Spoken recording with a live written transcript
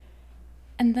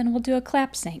and then we'll do a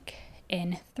clap sync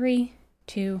in 3,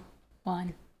 2,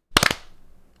 1.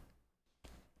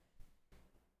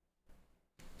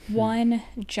 One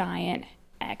giant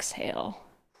exhale.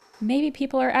 Maybe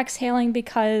people are exhaling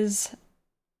because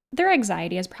their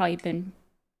anxiety has probably been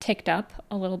ticked up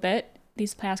a little bit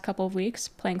these past couple of weeks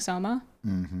playing Soma.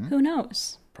 Mm-hmm. Who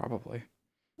knows? Probably.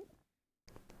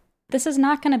 This is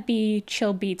not going to be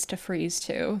chill beats to freeze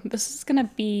to. This is going to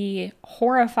be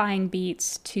horrifying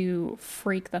beats to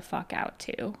freak the fuck out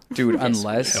to. Dude,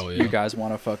 unless Hell yeah. you guys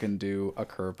want to fucking do a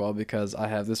curveball, because I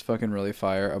have this fucking really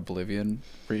fire Oblivion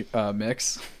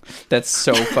mix that's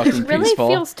so fucking It really peaceful.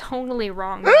 feels tonally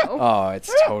wrong, though. Oh,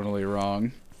 it's totally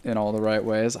wrong in all the right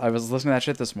ways. I was listening to that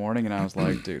shit this morning and I was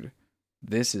like, dude,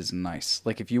 this is nice.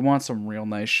 Like, if you want some real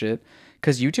nice shit,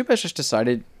 because YouTube has just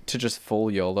decided to just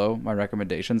full YOLO my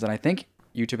recommendations, and I think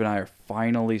YouTube and I are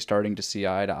finally starting to see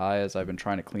eye to eye as I've been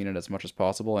trying to clean it as much as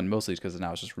possible, and mostly because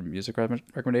now it's just music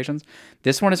recommendations.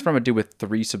 This one is from a dude with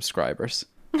 3 subscribers.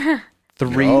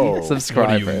 3 Oh.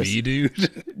 subscribers. What are you, me,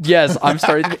 dude? Yes, I'm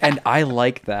starting to, and I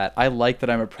like that. I like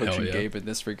that I'm approaching yeah. Gabe in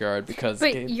this regard, because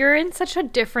But Gabe, you're in such a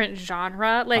different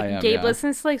genre. Like, I am, Gabe yeah.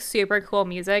 listens to, like, super cool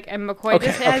music, and McCoy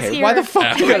just has here... Why the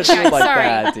fuck you gotta do it like Sorry.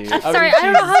 that, dude? Sorry, I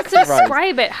don't know how to Jesus Christ.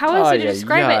 describe it. How else to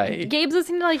describe Ay-yi-yi. it? Gabe's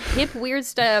listening to, like, hip, weird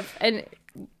stuff, and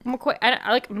McCoy...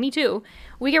 I like, me too.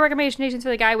 We get recommendations for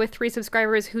the guy with 3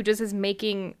 subscribers who just is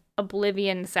making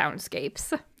Oblivion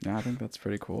soundscapes. Yeah, I think that's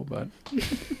pretty cool, but...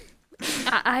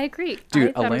 I agree. Dude,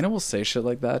 I thought it was- Elena will say shit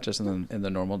like that just in the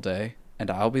normal day,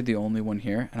 and I'll be the only one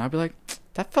here, and I'll be like,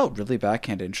 that felt really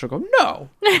backhanded, and she'll go,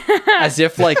 no! As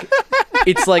if, like,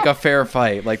 it's like a fair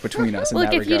fight, like, between us in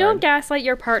Look, that if you don't regard. gaslight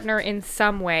your partner in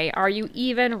some way, are you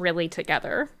even really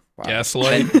together? Wow.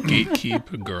 Gaslight,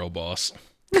 gatekeep, girl boss.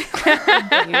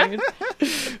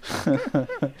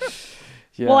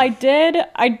 Yeah. Well, I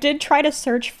did try to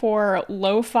search for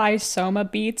lo-fi Soma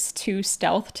beats to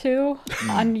stealth to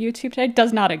on YouTube today. It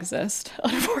does not exist,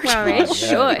 unfortunately. Wow, it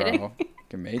should. Bro. You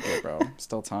can make it, bro.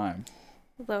 Still time.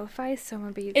 Lo-fi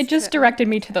Soma beats. It just directed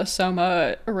me to the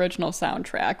Soma original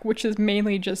soundtrack, which is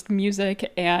mainly just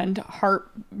music and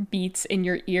heartbeats in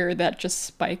your ear that just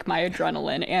spike my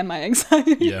adrenaline and my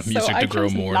anxiety. Yeah, music so to I grow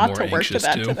chose more and not more to work to anxious,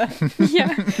 that too. today.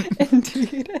 Yeah,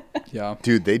 indeed. Yeah.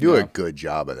 Dude, they do Yeah. a good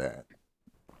job of that.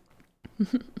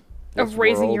 of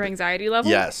raising world- your anxiety level.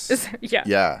 Yes. Yeah.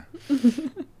 Yeah.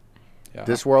 Yeah.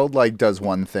 This world, like, does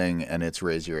one thing, and it's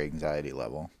raise your anxiety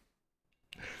level.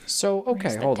 So, okay,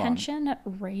 Raise the hold on. tension,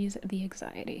 raise the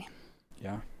anxiety.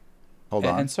 Yeah. Hold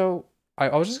on. And so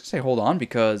I was just gonna say hold on,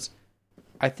 because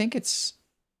I think it's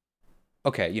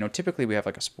okay. You know, typically we have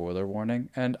like a spoiler warning,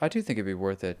 and I do think it'd be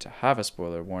worth it to have a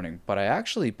spoiler warning. But I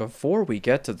actually, before we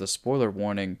get to the spoiler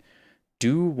warning,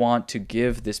 do want to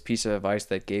give this piece of advice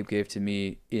that Gabe gave to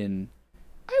me in,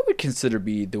 I would consider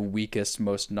be the weakest,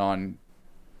 most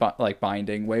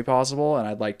binding way possible, and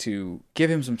I'd like to give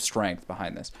him some strength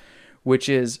behind this, which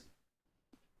is,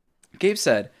 Gabe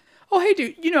said, "Oh, hey,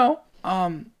 dude, you know,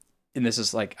 and this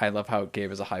is like, I love how Gabe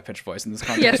has a high pitched voice in this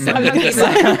context. Yes, you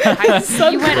went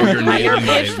Throw your name higher in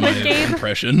pitched my with Gabe.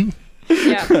 impression.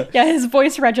 Yeah. Yeah, his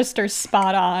voice register's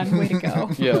spot on. Way to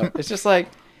go. Yeah, it's just like,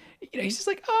 you know, he's just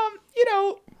like, you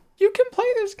know, you can play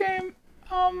this game,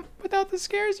 without the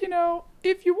scares, you know,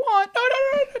 if you want. No,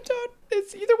 don't.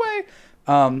 It's either way.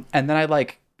 And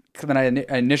then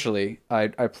initially I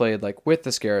played like with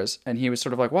the scares, and he was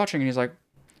sort of like watching, and he's like,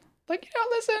 you know,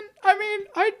 listen, I mean,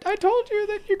 I told you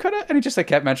that you could have, and he just like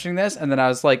kept mentioning this, and then I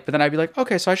was like, but then I'd be like,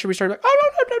 okay, so I should restart, like,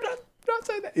 oh no, don't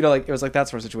say that, you know, like it was like that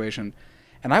sort of situation.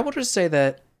 And I will just say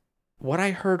that what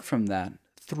I heard from that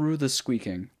through the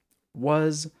squeaking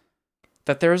was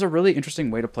that there is a really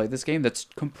interesting way to play this game that's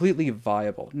completely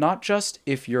viable. Not just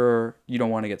if you don't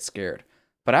want to get scared,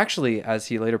 but actually, as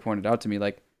he later pointed out to me,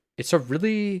 like, it's a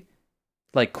really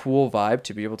like cool vibe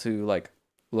to be able to like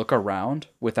look around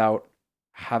without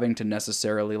having to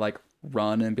necessarily like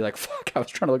run and be like, fuck, I was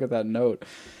trying to look at that note.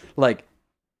 Like,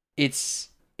 it's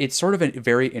sort of a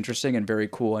very interesting and very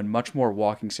cool and much more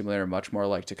walking simulator, much more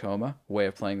like Tacoma way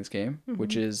of playing this game,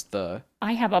 which is the...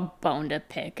 I have a bone to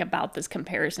pick about this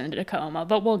comparison to Tacoma,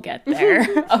 but we'll get there.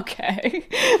 Okay.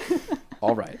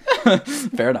 All right.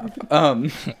 Fair enough.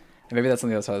 And maybe that's on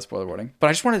the other side of the spoiler warning.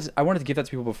 But I wanted to give that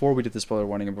to people before we did the spoiler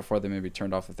warning and before they maybe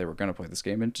turned off if they were going to play this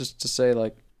game, and just to say,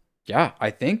 like, yeah, I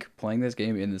think playing this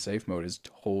game in the safe mode is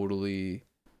totally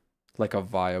like a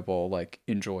viable, like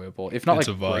enjoyable, if not It's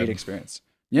like a vibe. great experience.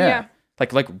 Yeah. Yeah.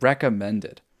 Like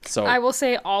recommended. So I will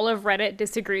say all of Reddit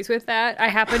disagrees with that. I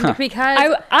happen to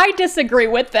because I disagree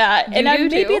with that, and do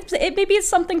maybe too. maybe it's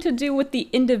something to do with the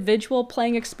individual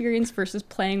playing experience versus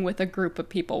playing with a group of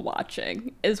people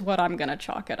watching. Is what I'm gonna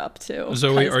chalk it up to.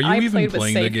 Zoe, 'Cause are you I even played with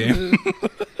playing the safe game?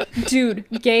 mood. Dude,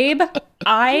 Gabe,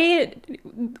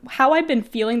 how I've been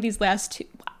feeling these last two.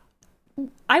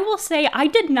 I will say I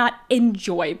did not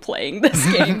enjoy playing this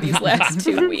game these last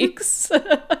 2 weeks.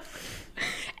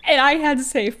 And I had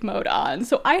safe mode on.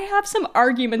 So I have some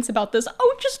arguments about this.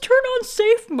 Oh, just turn on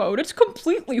safe mode. It's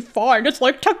completely fine. It's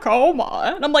like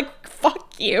Tacoma. And I'm like,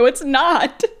 fuck you. It's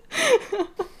not.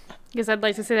 because I'd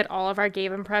like to say that all of our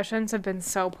Gabe impressions have been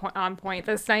so on point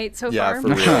this night so Yeah, far. for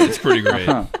real. It's pretty great.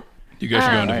 You guys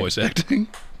should go into Right. voice acting.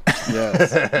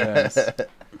 yes.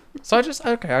 So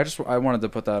I wanted to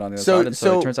put that on the other So- side. And so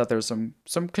so- it turns out there's some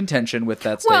contention with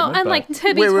that statement. Well, and but- like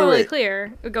to be Wait, totally wait.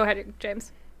 clear, go ahead,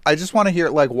 James. I just want to hear,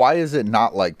 like, why is it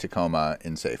not like Tacoma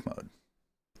in safe mode?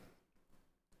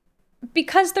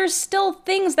 Because there's still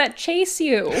things that chase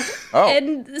you. Oh.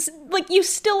 And like you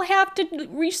still have to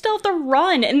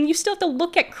run, and you still have to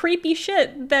look at creepy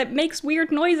shit that makes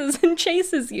weird noises and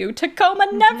chases you. Tacoma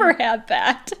never had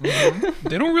that.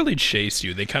 They don't really chase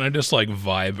you. They kind of just like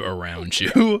vibe around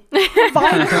you, and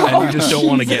you just don't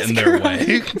want to get in their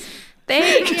way.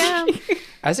 Yeah.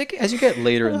 as you get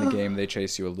later in the game, they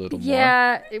chase you a little more.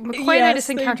 Yeah, McCoy and I just Yes,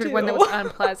 they encountered one that do. was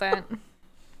unpleasant.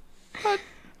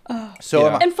 So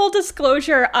Yeah. And full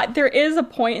disclosure, there is a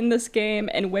point in this game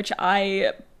in which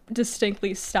I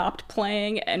distinctly stopped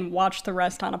playing and watched the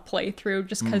rest on a playthrough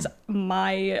just because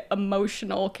my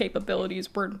emotional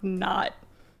capabilities were not.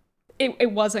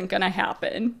 It wasn't gonna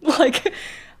happen. Like,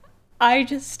 I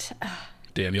just.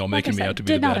 Damn, y'all Like I making me said, out to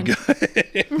be the did bad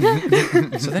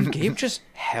not guy. So then Gabe just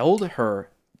held her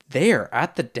there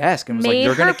at the desk and was like, Made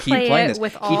 "You're gonna her keep play playing it this."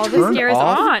 with He all the turned scares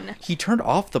on. He turned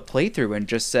off the playthrough and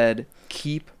just said,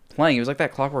 "Keep playing." It was like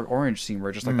that Clockwork Orange scene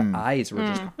where just like the eyes were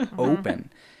just open,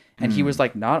 and he was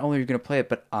like, "Not only are you gonna play it,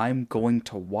 but I'm going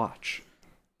to watch."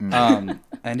 And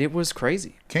it was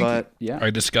crazy. Kinky. But yeah,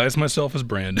 I disguised myself as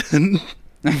Brandon.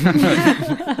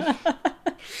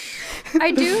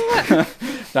 I do.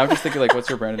 now I'm just thinking like, what's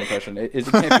your Brandon impression? It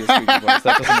can't be a squeaky voice.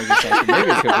 That doesn't make any sense. But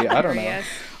maybe it could be. I don't know. Yes.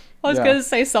 I was Yeah. gonna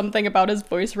say something about his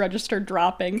voice register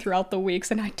dropping throughout the weeks,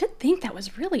 and I did think that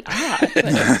was really odd. But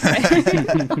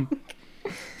okay.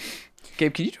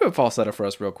 Gabe, can you do a falsetto for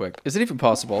us real quick? Is it even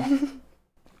possible?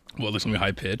 Well, this gonna be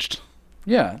high pitched.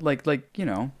 Yeah, like you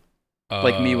know,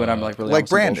 like me when I'm like really like on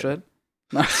some Brandon.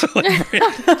 bullshit.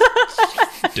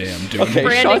 Damn, dude. Okay,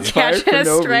 Brandon shots fired catching for a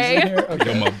no stray. reason here.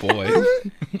 Okay. Yo, my boy.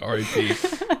 R.I.P.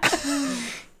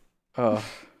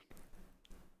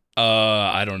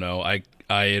 I don't know.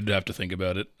 I'd have to think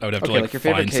about it. I would have to Okay, like like your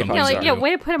favorite find K-pop something. Yeah, star. like yeah,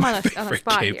 way to put him on the Favorite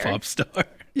spot here. K-pop star.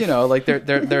 You know, like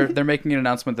they're making an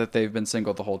announcement that they've been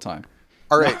single the whole time.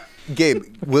 all right, Gabe,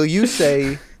 will you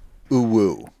say ooh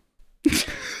woo?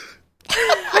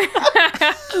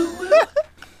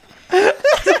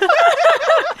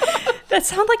 That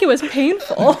sounded like it was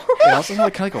painful. It also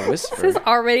sounded kind of like a This is whisper.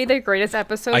 already the greatest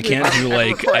episode. I we've can't do ever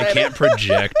like I recorded. can't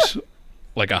project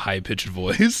like a high pitched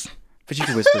voice. But you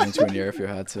could whisper into an ear if you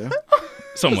had to.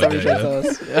 Something like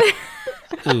that. Yeah.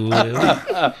 I love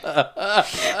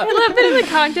that in the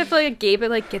concept, like Gabe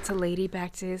like gets a lady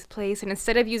back to his place, and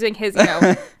instead of using his,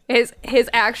 his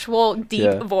actual deep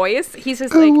Yeah. voice, he's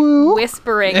just like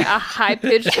whispering a high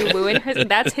pitched woo in her.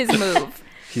 That's his move.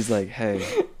 He's like, "Hey,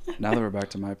 now that we're back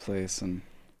to my place and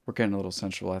we're getting a little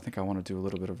sensual, I think I want to do a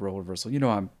little bit of role reversal. You know,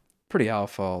 I'm pretty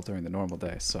alpha all during the normal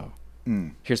day, so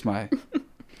here's my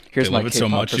They love it so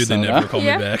K-pop much, they persona." never call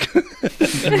Yeah. me back.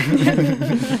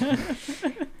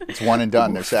 It's one and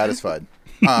done. They're satisfied.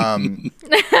 James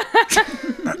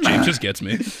just gets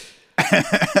me.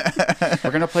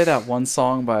 We're gonna play that one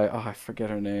song by I forget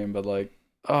her name, but like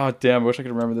damn, I wish I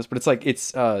could remember this. But it's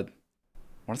I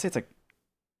want to say it's like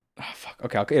fuck.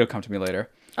 Okay, it'll come to me later.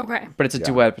 Okay. But it's a Yeah.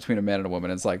 duet between a man and a woman.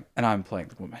 It's like, and I'm playing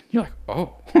the woman. You're like,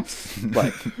 oh,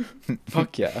 like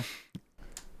fuck yeah.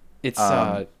 It's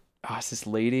it's this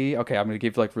lady. Okay, I'm gonna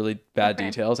give like really bad Okay.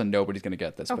 details, and nobody's gonna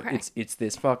get this. But Okay. it's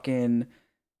this fucking.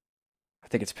 I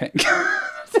think it's Pink.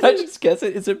 Did I just guess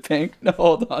it? Is it Pink? No,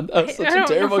 hold on. That was I such a don't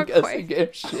terrible know, guessing game.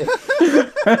 Shit.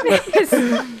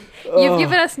 You've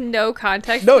given us no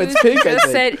context. No, it's Pink. I Just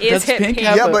think. said, "Is Does it Pink Pink?"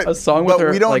 have Yeah, a but song with but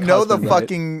her, we don't like, know the husband, right?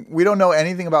 fucking. We don't know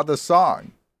anything about the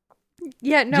song.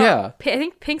 Yeah, no. Yeah. I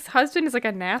think Pink's husband is like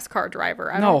a NASCAR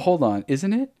driver. I No, don't hold on.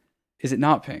 Isn't it? Is it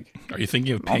not Pink? Are you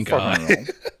thinking of I'll Pink fucking Eye? know.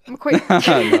 I'm quite.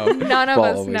 No. None of Well,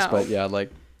 us always, know. but yeah,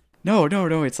 like no.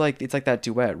 It's like that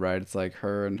duet, right? It's like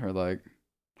her and her like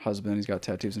husband. He's got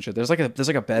tattoos and shit. There's like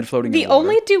a bed floating. The in the water.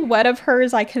 only duet of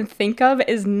hers I can think of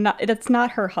is that's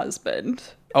not her husband.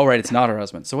 Oh right, it's not her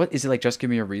husband. So what is it like? Just give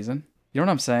me a reason. You know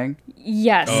what I'm saying?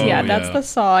 Yes, Oh, yeah, that's yeah. the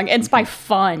song. And it's by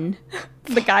Fun,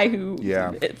 the guy who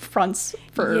fronts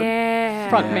for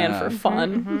frontman for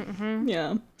Fun.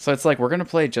 Yeah. So it's like we're gonna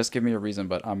play Just Give Me a Reason,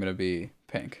 but I'm gonna be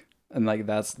Pink, and like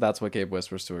that's what Gabe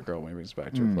whispers to a girl when he brings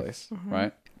back to her place,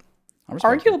 right? I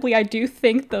respect it. Arguably, I do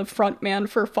think the frontman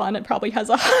for Fun it probably has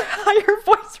a higher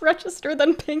voice register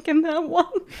than Pink in that one.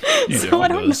 He So I definitely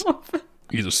don't does. know.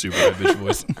 He's a super high bitch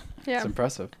voice. Yeah. It's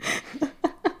impressive.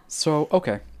 So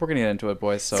okay, we're gonna get into it,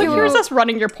 boys. So, So you here's know- us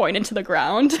running your point into the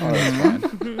ground. Oh, that's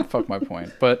fine. Fuck my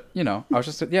point. But you know, I was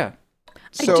just yeah.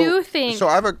 So, do think- So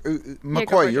I have a go for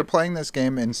McCoy. it. You're playing this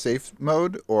game in safe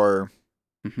mode, or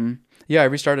Yeah, I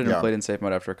restarted and Yeah. played in safe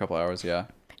mode after a couple hours. Yeah.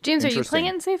 James, are you playing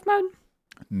it in safe mode?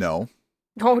 no?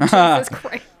 Oh, Jesus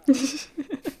Christ.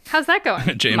 How's that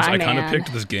going? James, My I kind of man.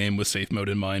 picked this game with safe mode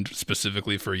in mind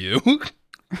specifically for you.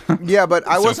 Yeah, but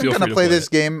I So wasn't feel gonna free to play play this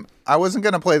it. game. I wasn't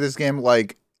gonna play this game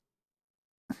like.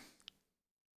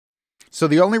 So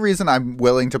the only reason I'm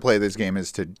willing to play this game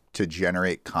is to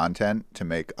generate content to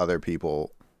make other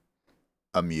people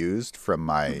amused from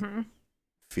my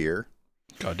fear.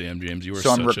 Goddamn, James, you are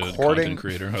So I'm such a recording- content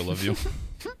creator. I love you.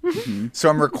 So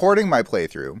I'm recording my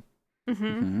playthrough.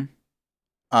 Mm-hmm.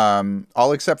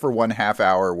 All except for 1/2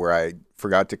 hour where I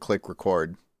forgot to click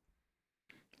record.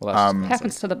 Well, that's just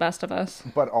Happens to the best of us.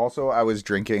 But also I was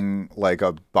drinking like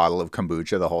a bottle of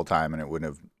kombucha the whole time, and it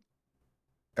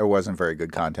wasn't very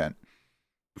good content.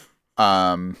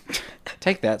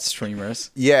 take that,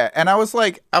 streamers. Yeah, and I was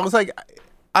like,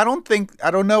 I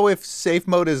don't know if safe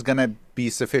mode is gonna be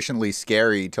sufficiently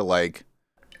scary to like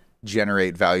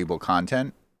generate valuable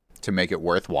content to make it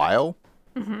worthwhile.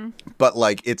 But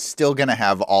like, it's still gonna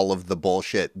have all of the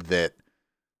bullshit that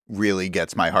really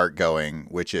gets my heart going,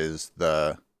 which is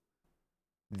the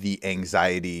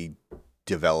anxiety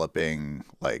developing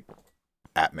like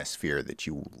atmosphere that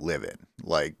you live in,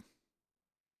 like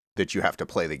that you have to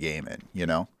play the game in, you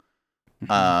know?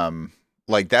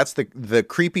 Like that's the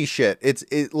creepy shit.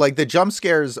 It like the jump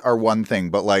scares are one thing,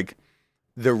 but like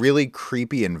the really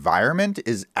creepy environment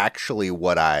is actually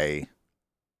what I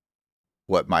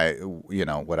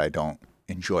don't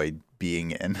enjoy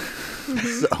being in.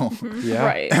 So Yeah.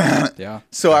 Right. Yeah.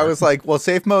 so I was like, well,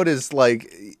 safe mode is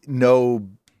like no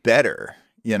better,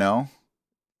 you know,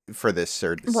 for this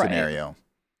scenario.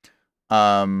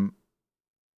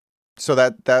 So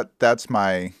that's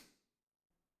my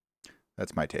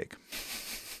take.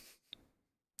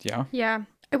 Yeah. Yeah.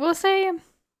 I will say,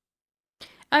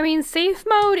 I mean, safe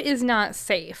mode is not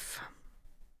safe.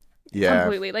 Yeah.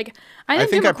 Completely. Like, I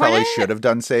think I probably McCoy- should have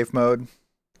done safe mode,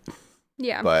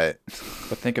 Yeah. but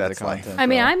But think of the That's life. content. I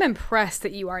mean, though. I'm impressed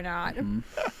that you are not.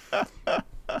 Yeah,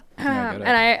 get it. And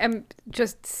I am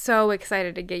just so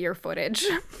excited to get your footage.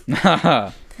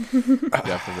 Yeah,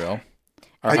 for real.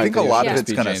 I think a lot of Yeah.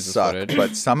 it's gonna suck,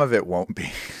 but some of it won't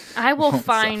be. I will Won't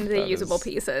find suck. the That usable is-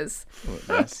 pieces.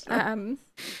 Yes.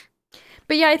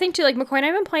 But yeah, I think too, like McCoy and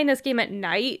I've been playing this game at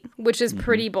night, which is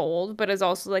pretty bold, but is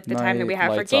also like the time that we Night,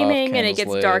 have for lights off, gaming, and it candles gets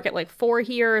lit. dark at like 4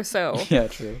 here, so Yeah,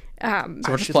 true. um,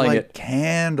 So we're I just should playing light it.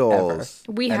 candles.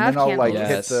 We and have then I'll like candles.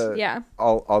 hit Yes. the. yeah.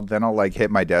 I'll like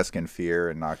hit my desk in fear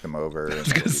and knock them over. I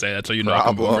was gonna say that's how you knock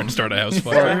them over Problem. and start a house For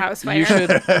a fire. house fire. You should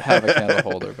have a candle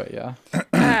holder, but yeah.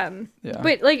 Yeah.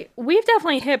 But like we've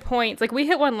definitely hit points. Like we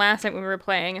hit one last night when we were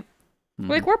playing.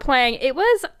 Like we're playing. It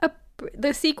was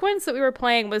the sequence that we were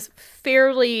playing was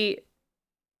fairly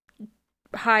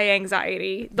high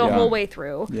anxiety the Yeah. whole way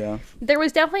through. Yeah. There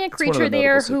was definitely a one of creature the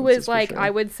there notable who was sequences for like, sure. I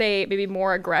would say maybe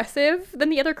more aggressive than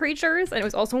the other creatures. And it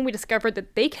was also when we discovered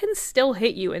that they can still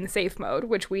hit you in safe mode,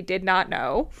 which we did not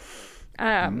know.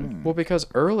 Well, because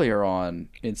earlier on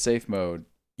in safe mode,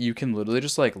 you can literally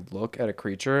just like look at a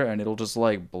creature and it'll just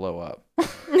like blow up.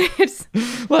 It's-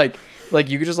 like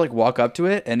you could just like walk up to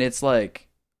it and it's like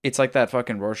that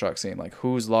fucking Rorschach scene. Like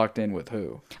who's locked in with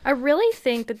who? I really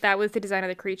think that was the design of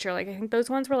the creature. Like I think those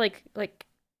ones were like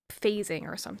phasing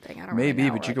or something. I don't really Maybe, know,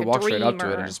 but or you like could a walk straight up to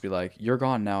dream it and or- just be like, "You're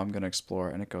gone now. I'm gonna explore."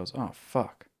 And it goes, "Oh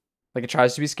fuck!" Like it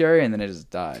tries to be scary and then it just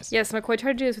dies. Yes, McCoy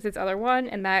tried to do this with its other one,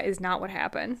 and that is not what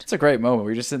happened. It's a great moment.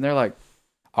 We're just sitting there like,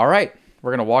 "All right,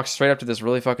 we're gonna walk straight up to this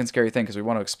really fucking scary thing because we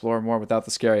want to explore more without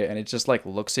the scary." And it just like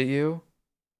looks at you,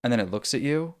 and then it looks at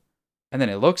you, and then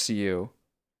it looks at you,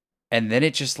 and then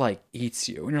it just like eats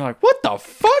you, and you're like, "What the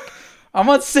fuck? I'm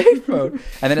on safe mode."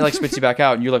 And then it like spits you back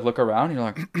out, and you like look around, and you're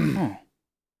like,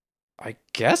 "Oh, I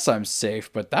guess I'm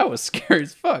safe, but that was scary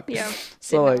as fuck. Yeah.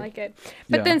 So Did not like it.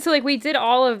 But yeah. then so like we did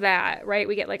all of that, right?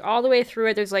 We get like all the way through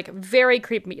it. There's like very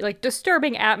creepy, like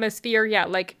disturbing atmosphere. Yeah,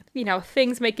 like, you know,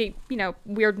 things making, you know,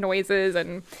 weird noises,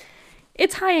 and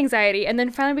it's high anxiety. And then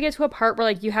finally we get to a part where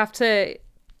like you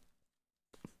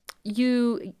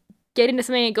get into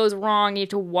something and it goes wrong. You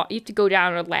have to go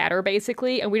down a ladder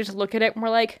basically, and we just look at it and we're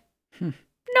like,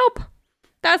 nope.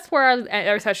 That's where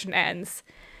our session ends.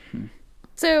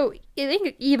 So I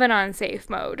think even on safe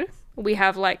mode, we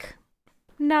have like,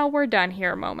 now we're done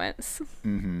here moments.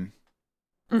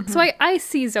 So I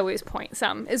see Zoe's point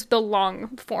some, is the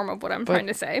long form of what I'm trying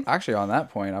to say. Actually, on that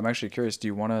point, I'm actually curious. Do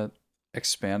you want to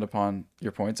expand upon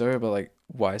your point, Zoe, about like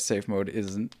why safe mode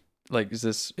isn't like,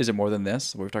 is it more than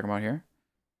this, what we're talking about here?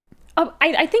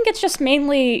 I think it's just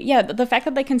mainly, the fact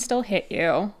that they can still hit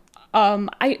you.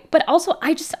 But also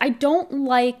I don't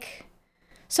like,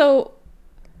 so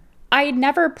I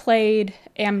never played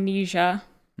Amnesia,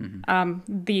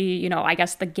 I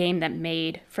guess the game that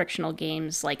made frictional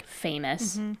games like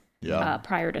famous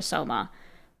prior to Soma.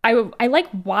 I like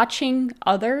watching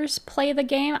others play the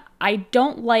game. I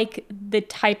don't like the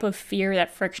type of fear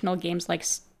that frictional games like,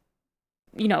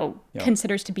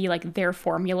 considers to be like their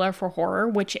formula for horror,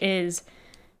 which is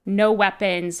no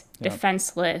weapons,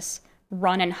 defenseless,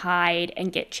 run and hide,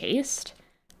 and get chased.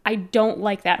 I don't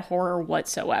like that horror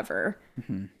whatsoever.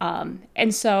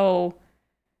 And so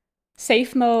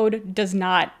safe mode does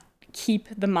not keep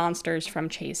the monsters from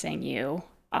chasing you.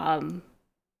 And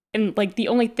like the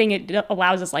only thing it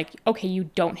allows is like, okay, you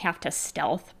don't have to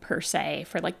stealth per se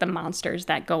for like the monsters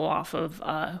that go off of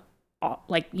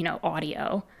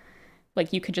audio.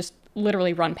 Like you could just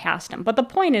literally run past them. But the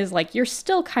point is like you're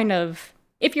still kind of,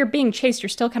 if you're being chased, you're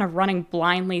still kind of running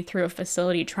blindly through a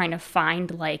facility trying to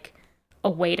find like a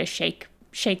way to shake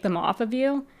them off of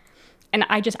you. And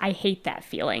I hate that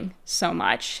feeling so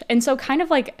much. And so kind of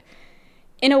like,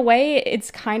 in a way,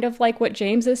 it's kind of like what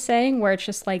James is saying, where it's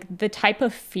just like the type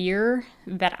of fear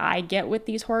that I get with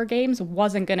these horror games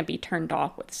wasn't going to be turned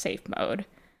off with safe mode,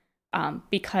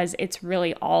 because it's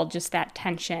really all just that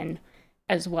tension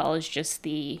as well as just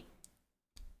the,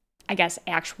 I guess,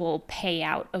 actual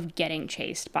payout of getting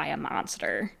chased by a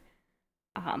monster.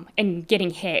 And getting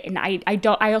hit. And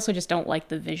I also just don't like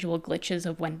the visual glitches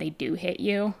of when they do hit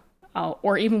you.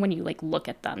 Or even when you like look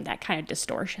at them, that kind of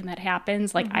distortion that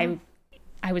happens. Like I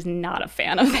was not a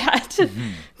fan of that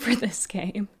for this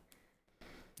game.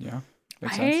 Yeah.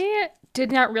 Makes sense. I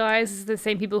did not realize it's the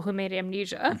same people who made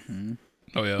Amnesia.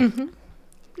 Oh yeah.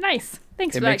 Nice.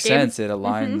 Thanks It for that makes game. sense. It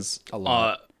aligns a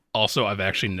lot. Also, I've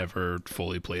actually never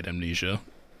fully played Amnesia.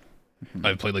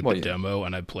 I've played like the demo,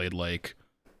 and I played like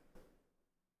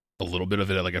a little bit of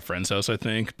it at like a friend's house, I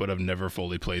think, but I've never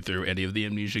fully played through any of the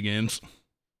Amnesia games.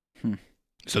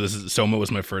 So Soma was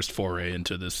my first foray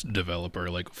into this developer,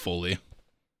 like fully.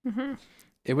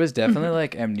 It was definitely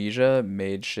like Amnesia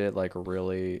made shit like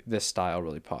really, this style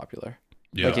really popular.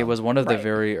 Yeah. Like it was one of the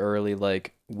very early,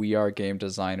 like, we are game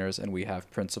designers and we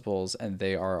have principles and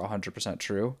they are 100%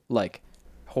 true. Like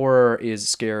horror is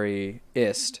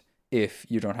scariest if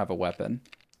you don't have a weapon.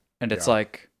 And it's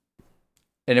like,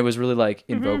 and it was really like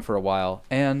in vogue for a while.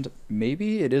 And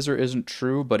maybe it is or isn't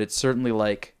true, but it's certainly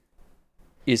like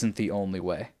isn't the only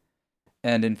way.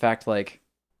 And in fact, like,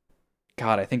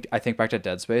 God, I think back to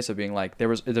Dead Space of being like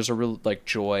there's a real like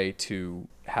joy to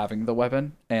having the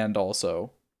weapon, and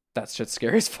also that shit's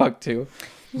scary as fuck too.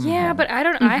 Yeah, but I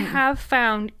don't. I have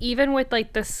found even with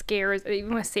like the scares,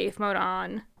 even with safe mode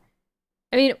on.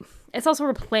 I mean, it's also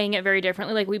we're playing it very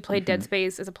differently. Like we played Dead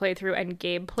Space as a playthrough, and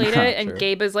Gabe played it, and True.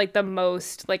 Gabe is like the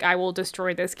most like I will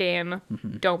destroy this game.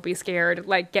 Don't be scared.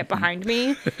 Like get behind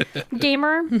me,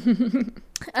 gamer.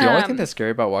 The only thing that's scary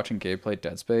about watching Gabe play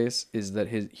Dead Space is that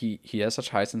he has such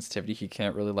high sensitivity he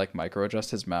can't really like micro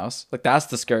adjust his mouse. Like that's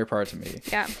the scary part to me.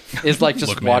 Yeah, is like just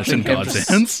Look, man, it's watching in him God's just,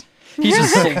 hands. he's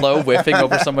just slow whiffing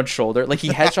over someone's shoulder. Like he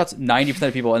headshots 90%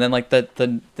 of people, and then like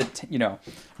the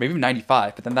maybe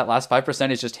 95, but then that last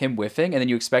 5% is just him whiffing, and then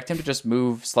you expect him to just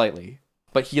move slightly,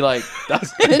 but he like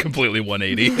doesn't. Completely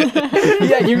 180.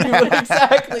 Yeah, you do it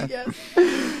exactly. Yes.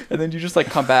 And then you just like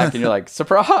come back and you're like,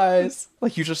 surprise!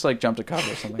 Like you just like jumped a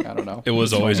cover or something. I don't know. It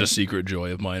was always a secret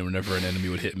joy of mine whenever an enemy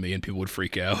would hit me and people would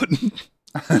freak out.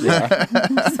 Yeah.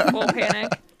 full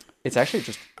panic. It's actually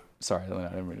just sorry, I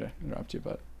didn't mean to interrupt you,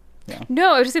 but yeah.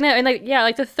 No, I was just saying that, and like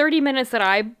like the 30 minutes that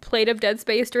I played of Dead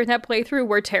Space during that playthrough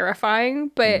were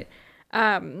terrifying, but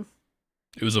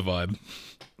It was a vibe.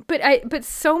 But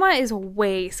Soma is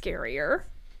way scarier.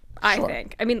 I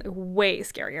think. I mean, way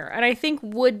scarier, and I think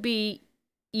would be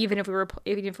even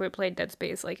if we played Dead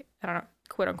Space, like I don't know,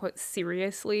 quote unquote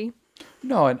seriously.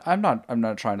 No, and I'm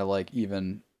not trying to like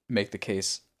even make the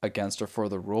case against or for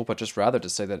the rule, but just rather to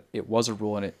say that it was a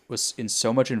rule and it was in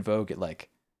so much in vogue it like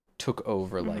took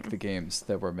over like the games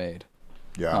that were made.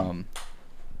 Yeah.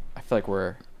 I feel like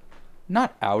we're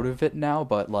not out of it now,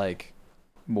 but like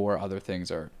more other things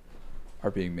are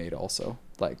being made also,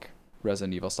 like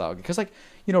Resident Evil style. Because like,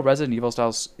 you know, Resident Evil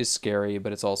style is scary,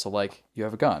 but it's also like you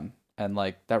have a gun, and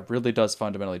like that really does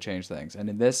fundamentally change things. And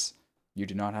in this, you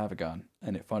do not have a gun,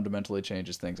 and it fundamentally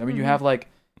changes things. I mean, you have like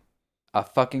a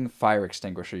fucking fire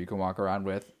extinguisher you can walk around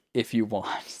with if you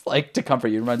want, like to comfort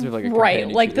you. It reminds me of like a Right,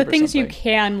 companion like the cube or things you something.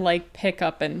 can like pick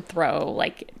up and throw,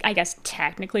 like I guess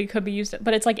technically could be used,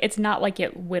 but it's like it's not like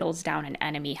it whittles down an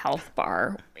enemy health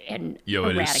bar and Yo,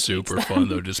 it is eradicates super them. fun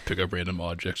though. Just pick up random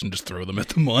objects and just throw them at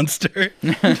the monster,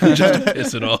 just to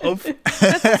piss it off.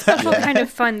 That's a special kind of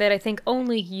fun that I think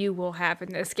only you will have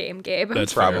in this game, Gabe.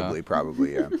 That's fair.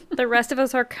 Probably, yeah. The rest of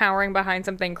us are cowering behind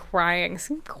something, crying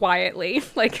quietly.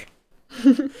 Like,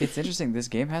 It's interesting. This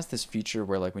game has this feature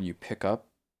where like when you pick up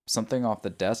something off the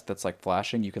desk that's like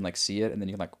flashing, you can like see it and then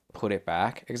you can like put it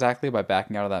back exactly by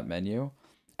backing out of that menu.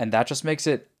 And that just makes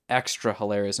it extra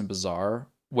hilarious and bizarre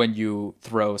when you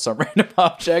throw some random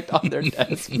object on their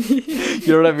desk. You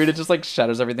know what I mean? It just like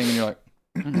shatters everything and you're like,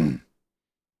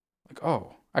 like,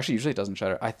 oh, actually usually it doesn't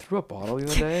shatter. I threw a bottle the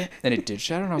other day and it did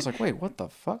shatter and I was like, wait, what the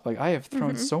fuck? Like I have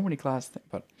thrown so many glass things,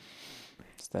 but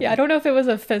Yeah, I don't know if it was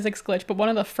a physics glitch, but one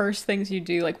of the first things you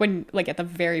do, like when, like at the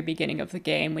very beginning of the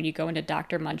game, when you go into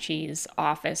Dr. Munchie's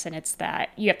office and it's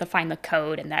that you have to find the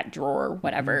code in that drawer or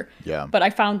whatever. Yeah. But I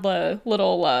found the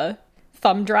little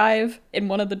thumb drive in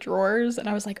one of the drawers and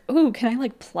I was like, ooh, can I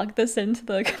like plug this into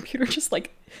the computer, just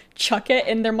like chuck it?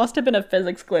 And there must have been a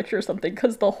physics glitch or something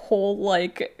because the whole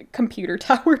like computer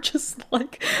tower just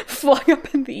like flung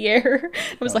up in the air.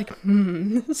 I was like,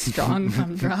 strong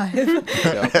thumb drive.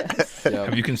 Yeah.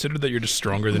 Have you considered that you're just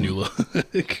stronger than you look?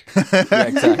 Yeah,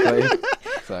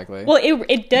 exactly. Well,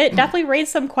 it did definitely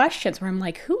raised some questions where I'm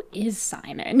like, who is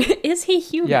Simon? Is he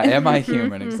human? Yeah, am I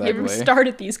human? It Exactly.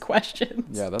 started these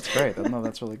questions. Yeah, that's great. No,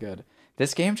 that's really good.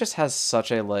 This game just has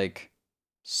such a like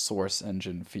source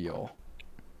engine feel.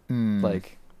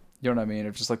 Like, you know what I mean?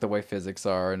 It's just like the way physics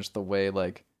are and just the way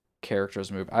like characters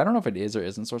move. I don't know if it is or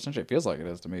isn't source engine. It feels like it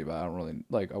is to me, but I don't really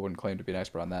like. I wouldn't claim to be an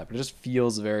expert on that. But it just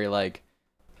feels very like,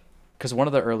 because one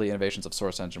of the early innovations of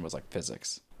source engine was like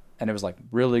physics, and it was like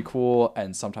really cool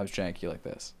and sometimes janky like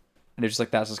this, and it's just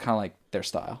like that's just kind of like their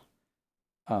style.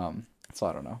 So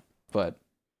I don't know, but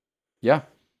yeah,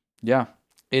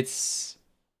 it's.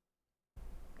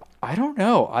 I don't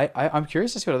know. I'm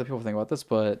curious to see what other people think about this,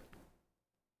 but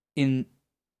in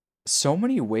so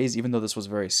many ways, even though this was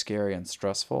very scary and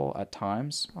stressful at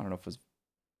times, I don't know if it was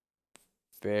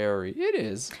it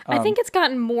is. I think it's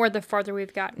gotten more the farther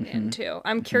we've gotten into.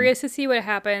 I'm curious to see what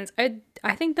happens. I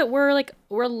think that we're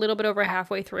a little bit over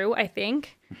halfway through, I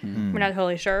think. We're not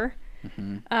totally sure.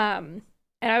 And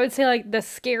I would say like the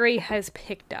scary has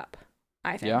picked up,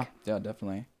 I think. Yeah,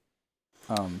 definitely.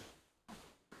 Go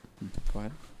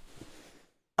ahead.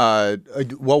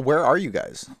 Well, where are you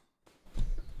guys?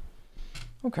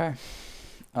 Okay.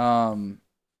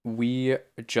 We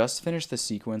just finished the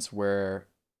sequence where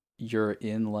you're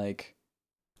in like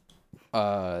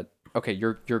okay,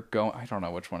 you're going, I don't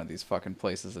know which one of these fucking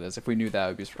places it is. If we knew that, it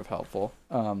would be sort of helpful.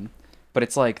 But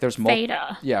it's like there's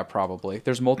Theta. Yeah, probably.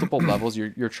 There's multiple levels.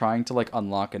 You're trying to like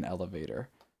unlock an elevator.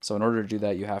 So in order to do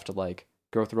that, you have to like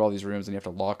go through all these rooms and you have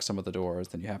to lock some of the doors.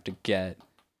 Then you have to get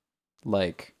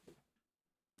like,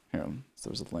 here, so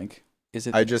there's a link. Is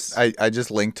it? I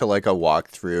just linked to like a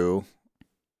walkthrough,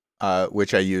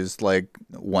 which I used like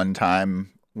one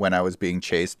time when I was being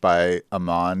chased by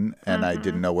Amon and I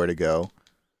didn't know where to go.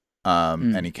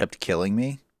 And he kept killing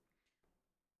me.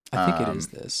 I think it is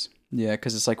this. Yeah,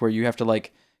 because it's like where you have to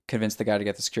like convince the guy to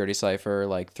get the security cipher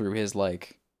like through his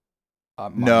like.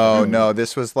 No,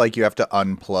 this was like you have to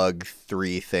unplug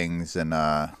 3 things and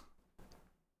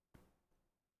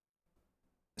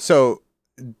So,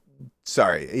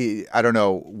 sorry, I don't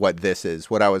know what this is.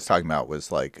 What I was talking about was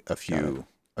like a few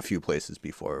places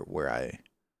before where I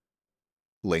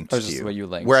linked to you. Where you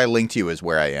linked. Where I linked you is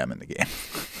where I am in the game.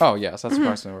 Oh yes, that's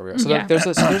approximately where we are. So Yeah.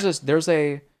 there's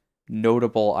a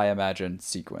notable, I imagine,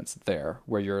 sequence there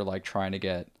where you're like trying to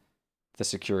get the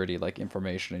security like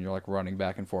information and you're like running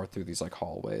back and forth through these like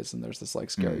hallways and there's this like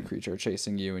scary creature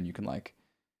chasing you and you can like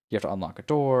you have to unlock a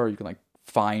door, you can like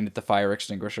find the fire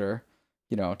extinguisher,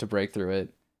 you know, to break through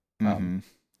it. And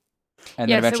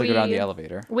then eventually go down the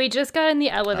elevator. We just got in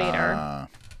the elevator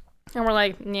and we're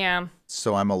like, yeah.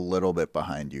 So I'm a little bit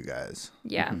behind you guys.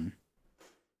 Yeah.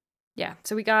 Yeah.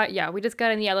 So we just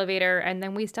got in the elevator and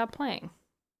then we stopped playing.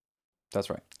 That's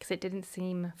right. Because it didn't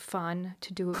seem fun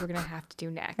to do what we're going to have to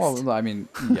do next. Well, I mean,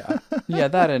 yeah. Yeah,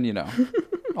 that and, you know,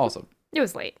 also it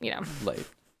was late, you know. late.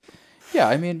 Yeah,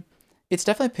 I mean, it's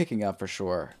definitely picking up for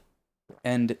sure.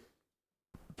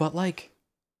 But like,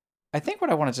 I think what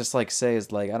I want to just like say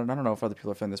is like, I don't know if other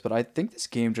people are feeling this, but I think this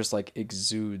game just like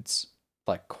exudes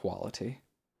like quality.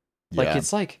 Like Yeah.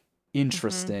 it's like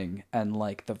interesting and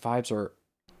like the vibes are,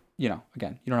 you know,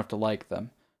 again, you don't have to like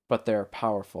them, but they're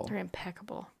powerful. They're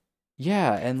impeccable.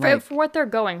 Yeah, and For, like for what they're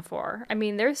going for. I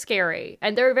mean, they're scary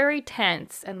and they're very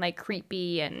tense and like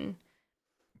creepy and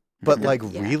But like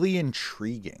Yeah. really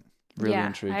intriguing. really yeah,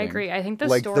 intriguing. I agree. I think the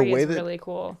Like, the story way is that- really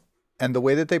cool. And the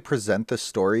way that they present the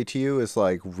story to you is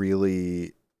like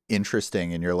really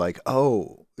interesting, and you're like,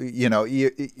 oh, you know,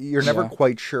 you're never Yeah.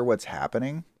 quite sure what's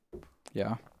happening.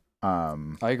 Yeah,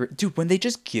 Um, I agree. Dude, when they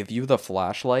just give you the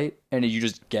flashlight and you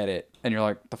just get it and you're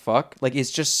like, the fuck? Like it's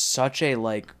just such a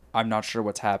like I'm not sure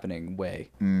what's happening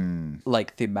way.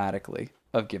 Like thematically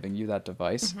of giving you that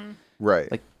device.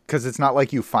 right. Like- Because it's not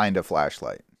like you find a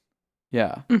flashlight.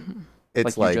 Yeah.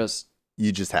 It's like like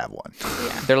you just have one.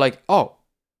 they're like, oh,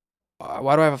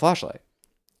 why do I have a flashlight?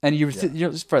 And you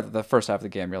just for the first half of the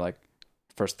game, you're like,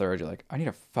 first third, you're like, I need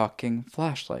a fucking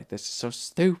flashlight. This is so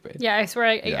stupid. Yeah, I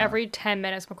swear, Yeah. every 10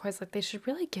 minutes, McCoy's like, they should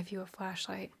really give you a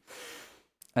flashlight.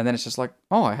 And then it's just like,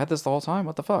 oh, I had this the whole time.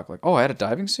 What the fuck? Like, oh, I had a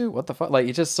diving suit. What the fuck? Like,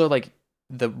 it's just so like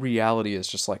the reality is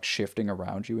just like shifting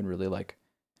around you in really like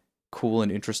cool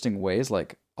and interesting ways,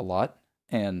 like a lot.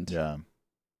 And Yeah.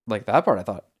 like that part I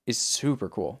thought is super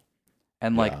cool.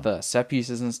 And like Yeah. the set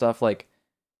pieces and stuff, like,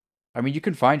 I mean, you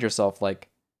can find yourself like,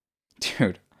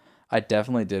 dude, I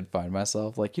definitely did find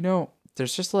myself like, you know,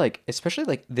 there's just like, especially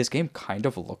like this game kind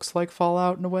of looks like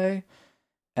Fallout in a way.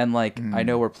 And like, I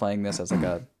know we're playing this as like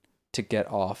a, to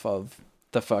get off of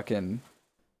the fucking,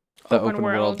 the Open open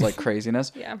world world. like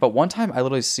craziness. Yeah. But one time I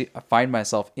literally find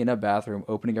myself in a bathroom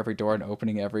opening every door and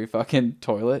opening every fucking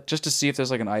toilet just to see if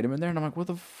there's like an item in there. And I'm like, what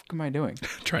the fuck am I doing?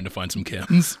 Trying to find some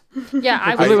chems. Yeah,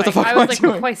 I was Really, what like, the fuck I am I was like,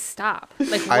 doing? McCoy, stop.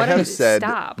 Like, I what have said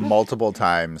stop. multiple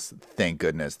times, thank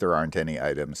goodness there aren't any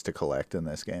items to collect in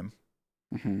this game.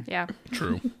 Yeah.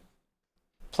 True.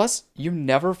 Plus, you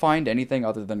never find anything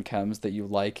other than chems that you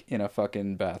like in a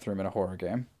fucking bathroom in a horror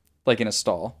game, like in a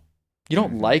stall. You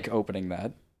don't like opening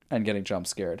that and getting jump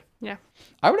scared. Yeah.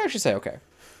 I would actually say okay,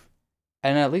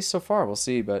 and at least so far we'll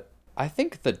see. But I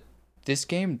think that this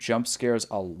game jump scares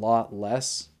a lot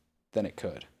less than it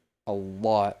could. A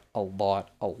lot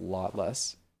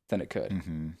less than it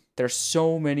could. There's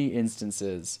so many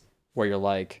instances where you're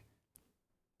like,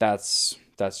 that's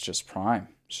just prime.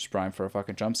 It's just prime for a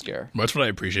fucking jump scare. That's what I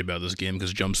appreciate about this game,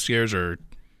 because jump scares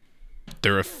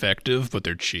they're effective, but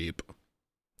they're cheap.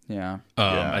 Yeah.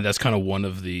 Yeah. And that's kind of one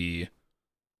of the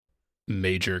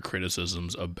major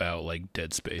criticisms about like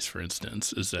Dead Space, for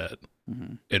instance, is that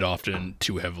it often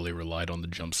too heavily relied on the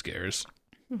jump scares.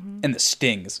 And the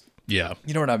stings. Yeah.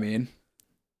 You know what I mean?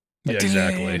 Yeah, Like,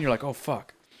 exactly. And you're like, oh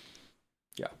fuck.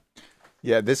 Yeah.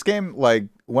 Yeah, this game, like,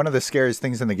 one of the scariest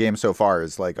things in the game so far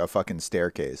is like a fucking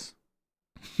staircase.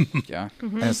 Yeah.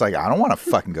 And it's like, I don't want to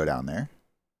fucking go down there.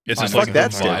 It's I just know. like Fuck the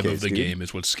that vibe staircase, of the dude. game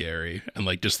is what's scary, and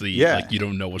like just the Yeah. like you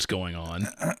don't know what's going on.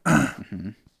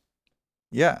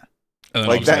 Yeah. And then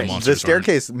Like obviously that, the monsters aren't.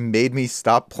 staircase made me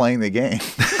stop playing the game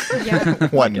Yeah.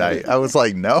 one night. I was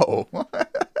like, no.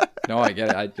 No, I get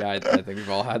it. I think we've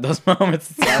all had those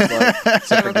moments. It sounds like,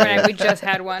 except, for McCoy and I, Gabe, we just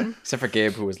had one. except for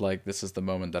Gabe, who was like, "This is the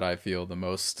moment that I feel the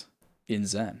most in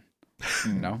Zen."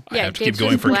 You know, I Yeah, have to Gabe's keep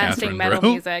going just for blasting Catherine, metal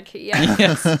bro. music. Yeah.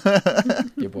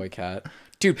 yes, your boy Cat.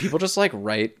 Dude, people just like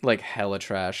write like hella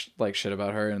trash like shit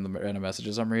about her in the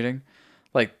messages I'm reading.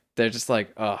 Like they're just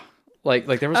like,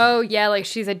 like there was. Oh yeah, like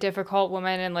she's a difficult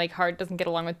woman and like Hart doesn't get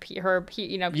along with people.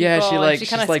 Yeah, she and like she she's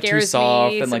kinda like too scares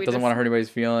soft me, and so like we doesn't just- want to hurt anybody's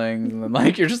feelings, and then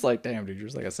like you're just like, damn, dude, you're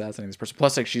just like assassinating this person.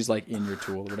 Plus, like she's like in your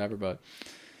tool or whatever. But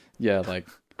yeah, like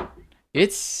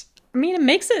it's I mean, it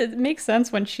makes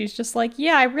sense when she's just like,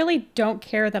 yeah, I really don't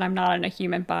care that I'm not in a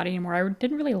human body anymore. I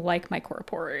didn't really like my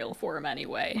corporeal form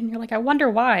anyway. And you're like, I wonder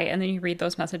why. And then you read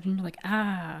those messages and you're like,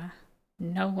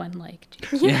 no one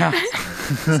liked you. yeah,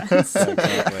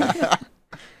 exactly.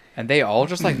 And they all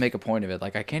just like make a point of it.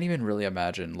 Like I can't even really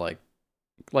imagine like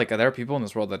there are people in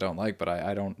this world that don't like, but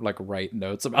I don't like write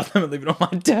notes about them and leave it on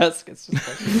my desk. It's just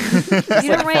like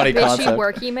You like don't a write funny bitchy concept.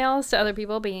 work emails to other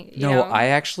people being you no, know. I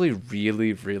actually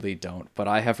really don't. But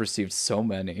I have received so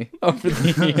many over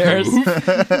the years,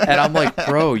 and I'm like,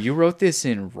 bro, you wrote this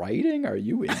in writing? Are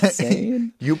you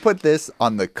insane? You put this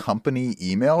on the company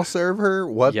email server?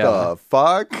 What Yeah. the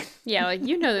fuck? Yeah, like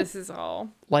you know this is all.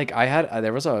 Like I had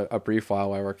there was a brief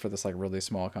while I worked for this like really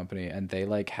small company, and they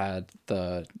like had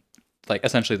the like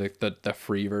essentially the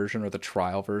free version or the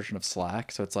trial version of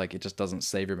Slack. So it's like it just doesn't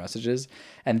save your messages.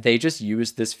 And they just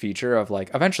used this feature of like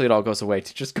eventually it all goes away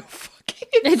to just go fucking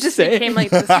insane. It just became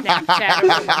like the Snapchat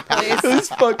of the place. It was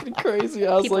fucking crazy.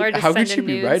 I was People are like, just how could you sending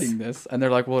be news. writing this? And they're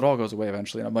like, well, it all goes away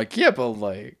eventually. And I'm like, yeah, but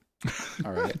like,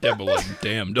 all right. Yeah, but like,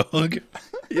 damn, dog.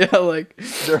 Yeah, like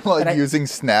They're like using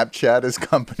Snapchat as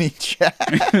company chat.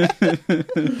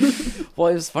 well,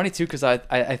 it was funny too because I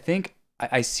think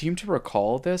I seem to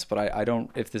recall this, but I don't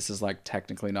if this is like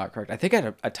technically not correct. I think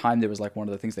at a time there was like one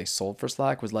of the things they sold for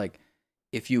Slack was like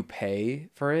if you pay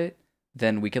for it,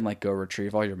 then we can like go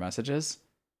retrieve all your messages.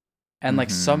 And like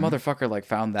some motherfucker like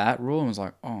found that rule and was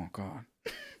like, oh god.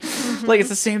 Like it's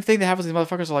the same thing that happens. These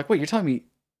motherfuckers are like, wait, you're telling me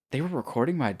they were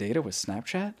recording my data with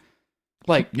Snapchat?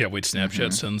 Like Yeah, wait,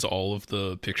 Snapchat sends all of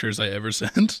the pictures I ever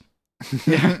sent?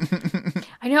 yeah.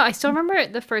 I know. I still remember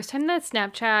the first time that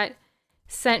Snapchat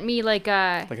sent me like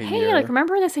a hey, year. like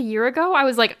remember this a year ago? I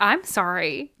was like, I'm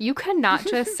sorry, you cannot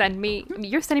just send me.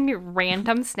 You're sending me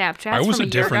random Snapchats. I was from a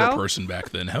different year ago. person back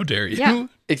then. How dare you? Yeah.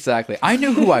 Exactly. I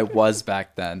knew who I was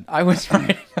back then. I was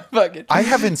writing a fucking I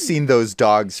haven't seen those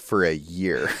dogs for a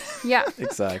year. Yeah.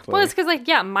 exactly. Well, it's because like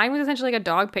mine was essentially like a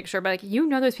dog picture, but like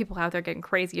there's people out there getting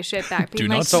crazy as shit back. Do being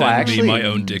not like, send actually- me my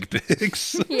own dick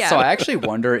pics. Yeah. So I actually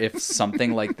wonder if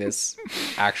something like this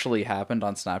actually happened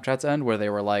on Snapchat's end where they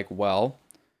were like, well,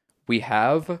 we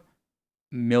have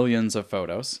millions of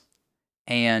photos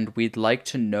and we'd like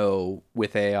to know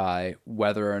with AI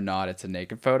whether or not it's a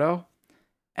naked photo.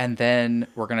 And then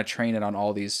we're going to train it on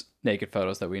all these naked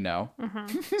photos that we know.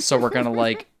 So we're going to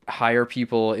like hire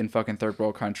people in fucking third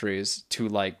world countries to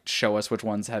like show us which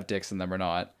ones have dicks in them or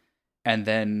not. And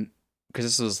then, because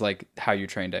this was like how you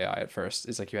trained AI at first.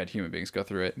 It's like you had human beings go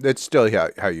through it. That's still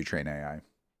how you train AI.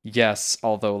 Yes,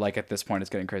 although like at this point it's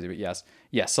getting crazy, but yes.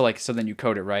 So then you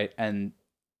code it, right? And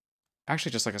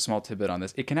actually just like a small tidbit on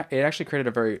this, it actually created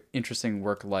a very interesting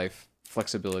work-life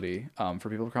flexibility for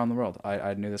people around the world.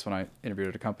 I knew this when I interviewed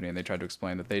at a company and they tried to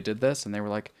explain that they did this and they were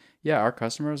like, yeah, our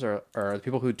customers are the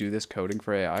people who do this coding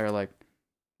for AI are like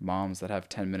moms that have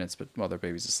 10 minutes but while their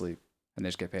baby's asleep and they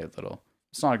just get paid a little.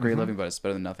 It's not a great living, but it's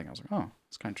better than nothing. I was like, oh,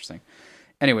 it's kind of interesting.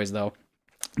 Anyways, though,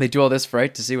 they do all this,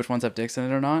 right, to see which ones have dicks in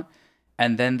it or not.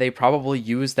 And then they probably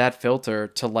use that filter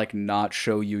to like not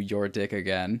show you your dick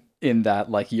again in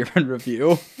that like year in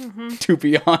review, to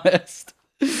be honest.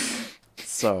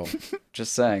 So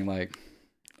just saying, like,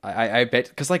 I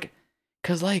bet, cause like,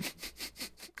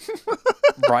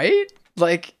 right?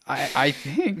 Like, I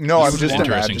think. No, I'm This is just an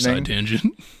interesting side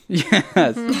imagining. tangent.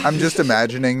 Yes. I'm just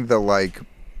imagining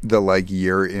the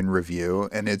year in review,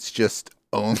 and it's just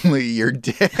only your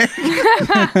dick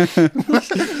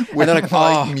with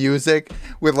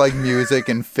like, music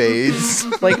and fades.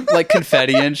 like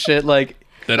confetti and shit. Like,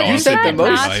 That You honestly said the been most-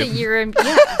 my not a vibe. year in.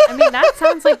 Yeah, I mean that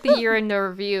sounds like the year in the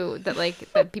review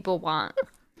that people want.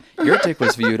 your dick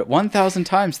was viewed 1,000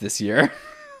 times this year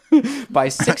by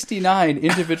 69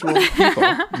 individual people.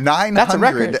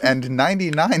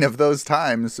 999 of those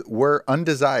times were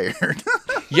undesired.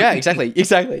 Yeah, exactly.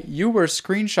 You were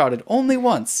screenshotted only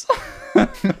once.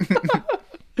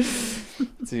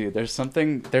 Dude, there's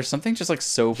something just like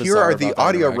so bizarre. Here are about the that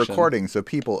audio interaction. recordings of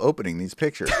people opening these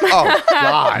pictures. Oh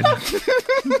God!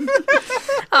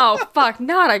 Oh fuck,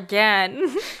 not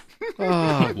again.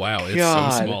 Oh, Wow, it's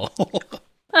God. so small.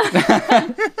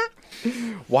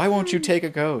 Why won't you take a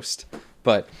ghost?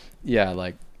 But yeah,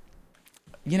 like,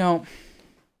 you know,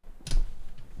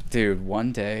 dude,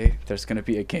 one day there's gonna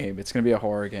be a game. It's gonna be a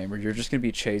horror game where you're just gonna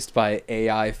be chased by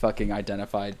AI fucking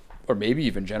identified, or maybe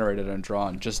even generated and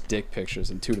drawn, just dick pictures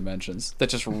in 2 dimensions that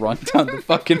just run down the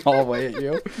fucking hallway at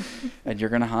you, and you're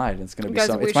gonna hide. It's gonna be Guys,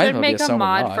 so. we It's might should as well be make a Soma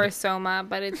mod for Soma,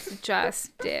 but it's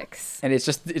just dicks. and it's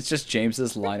just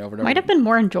James's line over and over. Might have been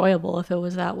more enjoyable if it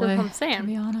was that way. That's what I'm To saying.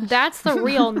 be honest. That's the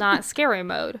real not scary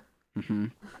mode.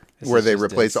 This Where is they just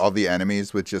replace dicks. all the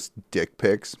enemies with just dick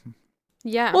pics.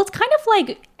 Yeah. Well, it's kind of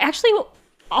like actually,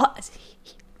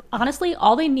 honestly,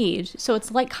 all they need. So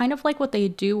it's like kind of like what they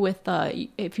do with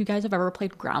if you guys have ever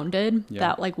played Grounded,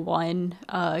 that like one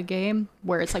game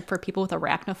where it's like for people with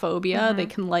arachnophobia, they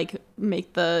can like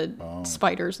make the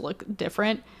spiders look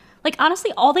different. Like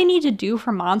honestly, all they need to do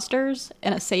for monsters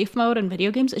in a safe mode in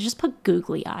video games is just put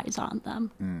googly eyes on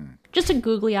them. Just a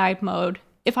googly eyed mode.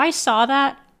 If I saw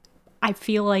that, I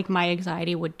feel like my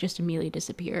anxiety would just immediately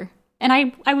disappear. And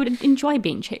I would enjoy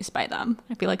being chased by them.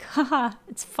 I'd be like, haha,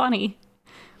 it's funny.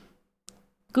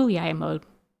 Googly eye mode.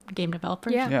 game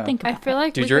developers. Yeah. Think I about feel that.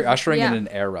 like Dude, we you're could- ushering in yeah. an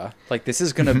era. Like, this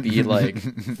is gonna be like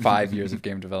 5 years of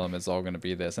game development. It's all gonna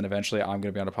be this, and eventually, I'm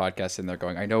gonna be on a podcast and they're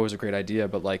going, "I know it was a great idea,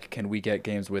 but like, can we get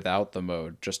games without the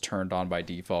mode just turned on by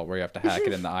default, where you have to hack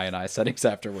it in the I settings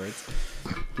afterwards?"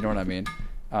 You know what I mean?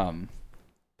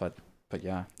 But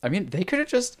yeah, I mean, they could have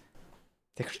just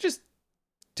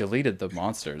deleted the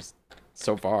monsters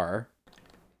so far,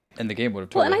 and the game would have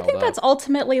totally. Well, and I think held that's up.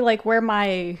 ultimately like where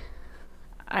I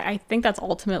think that's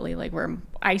ultimately like where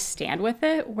I stand with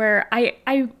it, where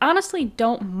I honestly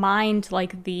don't mind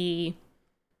like I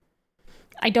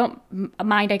don't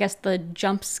mind, I guess, the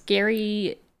jump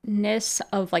scariness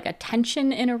of like a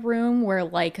tension in a room where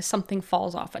like something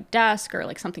falls off a desk or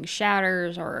like something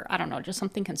shatters or I don't know, just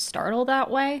something can startle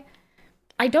that way.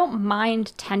 I don't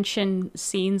mind tension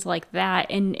scenes like that.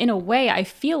 And in a way, I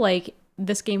feel like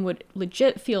this game would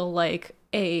legit feel like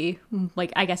a,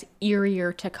 like, I guess,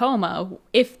 eerier Tacoma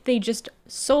if they just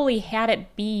solely had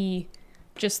it be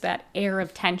just that air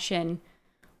of tension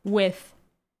with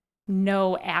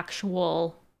no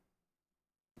actual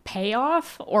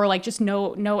payoff or like just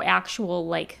no actual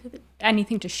like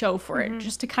anything to show for it,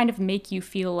 just to kind of make you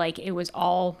feel like it was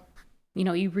all,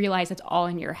 you realize it's all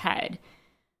in your head.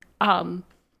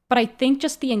 But I think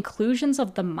just the inclusions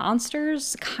of the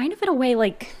monsters kind of in a way,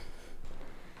 like,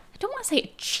 I don't want to say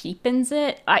it cheapens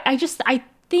it. I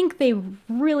think they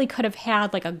really could have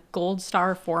had like a gold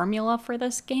star formula for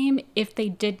this game if they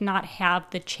did not have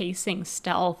the chasing,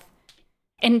 stealth,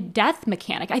 and death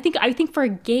mechanic. I think for a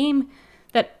game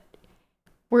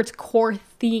where its core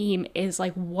theme is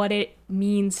like what it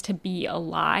means to be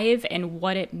alive and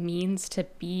what it means to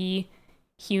be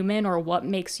human or what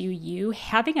makes you you,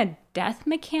 having a death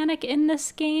mechanic in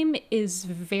this game is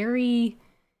very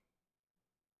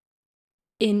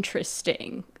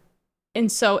interesting.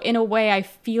 And so in a way I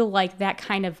feel like that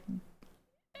kind of,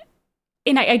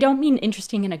 and I don't mean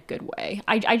interesting in a good way.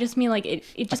 I just mean like it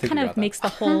just kind of makes the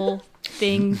whole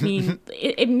thing mean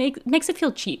it makes it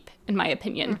feel cheap, in my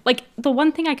opinion. Like the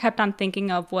one thing I kept on thinking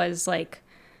of was like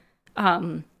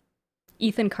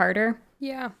Ethan Carter.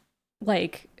 Yeah.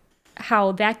 Like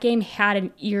how that game had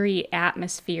an eerie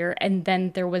atmosphere, and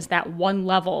then there was that one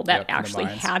level that actually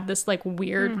had this like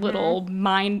weird little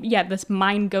this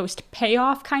mind ghost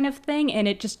payoff kind of thing, and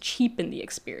it just cheapened the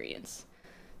experience.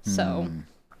 So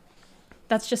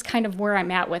that's just kind of where I'm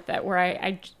at with it, where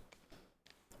I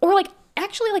or like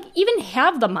actually like even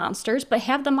have the monsters, but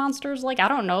have the monsters like, I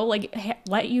don't know, like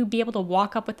let you be able to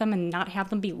walk up with them and not have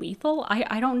them be lethal.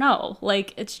 I don't know.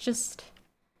 Like it's just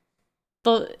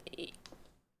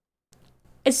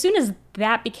as soon as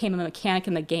that became a mechanic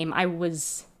in the game, I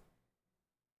wouldn't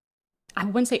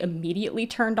say immediately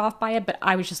turned off by it, but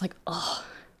I was just like, oh,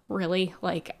 really?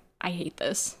 Like, I hate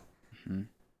this. Mm-hmm.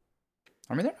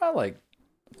 I mean, they're not like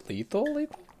lethal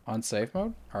on safe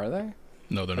mode, are they?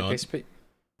 No, they're like not.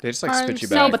 They just like spit you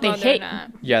back. No, but they hit.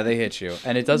 Yeah, they hit you,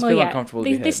 and it does feel uncomfortable.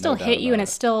 They still hit you, and it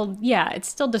still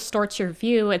distorts your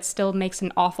view. It still makes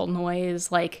an awful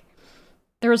noise. Like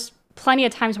there was plenty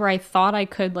of times where I thought I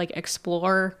could like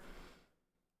explore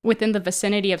within the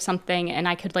vicinity of something, and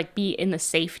I could like be in the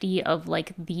safety of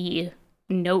like the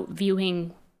note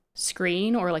viewing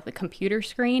screen or like the computer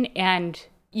screen, and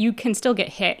you can still get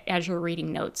hit as you're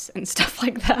reading notes and stuff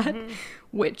like that,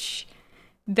 which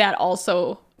that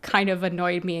also kind of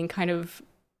annoyed me and kind of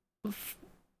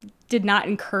did not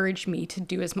encourage me to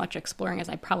do as much exploring as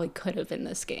I probably could have in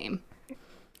this game.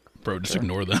 Bro, just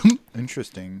ignore them.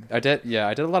 Interesting. I did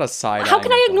a lot of side. How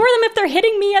can I ignore them if they're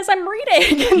hitting me as I'm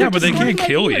reading? Yeah, but they can't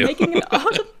kill you.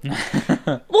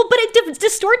 Well, but it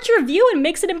distorts your view and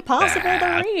makes it impossible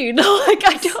to read. Like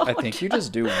I don't. I think you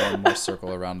just do one more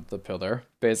circle around the pillar,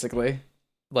 basically,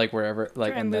 like wherever,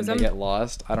 like, and then they get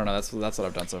lost. I don't know. That's what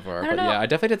I've done so far. But yeah, I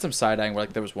definitely did some side eyeing where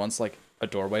like there was once like a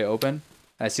doorway open,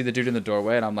 and I see the dude in the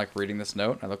doorway, and I'm like reading this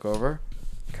note. And I look over,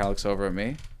 he kind of looks over at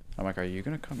me. I'm like, "Are you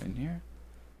gonna come in here?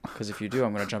 Because if you do,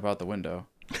 I'm gonna jump out the window."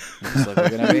 And he's like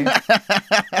looking at me.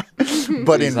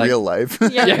 But in real life.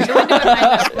 Yeah, you're doing it in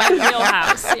my real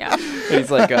house. Yeah. And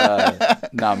he's like,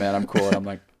 "Nah, man, I'm cool." And I'm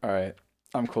like, "All right,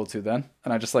 I'm cool too then."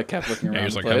 And I just like kept looking around. Yeah,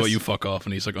 he's the like, place. "How about you fuck off?"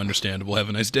 And he's like, "Understandable. Have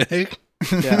a nice day."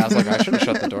 Yeah, and I was like, I should have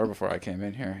shut the door before I came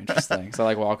in here. Interesting. So I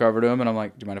like walk over to him and I'm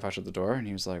like, "Do you mind if I shut the door?" And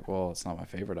he was like, "Well, it's not my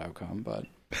favorite outcome, but."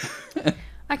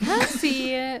 I kind of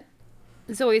see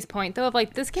Zoe's point though of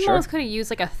like this game almost could have used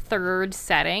like a third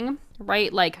setting,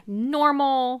 right? Like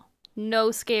normal, no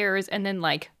scares, and then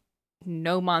like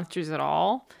no monsters at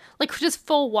all. Like just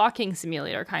full walking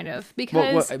simulator kind of,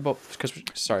 because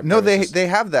sorry. No, they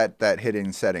have that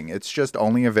hidden setting. It's just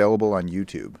only available on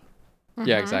YouTube.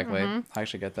 Yeah, exactly. I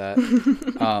actually get that.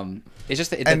 It's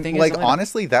just the And thing like is,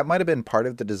 honestly, that might have been part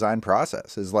of the design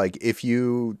process. Is like if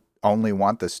you only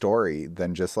want the story,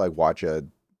 then just like watch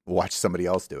somebody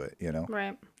else do it. You know?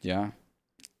 Right. yeah.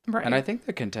 Right. And I think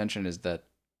the contention is that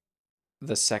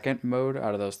the second mode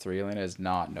out of those three, Elena, is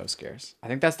not no scares. I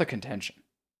think that's the contention.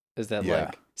 Is that Yeah.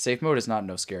 like safe mode is not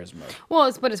no scares mode. Well,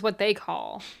 it's what they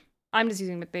call. I'm just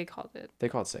using what they called it. They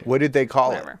call it safe. What did they call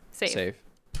Whatever. Safe. Safe.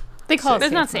 they call But it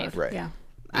it's not safe safe. mode. Right. Yeah.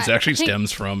 This I actually think-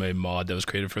 stems from a mod that was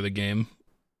created for the game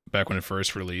back when it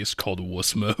first released called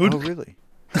Wuss Mode. Oh, really?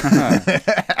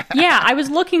 Yeah, I was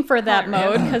looking for that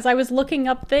mode because I was looking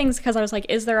up things because I was like,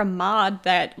 is there a mod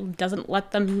that doesn't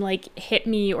let them like hit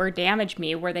me or damage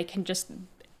me where they can just,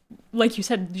 like you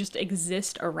said, just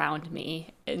exist around me?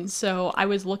 And so I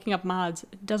was looking up mods.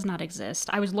 It does not exist.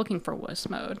 I was looking for wuss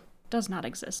mode. Does not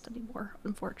exist anymore,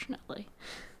 unfortunately.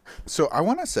 So I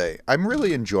want to say I'm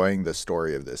really enjoying the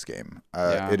story of this game.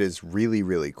 Yeah. It is really,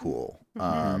 really cool.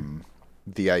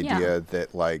 The idea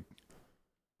that like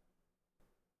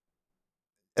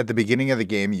at the beginning of the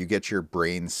game, you get your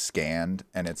brain scanned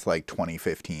and it's like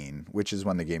 2015, which is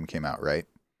when the game came out, right?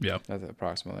 Yeah. That's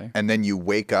approximately. And then you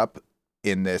wake up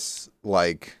in this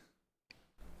like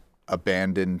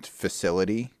abandoned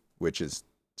facility, which is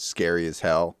scary as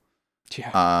hell.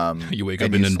 Yeah. You wake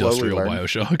and up in you slowly industrial learn-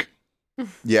 Bioshock.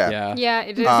 Yeah. Yeah. Yeah,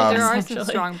 it is. Um, There are some Essentially.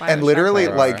 strong Bioshock. And literally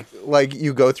There like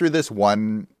you go through this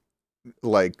one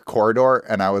like corridor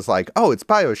and I was like, oh, it's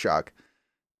Bioshock.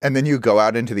 And then you go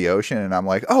out into the ocean and I'm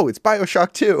like, oh, it's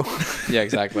Bioshock 2. Yeah,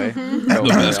 exactly. The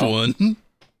best one.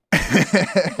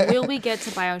 Will we get to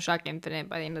Bioshock Infinite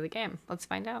by the end of the game? Let's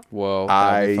find out. Whoa,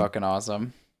 that'd be I- fucking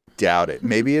awesome. Doubt it.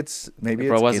 Maybe it's Bro, it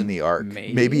in wasn't the arc.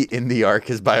 made. Maybe in the arc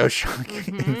is Bioshock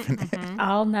Infinite.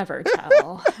 I'll never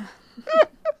tell.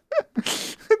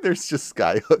 There's just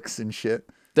skyhooks and shit.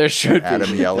 There should be.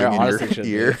 Adam yelling There in your honestly should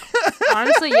be. ear.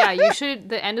 Honestly, yeah, you should.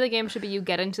 The end of the game should be you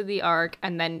get into the arc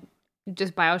and then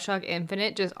just Bioshock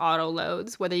Infinite just auto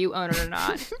loads whether you own it or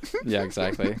not. Yeah,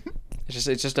 exactly. It's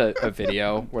just a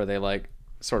video where they like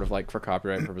sort of like for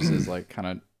copyright purposes like kind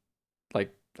of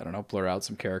like I don't know blur out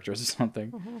some characters or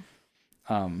something.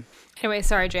 Anyway,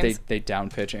 sorry, James. They down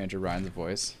pitch Andrew Ryan's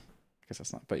voice. I guess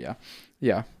that's not. But yeah.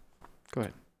 Go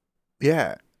ahead.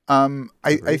 Yeah.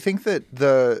 I think that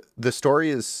the story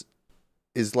is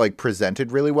like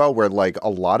presented really well where like a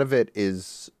lot of it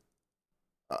is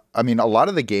I mean a lot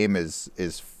of the game is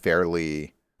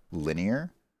fairly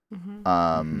linear.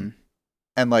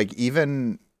 And like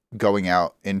even going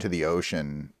out into the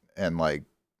ocean and like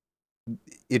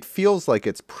it feels like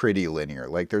it's pretty linear.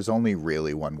 Like there's only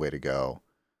really one way to go.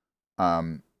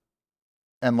 And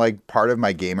like part of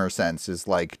my gamer sense is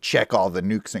like check all the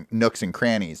nooks and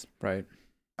crannies. Right.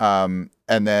 And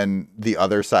then the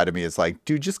other side of me is like,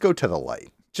 dude, just go to the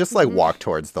light. Just like walk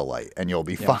towards the light and you'll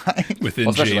be fine. Within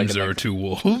Well, especially, like, James, in, there like- are two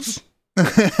wolves.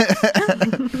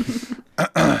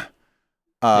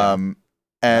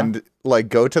 And like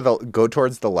go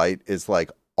towards the light is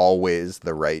like always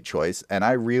the right choice. And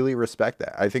I really respect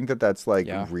that. I think that that's like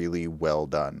Yeah. really well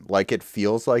done. Like it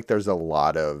feels like there's a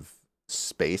lot of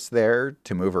space there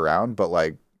to move around, but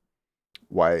like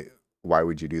why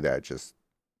would you do that? Just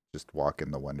walk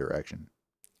in the one direction.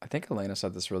 I think Elena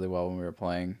said this really well when we were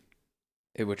playing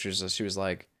it, which is she was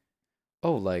like,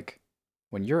 oh, like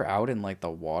when you're out in like the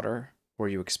water where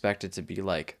you expect it to be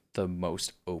like the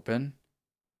most open,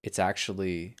 it's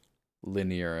actually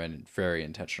linear and very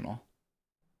intentional.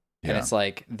 And it's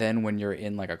like then when you're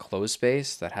in like a closed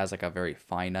space that has like a very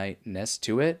finiteness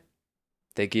to it,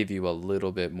 they give you a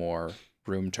little bit more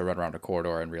room to run around a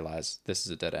corridor and realize this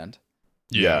is a dead end.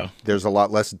 Yeah. There's a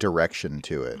lot less direction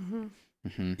to it.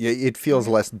 It feels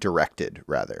less directed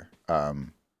rather.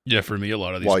 Yeah, for me, a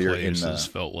lot of these While you're in places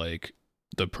felt like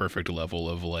the perfect level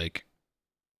of like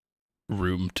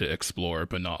room to explore,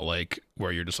 but not like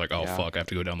where you're just like, oh Yeah. fuck, I have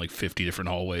to go down like 50 different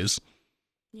hallways.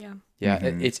 Yeah. Yeah,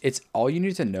 Mhm. it's all you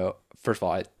need to know. First of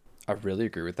all, I really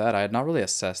agree with that. I had not really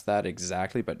assessed that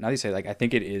exactly, but now you say like I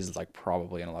think it is like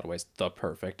probably in a lot of ways the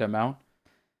perfect amount.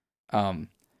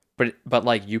 But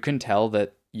like you can tell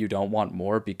that you don't want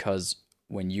more because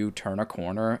when you turn a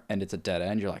corner and it's a dead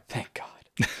end, you're like, thank God.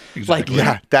 Exactly.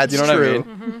 Yeah, that's You know what I true.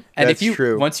 mean? And That's if you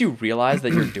true. once you realize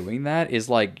that you're doing that is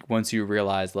like once you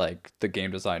realize like the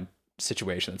game design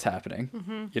situation that's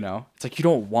happening. You know, it's like you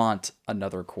don't want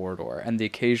another corridor, and the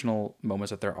occasional moments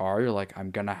that there are, you're like,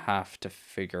 I'm gonna have to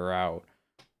figure out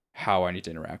how I need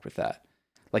to interact with that.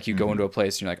 Like you go into a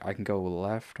place and you're like, I can go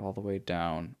left all the way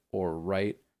down or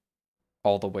right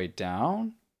all the way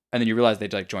down, and then you realize they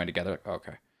like join together. Like,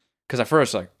 okay, because at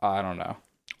first like I don't know,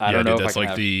 I don't know Dude, if that's I can like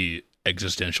have... the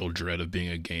existential dread of being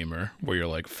a gamer where you're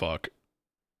like, fuck,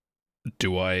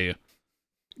 do I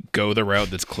go the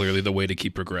route that's clearly the way to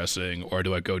keep progressing, or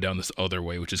do I go down this other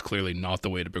way, which is clearly not the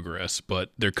way to progress,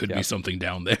 but there could be something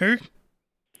down there?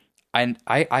 And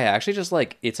I actually just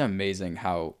like, it's amazing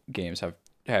how games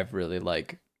have really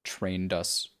like trained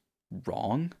us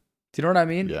wrong. Do you know what I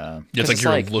mean? Yeah. It's like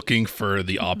you're looking for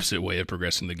the opposite way of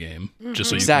progressing the game, just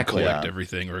so you can collect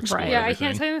everything or explore Yeah, everything. I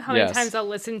can't tell you how many times I'll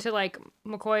listen to like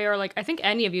McCoy or like I think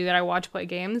any of you that I watch play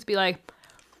games be like,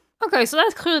 okay, so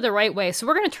that's clearly the right way. So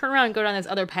we're gonna turn around and go down this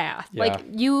other path. Yeah. Like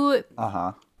you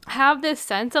have this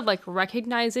sense of like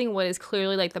recognizing what is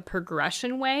clearly like the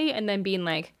progression way, and then being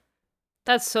like,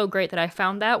 that's so great that I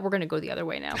found that. We're gonna go the other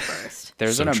way now first.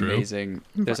 There's So an true.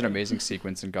 amazing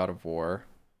sequence in God of War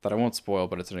that I won't spoil,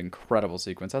 but it's an incredible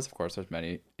sequence. As of course there's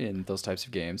many in those types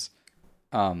of games.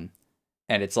 And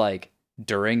it's like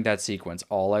during that sequence,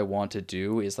 all I want to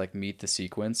do is like meet the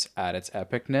sequence at its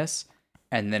epicness,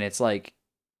 and then it's like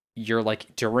you're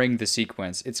like during the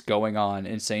sequence, it's going on,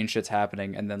 insane shit's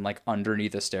happening, and then like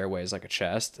underneath the stairway is like a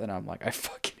chest, and I'm like, I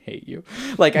fucking hate you.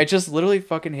 Like I just literally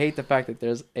fucking hate the fact that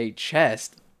there's a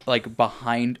chest like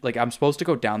behind, like I'm supposed to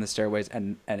go down the stairways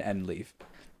and leave.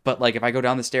 But like if I go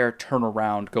down the stair, turn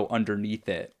around, go underneath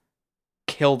it,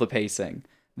 kill the pacing,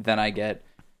 then I get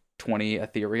 20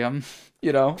 Ethereum,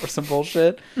 you know, or some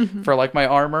bullshit for like my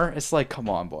armor. It's like, come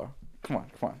on, boy. Come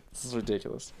on. This is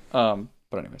ridiculous.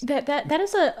 But anyways. That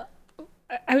is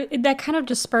that kind of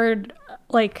just spurred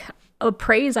like a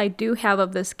praise I do have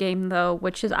of this game though,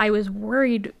 which is I was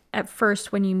worried at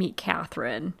first when you meet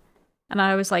Catherine, and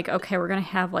I was like, okay, we're gonna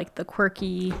have like the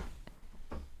quirky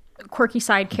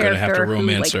side character. Gonna have to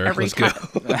romance her. Let's go.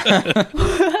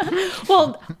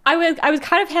 Well, I was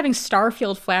kind of having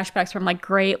Starfield flashbacks from like,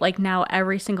 great, like now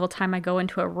every single time I go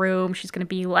into a room, she's gonna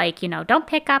be like, you know, don't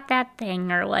pick up that thing,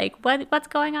 or like, what's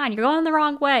going on? You're going the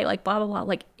wrong way, like blah blah blah.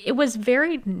 Like it was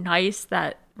very nice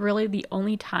that really the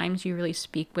only times you really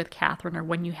speak with Catherine are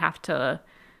when you have to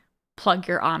plug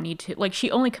your Omni to, like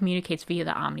she only communicates via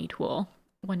the Omni tool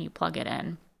when you plug it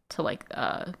in to like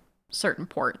certain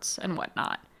ports and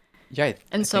whatnot. Yeah, I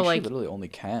and so think like she literally only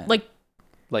can like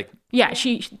yeah,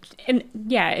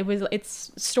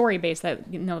 it's story based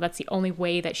that, you know, that's the only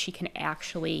way that she can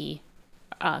actually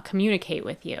communicate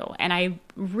with you, and I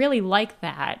really like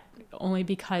that only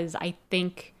because I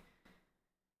think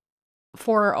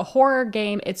for a horror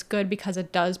game it's good because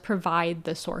it does provide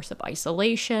the source of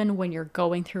isolation when you're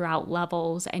going throughout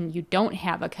levels and you don't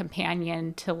have a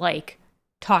companion to like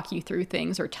talk you through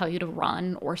things or tell you to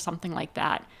run or something like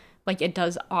that. Like it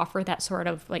does offer that sort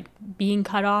of like being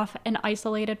cut off in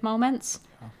isolated moments.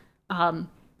 And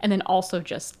then also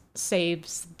just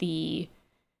saves the,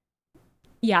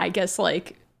 I guess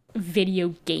like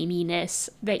video gaminess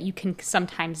that you can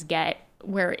sometimes get,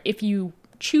 where if you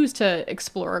choose to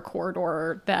explore a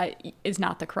corridor that is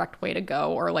not the correct way to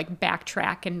go, or like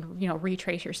backtrack and, you know,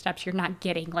 retrace your steps, you're not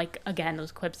getting like, again,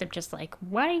 those clips of just like,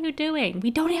 what are you doing?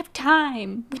 We don't have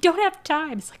time. It's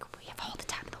like, we have all the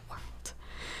time in the world.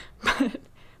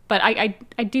 But I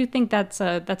do think that's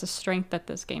a strength that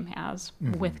this game has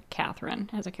with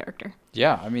Catherine as a character.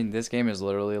 Yeah, I mean, this game is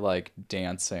literally like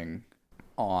dancing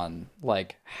on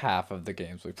like half of the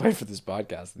games we played for this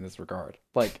podcast in this regard.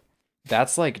 Like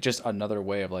that's like just another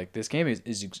way of like, this game is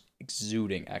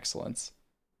exuding excellence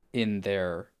in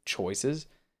their choices.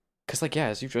 Because like, yeah,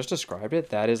 as you just described it,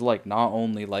 that is like not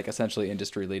only like essentially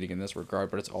industry leading in this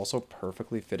regard, but it's also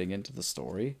perfectly fitting into the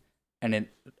story. And it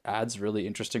adds really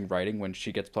interesting writing when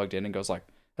she gets plugged in and goes like,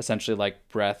 essentially like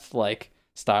breath, like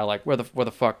style, like where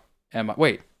the fuck am I?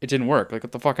 Wait, it didn't work. Like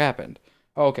what the fuck happened?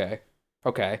 Oh,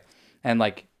 okay. And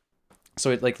like,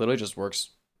 so it like literally just works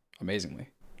amazingly,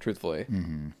 truthfully,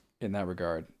 in that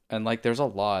regard. And like, there's a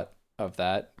lot of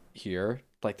that here.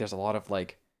 Like there's a lot of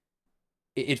like,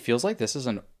 it feels like this is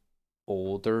an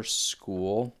older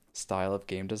school style of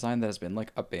game design that has been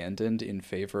like abandoned in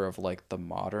favor of like the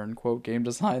modern quote game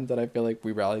design that I feel like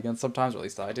we rally against sometimes, or at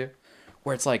least I do,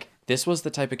 where it's like this was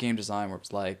the type of game design where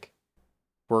it's like,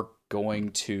 we're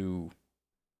going to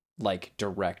like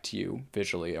direct you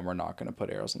visually and we're not going to put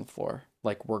arrows on the floor.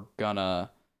 Like we're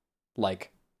gonna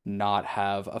like not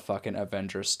have a fucking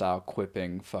Avengers style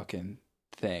quipping fucking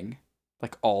thing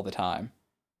like all the time.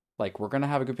 Like we're gonna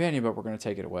have a companion, but we're gonna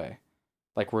take it away.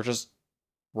 Like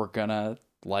we're gonna,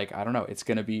 like, I don't know, it's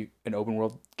gonna be an open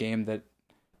world game that,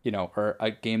 you know, or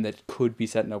a game that could be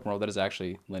set in open world that is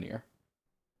actually linear.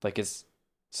 Like it's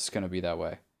just gonna be that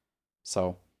way.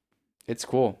 So it's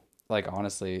cool. Like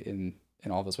honestly, in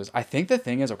all those ways. I think the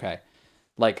thing is, okay,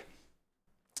 like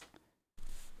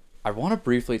I want to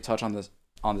briefly touch on this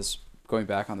going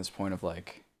back on this point of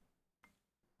like,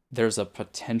 there's a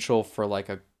potential for like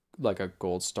a like a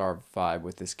gold star vibe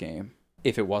with this game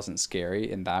if it wasn't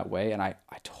scary in that way. And I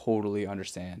totally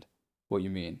understand what you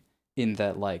mean in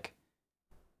that, like,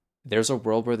 there's a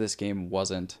world where this game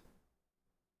wasn't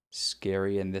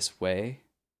scary in this way,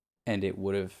 and it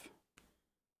would have,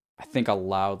 I think,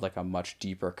 allowed like a much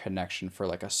deeper connection for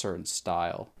like a certain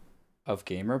style of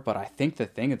gamer. But I think the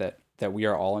thing that we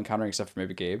are all encountering, except for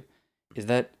maybe Gabe, is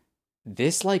that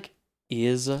this like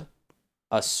is a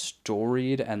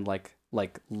storied and like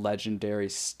legendary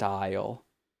style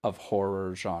of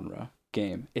horror genre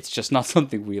game. It's just not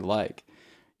something we like.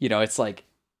 You know, it's like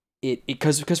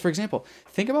because for example,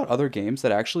 think about other games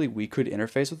that actually we could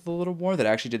interface with a little more that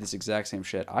actually did this exact same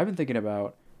shit. I've been thinking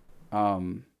about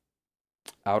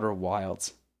Outer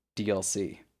Wilds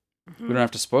DLC. We don't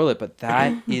have to spoil it, but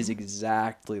that is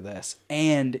exactly this.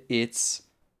 And it's,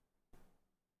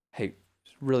 hey,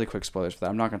 really quick spoilers for that.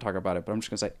 I'm not going to talk about it, but I'm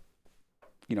just going to say,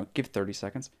 you know, give 30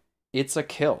 seconds. It's a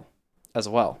kill as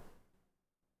well.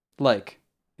 Like,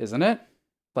 isn't it?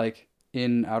 Like,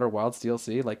 in Outer Wilds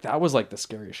DLC, like, that was, like, the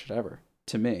scariest shit ever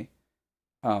to me.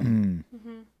 And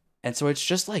so it's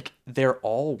just, like, they're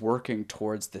all working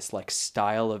towards this, like,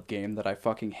 style of game that I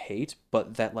fucking hate,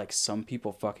 but that, like, some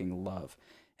people fucking love.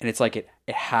 And it's like, it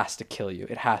has to kill you.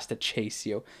 It has to chase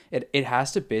you. It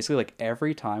has to basically, like,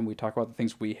 every time we talk about the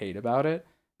things we hate about it,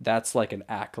 that's, like, an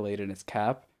accolade in its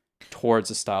cap towards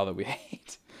a style that we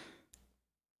hate.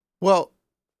 Well,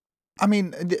 I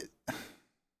mean,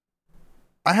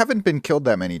 I haven't been killed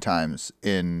that many times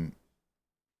in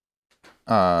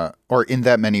or in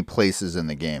that many places in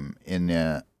the game and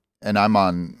I'm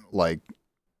on like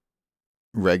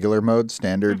regular mode,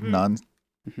 standard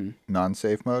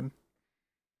non-safe mode.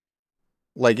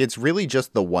 Like, it's really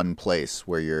just the one place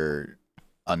where you're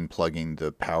unplugging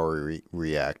the power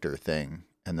reactor thing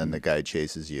and then the guy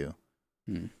chases you.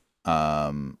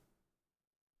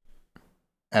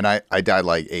 And I died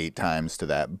like 8 times to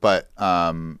that, but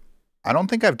I don't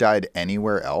think I've died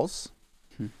anywhere else.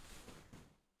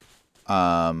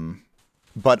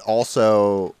 But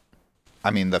also,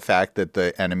 I mean, the fact that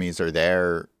the enemies are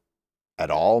there at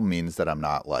all means that I'm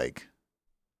not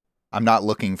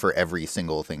looking for every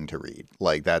single thing to read.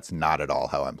 Like, that's not at all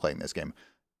how I'm playing this game.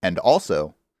 And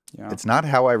also, it's not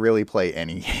how I really play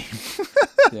any game.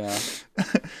 Yeah.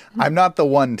 I'm not the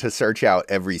one to search out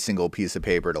every single piece of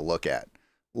paper to look at.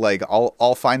 Like,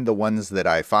 I'll find the ones that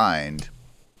I find,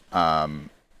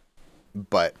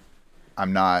 but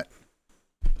I'm not.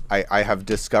 I have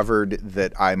discovered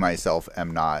that I myself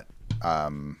am not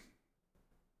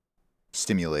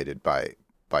stimulated by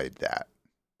that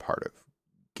part of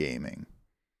gaming.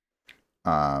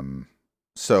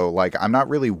 So like, I'm not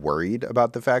really worried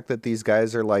about the fact that these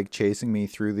guys are like chasing me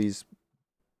through these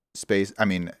spaces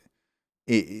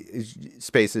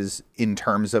in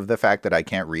terms of the fact that I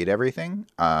can't read everything.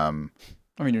 I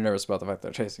mean, you're nervous about the fact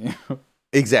they're chasing you.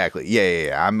 Exactly.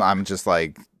 Yeah. I'm just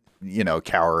like, you know,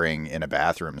 cowering in a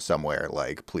bathroom somewhere,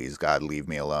 like, please God, leave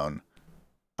me alone.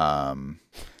 And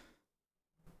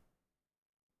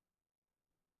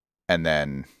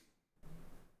then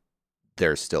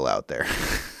they're still out there.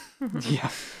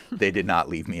 Yeah. They did not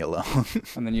leave me alone.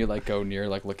 And then you like go near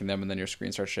like looking them, and then your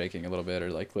screen starts shaking a little bit or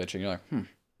like glitching. You're like,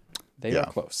 they are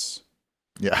close.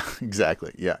 Yeah,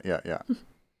 exactly. Yeah.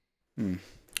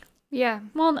 Yeah.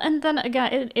 Well, and then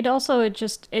again,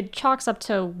 it chalks up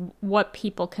to what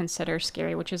people consider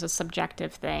scary, which is a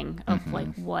subjective thing of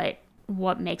like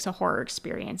what makes a horror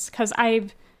experience. Because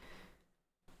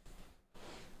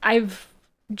I've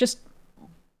just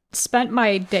spent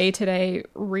my day today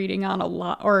reading on a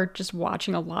lot, or just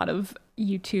watching a lot of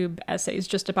YouTube essays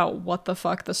just about what the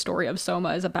fuck the story of Soma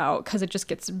is about, because it just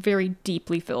gets very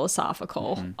deeply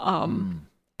philosophical.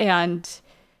 And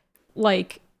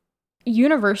like,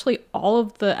 universally, all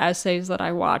of the essays that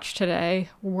I watched today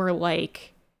were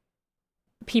like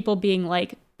people being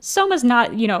like, Soma's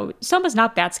not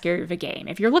that scary of a game.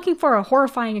 If you're looking for a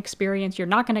horrifying experience, you're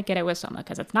not going to get it with Soma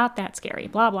because it's not that scary,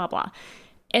 blah, blah, blah.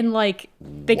 And like,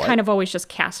 they kind of always just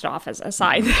cast it off as a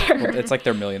side there. Well, it's like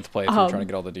their millionth playthrough trying to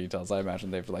get all the details. I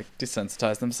imagine they've like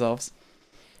desensitized themselves.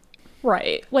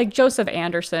 Right. Like Joseph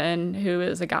Anderson, who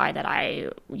is a guy that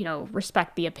I,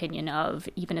 respect the opinion of,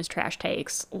 even his trash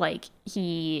takes. Like,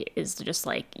 he is just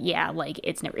like, yeah, like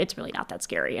it's really not that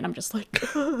scary. And I'm just like,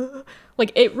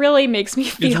 like, it really makes me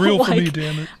feel it's real like for me,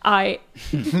 damn it.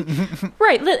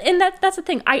 Right. And that's the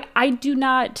thing. I do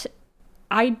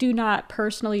not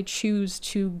personally choose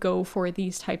to go for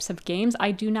these types of games.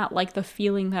 I do not like the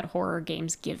feeling that horror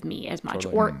games give me as much.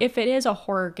 Totally. Or if it is a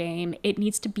horror game, it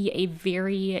needs to be a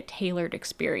very tailored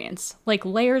experience. Like,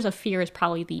 Layers of Fear is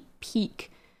probably the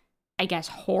peak, I guess,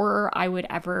 horror I would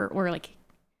ever, or like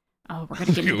Oh, we're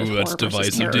gonna get into this Ooh, that's horror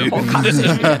versus divisive, terror dude. whole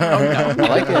conversation. Oh, no.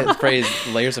 I like the phrase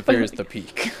 "layers of fear" is the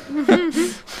peak.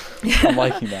 I'm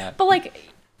liking that. But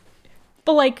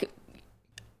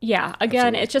yeah,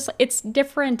 again, Absolutely. it's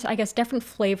different, I guess, different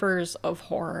flavors of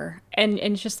horror. And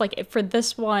it's just like for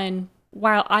this one,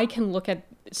 while I can look at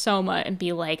Soma and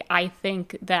be like, I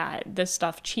think that this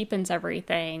stuff cheapens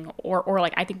everything, or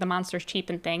like I think the monsters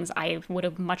cheapen things, I would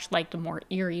have much liked a more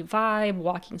eerie vibe,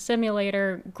 walking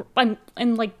simulator,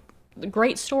 and like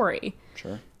great story.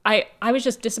 Sure. I was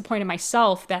just disappointed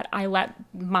myself that I let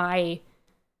my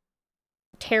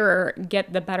terror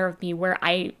get the better of me, where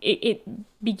it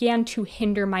began to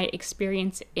hinder my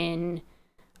experience in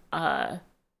actually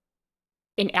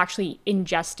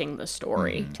ingesting the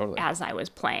story Totally. as I was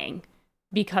playing,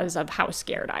 because of how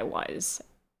scared I was.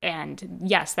 And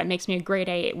yes, that makes me a grade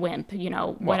A wimp,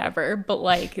 whatever. But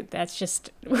like, that's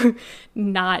just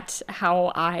not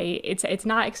how it's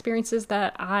not experiences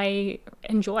that I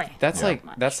enjoy. That's that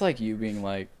much. that's like you being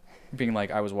like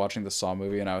I was watching the Saw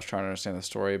movie and I was trying to understand the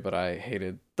story, but I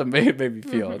hated the way it made me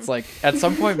feel. It's like at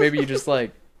some point maybe you just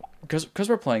like because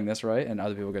we're playing this, right, and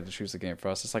other people get to choose the game for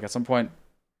us. It's like at some point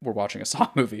we're watching a Saw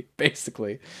movie,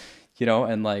 basically,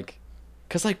 and like.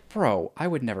 Cause like, bro, I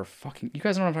would never fucking. You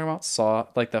guys know what I'm talking about? Saw,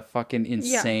 like the fucking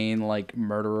insane like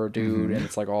murderer dude, and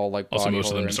it's like all like body Also, most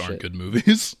of horror them and just aren't shit. good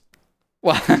movies.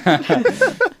 Well,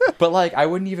 but like, I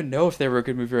wouldn't even know if they were a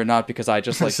good movie or not because I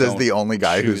just like. This is the only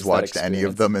guy who's choose that watched any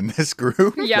of experience. them in this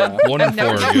group. Yeah. 1 and 4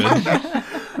 are good.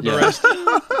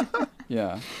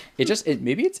 Yeah.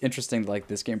 Maybe it's interesting. Like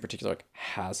this game in particular, like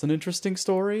has an interesting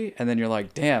story, and then you're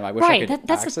like, damn, I wish I Right, could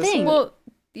that's the access thing. it. Well,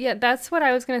 yeah, that's what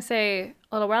I was gonna say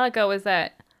a little while ago. Is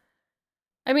that,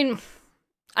 I mean,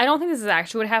 I don't think this is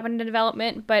actually what happened in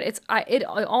development, but it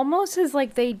almost is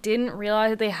like they didn't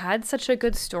realize that they had such a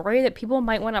good story that people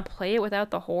might want to play it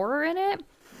without the horror in it.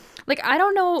 Like, I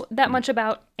don't know that much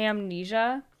about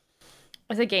Amnesia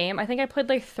as a game. I think I played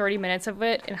like 30 minutes of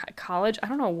it in college. I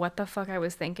don't know what the fuck I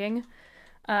was thinking.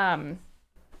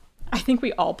 I think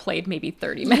we all played maybe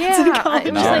 30 minutes in Yeah, college.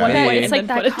 it was No, like me. that. And It's then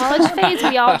like put that it college down. phase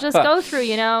we all just go through.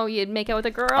 You'd make out with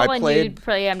a girl and played- you'd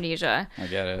play Amnesia. I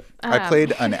get it. I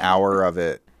played an hour of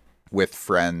it with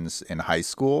friends in high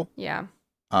school. Yeah.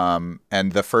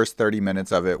 And the first 30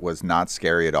 minutes of it was not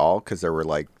scary at all because there were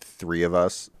like 3 of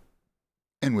us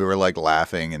and we were like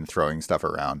laughing and throwing stuff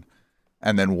around.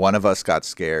 And then one of us got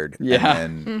scared. Yeah.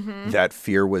 And then that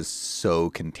fear was so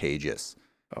contagious.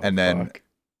 Oh, and then fuck.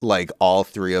 like all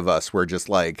 3 of us were just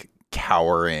like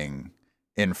cowering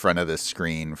in front of the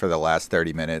screen for the last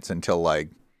 30 minutes until like,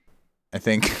 I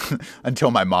think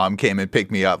until my mom came and picked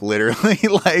me up, literally,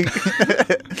 like,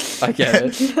 I get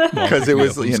it. because it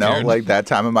was, I'm scared. like that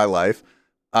time of my life.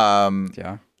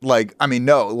 Yeah. Like, I mean,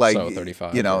 no, like, So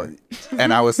 35,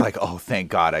 and I was like, oh, thank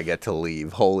God I get to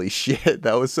leave. Holy shit.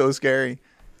 That was so scary.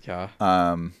 Yeah.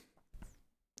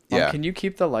 Yeah. Can you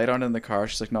keep the light on in the car?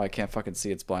 She's like, no, I can't fucking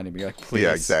see. It's blinding me. You're like, please.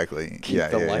 Yeah, exactly. Keep Yeah,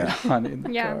 the yeah, light yeah. on in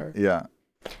the Yeah. car. Yeah.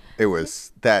 It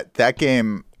was that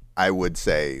game, I would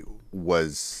say,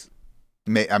 was,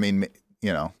 I mean,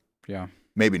 Yeah.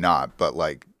 maybe not, but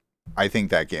like, I think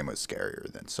that game was scarier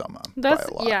than Soma That's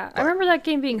by a lot. yeah. I but- remember that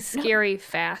game being scary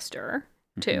faster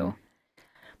too.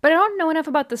 But I don't know enough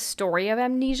about the story of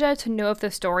Amnesia to know if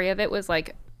the story of it was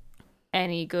like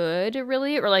any good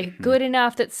really, or like good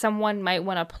enough that someone might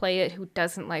want to play it who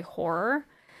doesn't like horror.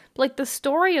 But, like the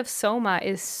story of Soma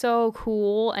is so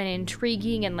cool and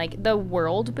intriguing, and like the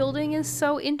world building is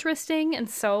so interesting and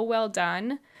so well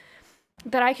done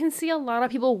that I can see a lot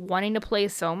of people wanting to play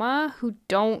Soma who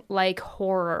don't like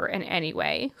horror in any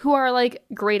way, who are like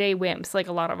grade A wimps, like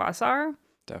a lot of us are.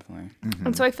 Definitely.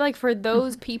 And so I feel like for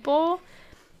those people,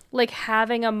 like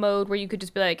having a mode where you could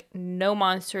just be like, no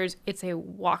monsters, it's a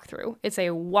walkthrough, it's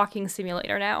a walking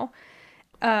simulator now,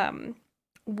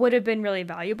 would have been really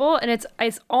valuable. And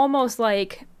it's almost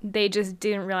like they just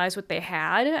didn't realize what they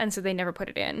had, and so they never put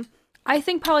it in. I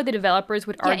think probably the developers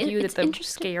would argue it's that the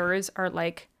interesting. scares are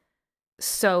like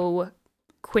so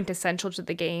quintessential to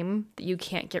the game that you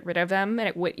can't get rid of them, and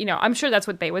it would, I'm sure that's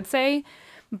what they would say,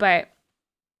 but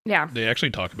yeah. They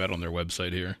actually talk about it on their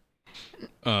website here.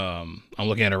 I'm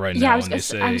looking at it right Yeah, now, I was and they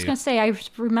say. gonna say I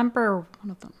remember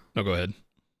one of them. No, go ahead.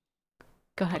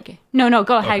 Go ahead, Gay. No,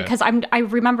 go ahead, Okay. because I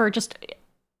remember just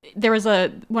there was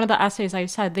one of the essays I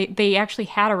said they actually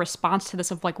had a response to this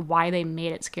of like why they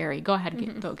made it scary. Go ahead,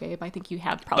 though, Gabe. I think you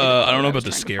have probably. I don't know what about the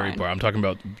was trying to scary find. part. I'm talking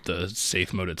about the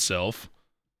safe mode itself.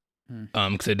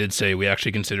 Because they did say we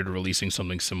actually considered releasing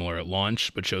something similar at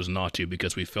launch, but chose not to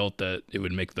because we felt that it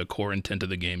would make the core intent of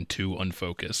the game too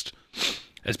unfocused.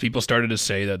 As people started to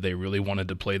say that they really wanted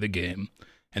to play the game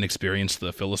and experience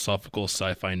the philosophical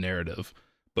sci-fi narrative,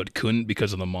 but couldn't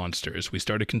because of the monsters. We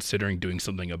started considering doing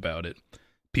something about it.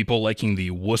 People liking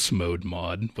the wuss mode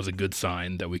mod was a good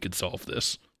sign that we could solve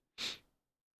this.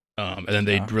 And then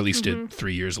they released it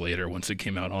 3 years later once it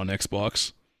came out on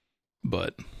Xbox.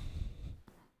 But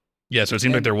yeah, so it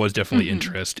seemed like there was definitely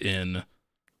interest in,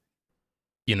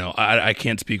 you know, I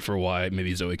can't speak for why,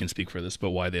 maybe Zoe can speak for this, but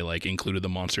why they like included the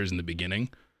monsters in the beginning.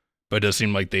 But it does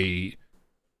seem like they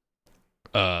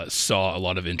saw a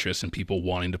lot of interest in people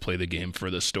wanting to play the game for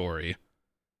the story,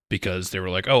 because they were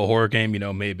like, oh, horror game, you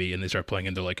know, maybe. And they start playing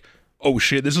and they're like, oh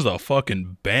shit, this is a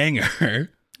fucking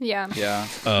banger. Yeah. Yeah.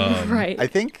 Right.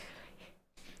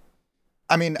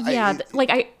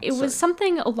 It was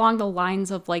something along the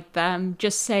lines of like them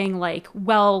just saying like,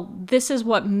 well, this is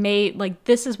what made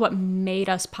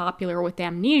us popular with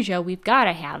Amnesia. We've got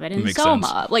to have it in Makes Soma.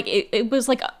 sense. Like it was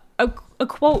like a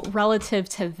quote relative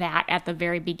to that at the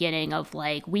very beginning of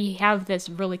like, we have this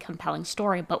really compelling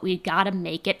story, but we got to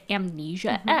make it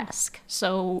Amnesia-esque.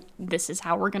 So this is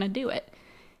how we're going to do it.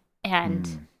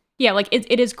 And yeah, like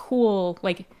it is cool.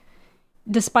 Like,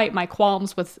 despite my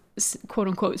qualms with quote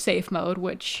unquote safe mode,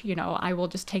 which, you know, I will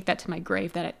just take that to my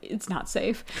grave that it's not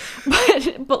safe.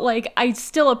 But like, I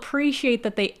still appreciate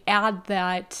that they add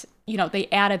that, you know, they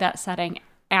added that setting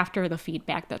after the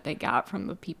feedback that they got from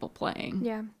the people playing.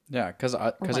 Yeah. Yeah, because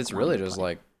like it's really wanting to just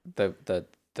play. like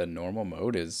the normal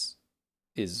mode is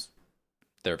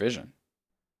their vision.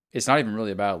 It's not even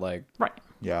really about like, Right.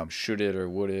 Yeah. should it or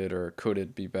would it or could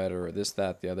it be better or this,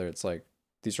 that, the other. It's like,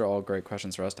 these are all great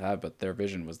questions for us to have, but their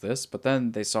vision was this. But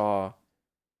then they saw,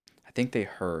 I think they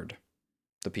heard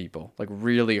the people, like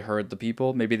really heard the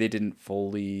people. Maybe they didn't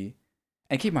fully,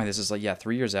 and keep in mind, this is like,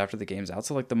 3 years after the game's out.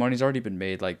 So like the money's already been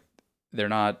made. Like they're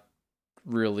not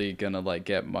really gonna like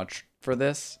get much for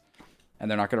this, and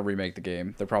they're not gonna remake the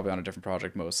game. They're probably on a different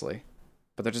project mostly,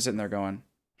 but they're just sitting there going,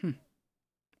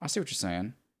 I see what you're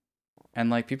saying. And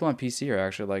like people on PC are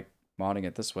actually like modding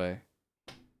it this way.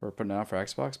 We're putting it out for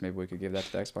Xbox. Maybe we could give that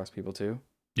to the Xbox people too.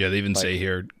 Yeah, they even Like- say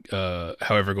here,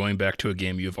 however, going back to a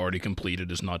game you've already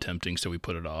completed is not tempting, so we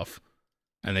put it off.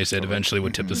 And they said Totally. eventually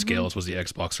what tipped the scales was the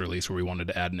Xbox release, where we wanted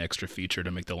to add an extra feature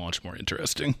to make the launch more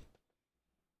interesting.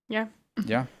 Yeah.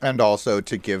 Yeah. And also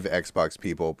to give Xbox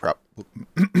people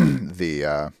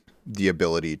the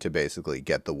ability to basically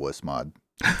get the wuss mod,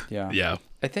 Yeah. Yeah,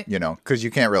 I think you know, because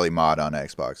you can't really mod on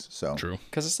Xbox. So true.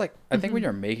 because it's like I think when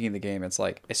you're making the game, it's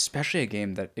like, especially a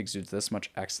game that exudes this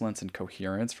much excellence and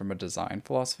coherence from a design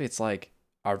philosophy, it's like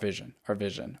our vision, our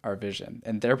vision, our vision,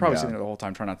 and they're probably Yeah. sitting there the whole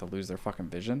time trying not to lose their fucking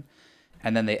vision,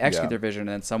 and then they execute their vision, and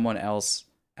then someone else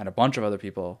and a bunch of other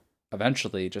people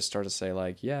eventually just start to say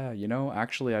like, yeah, you know,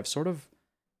 actually I've sort of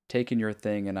taken your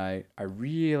thing and I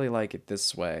really like it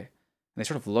this way, and they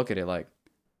sort of look at it like,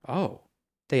 oh,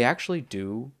 they actually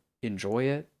do enjoy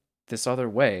it this other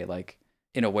way, like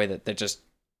in a way that just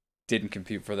didn't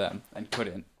compute for them and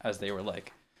couldn't as they were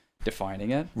like defining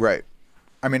it. right.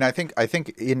 I mean, I think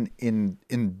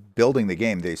in building the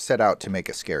game, they set out to make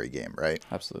a scary game, right?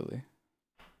 Absolutely.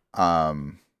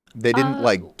 They didn't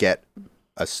like get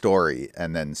a story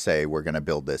and then say we're gonna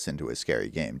build this into a scary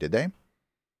game, did they?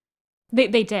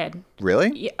 They did.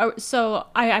 Really? Yeah, so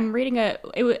I'm reading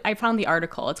I found the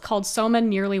article. It's called Soma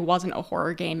Nearly Wasn't a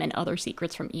Horror Game and Other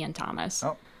Secrets from Ian Thomas.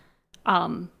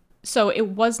 Oh. So it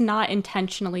was not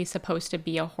intentionally supposed to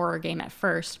be a horror game at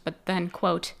first, but then,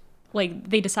 quote, like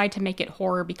they decide to make it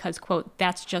horror because, quote,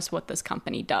 that's just what this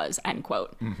company does, end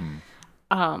quote.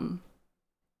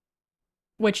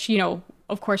 Which, you know,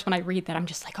 of course, when I read that, I'm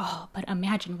just like, oh, but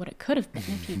imagine what it could have been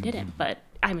if you didn't. But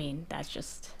I mean, that's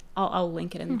just, I'll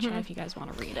link it in the chat if you guys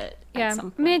want to read it. Yeah, At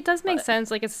some point, I mean, it does make but-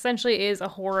 sense. Like, it essentially is a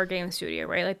horror game studio,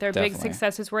 right? Like, their big Definitely.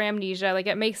 successes were Amnesia. Like,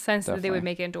 it makes sense that they would Definitely.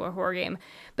 make it into a horror game.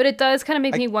 But it does kind of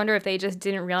make me wonder if they just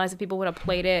didn't realize that people would have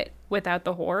played it without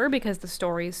the horror because the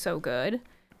story is so good.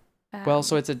 Well,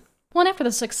 so it's a Well, and after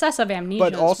the success of Amnesia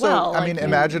But also, as well. I mean,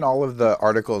 imagine all of the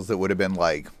articles that would have been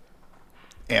like,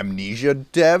 Amnesia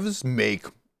devs make,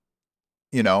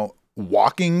 you know,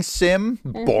 walking sim,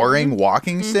 boring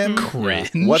walking sim. Cringe.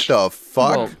 What the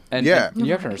fuck? well, and yeah. and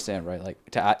you have to understand, right? Like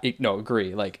to add, no,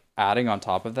 agree. Like adding on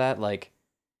top of that, like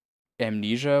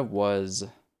Amnesia was.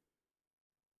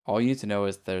 All you need to know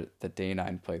is the day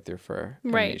 9 playthrough for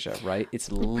Right. Amnesia, right?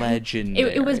 It's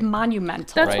legendary. it was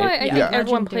monumental. That's Right? why I think Yeah.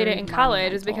 everyone played it in Legendary,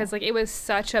 college, is monumental. because, like, it was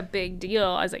such a big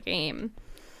deal as a game.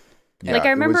 Yeah, Like, I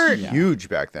remember- it was huge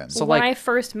back then. So, when like- I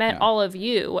first met yeah. all of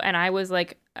you and I was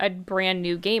like a brand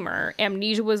new gamer,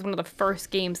 Amnesia was one of the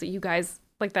first games that you guys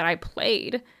like that I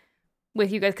played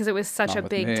with you guys because it was such Not a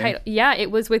with big me. title. Yeah, it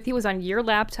was with you. It was on your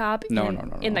laptop. No, in, no,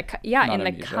 no, In no. the Not in the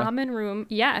Amnesia. common room.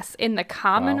 Yes, in the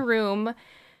common Wow. room.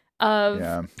 of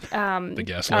Yeah. The our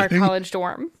gaslighting. college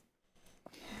dorm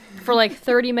for like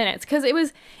 30 minutes because it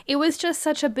was just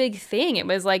such a big thing. It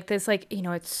was like this, like, you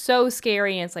know, it's so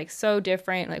scary and it's like so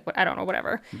different, like what I don't know,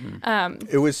 whatever.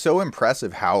 It was so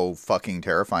impressive how fucking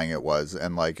terrifying it was,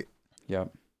 and like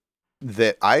Yep.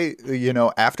 that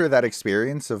after that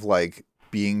experience of like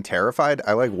being terrified,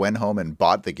 I like went home and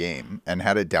bought the game and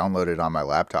had it downloaded on my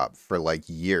laptop for like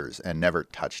years and never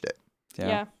touched it.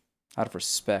 Yeah. Out of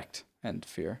respect and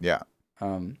fear. Yeah.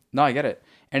 No, I get it.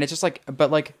 And it's just like, but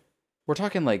like, we're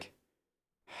talking like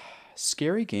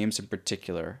scary games in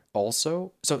particular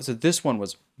also. So this one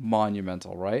was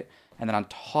monumental, right? And then on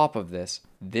top of this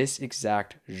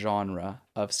exact genre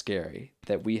of scary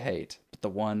that we hate, the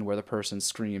one where the person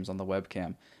screams on the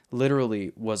webcam,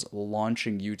 literally was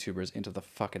launching YouTubers into the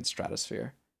fucking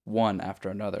stratosphere. One after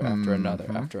another, after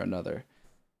another, after another.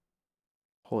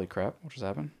 Holy crap, what just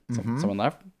happened? Someone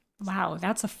left? Wow,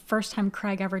 that's the first time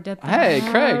Craig ever did that. Hey,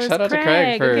 Craig, it's shout out to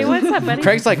Craig for... Okay, what's up, buddy?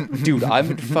 Craig's like, dude, I've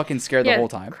been fucking scared the whole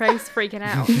time. Craig's freaking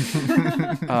out.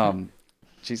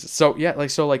 Jesus. So, yeah,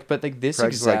 but this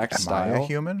Craig's exact like, am style... I a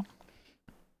human?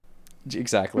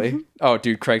 Exactly. Oh,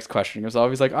 dude, Craig's questioning himself.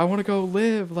 He's like, I want to go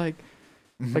live. Like,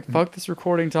 fuck this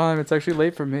recording time. It's actually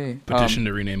late for me. Petition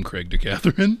to rename Craig to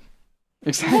Catherine.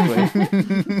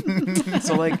 Exactly.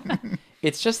 So, like,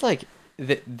 it's just like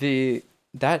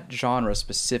that genre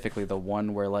specifically, the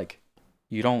one where like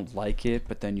you don't like it,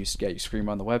 but then you scream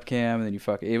on the webcam, and then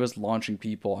it was launching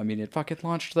people. I mean, it fucking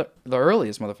launched the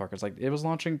earliest motherfuckers. Like, it was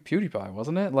launching PewDiePie,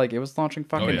 wasn't it? Like, it was launching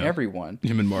fucking everyone.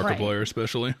 Him and Markiplier Right.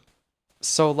 especially.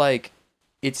 So like,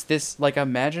 it's this, like,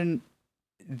 imagine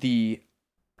the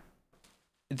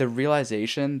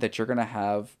realization that you're gonna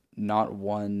have not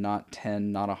 1, not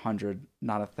 10, not 100,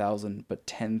 not 1,000, but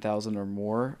 10,000 or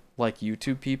more like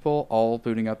YouTube people all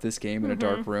booting up this game in a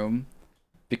dark room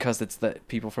because it's the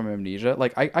people from Amnesia.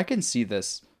 Like, I can see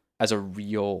this as a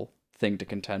real thing to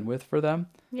contend with for them.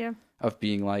 Yeah. Of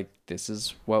being like, this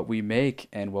is what we make,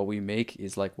 and what we make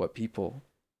is like what people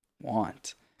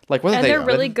want. Like, whether And they're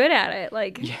really whether- good at it.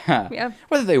 Like, yeah.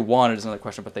 Whether they want it is another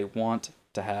question, but they want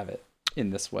to have it in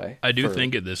this way. I do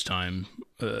think at this time,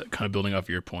 kind of building off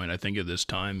your point, I think at this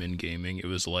time in gaming, it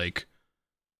was like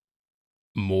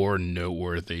more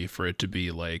noteworthy for it to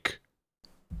be like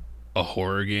a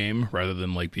horror game rather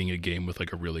than like being a game with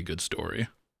like a really good story.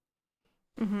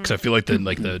 Because I feel like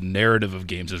the narrative of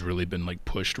games has really been like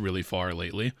pushed really far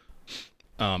lately,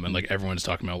 and like everyone's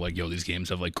talking about like, yo, these games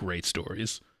have like great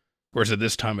stories. Whereas at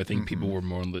this time, I think people were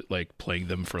more like playing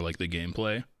them for like the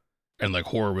gameplay, and like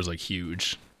horror was like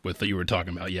huge. With that you were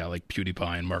talking about, yeah, like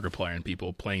PewDiePie and Markiplier and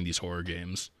people playing these horror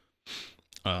games,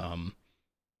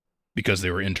 because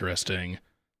they were interesting.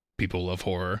 People love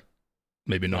horror.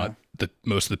 Maybe not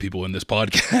most of the people in this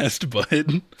podcast, but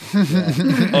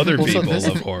other people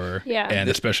love horror. Yeah. And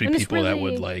especially And it's people that really-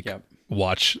 would like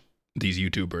watch these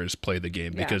YouTubers play the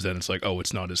game, because then it's like, oh,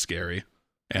 it's not as scary.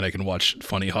 And I can watch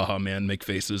funny haha man make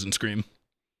faces and scream.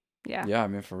 Yeah. Yeah, I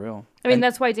mean, for real. I mean, And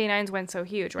that's why Day 9's went so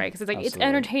huge, right? Because it's like, it's Absolutely.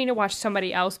 entertaining to watch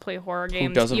somebody else play horror who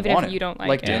games, doesn't even want if it? you don't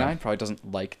like it. Day 9 probably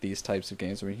doesn't like these types of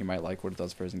games. I mean, he might like what it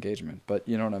does for his engagement, but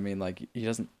you know what I mean? Like, he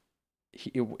doesn't.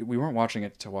 We weren't watching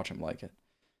it to watch him like it.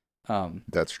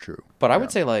 That's true. But I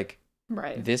would say, like,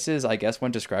 Right. this is, I guess,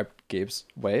 when described Gabe's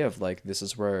way of like, this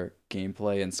is where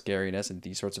gameplay and scariness and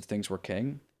these sorts of things were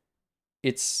king.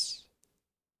 It's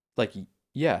like,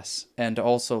 yes, and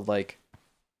also like,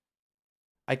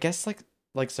 I guess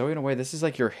like Zoe, in a way, this is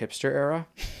like your hipster era.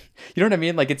 You know what I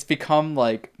mean? Like, it's become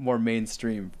like more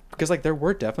mainstream, because like there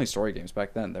were definitely story games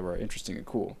back then that were interesting and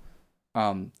cool,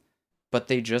 but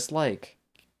they just like,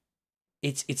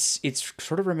 it's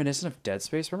sort of reminiscent of Dead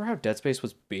Space. Remember how Dead Space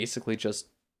was basically just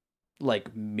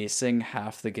like missing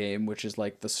half the game, which is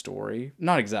like the story?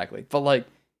 Not exactly, but like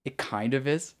it kind of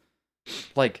is.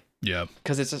 Like, Yeah.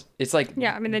 because it's like,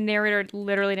 Yeah, I mean, the narrator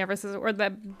literally never says, or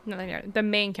the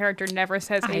main character never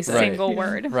says a Right. single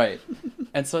word. right.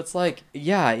 And so it's like,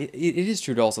 yeah, it is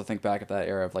true to also think back at that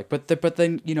era of like, but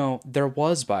then, you know, there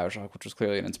was BioShock, which was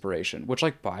clearly an inspiration, which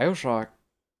like BioShock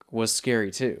was scary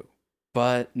too,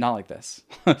 but not like this.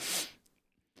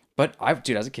 But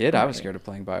dude, as a kid, I was scared of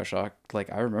playing BioShock.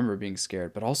 Like, I remember being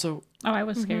scared, but also, Oh, I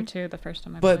was scared too the first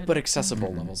time I but played. but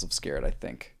accessible levels of scared, I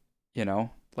think, you know,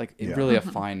 like Yeah. really a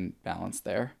fine balance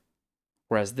there.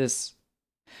 Whereas this,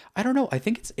 I don't know. I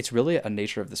think it's really a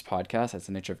nature of this podcast. It's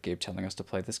the nature of Gabe telling us to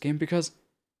play this game, because,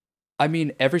 I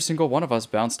mean, every single one of us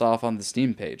bounced off on the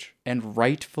Steam page, and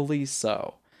rightfully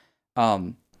so.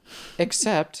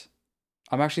 Except,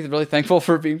 I'm actually really thankful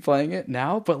for playing it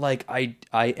now. But like, I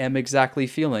am exactly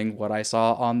feeling what I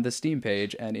saw on the Steam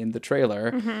page and in the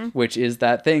trailer, which is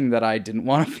that thing that I didn't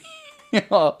want to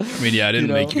I mean, yeah, I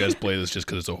didn't make you guys play this just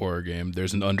because it's a horror game.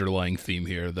 There's an underlying theme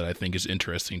here that I think is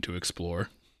interesting to explore.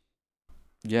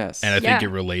 Yes. And I think it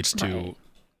relates to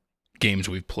games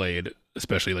we've played,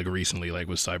 especially like recently, like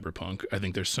with Cyberpunk. I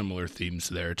think there's similar themes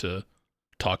there to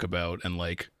talk about and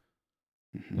like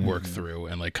work through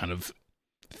and like kind of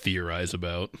theorize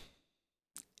about.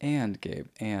 And Gabe,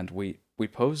 and we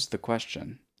posed the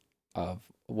question of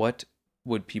what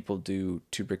would people do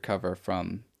to recover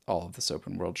from all of this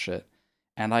open world shit.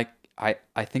 And I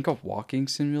think a walking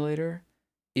simulator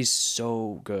is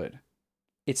so good.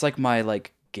 It's like my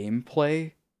like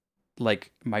gameplay,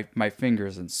 like my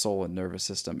fingers and soul and nervous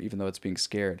system, even though it's being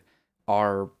scared,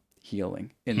 are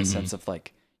healing in the sense of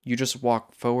like you just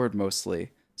walk forward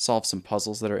mostly, solve some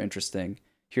puzzles that are interesting,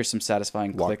 hear some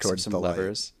satisfying clicks of some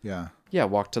levers. Yeah,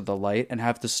 walk to the light and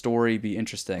have the story be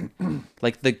interesting.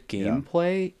 Like the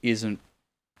gameplay isn't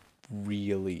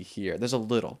really here. There's a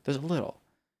little.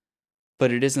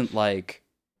 But it isn't like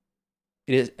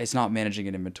it's not managing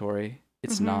an inventory.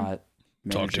 It's not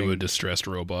managing... Talk to a distressed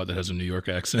robot that has a New York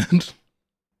accent.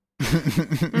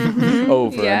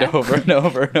 Over and over and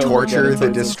over and over. Torture the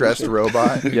distressed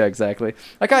robot. Yeah, exactly.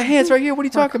 I got hands right here. What are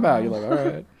you talking about? You're like, all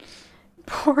right.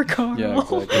 Poor Carl. Yeah,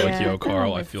 exactly. Like, yo,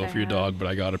 Carl, I feel for your dog, but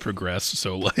I gotta progress.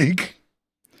 So, like,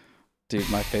 dude,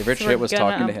 my favorite shit was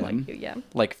talking to him you,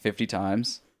 like 50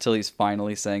 times till he's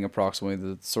finally saying approximately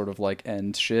the sort of like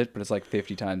end shit, but it's like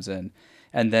 50 times in,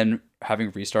 and then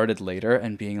having restarted later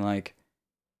and being like,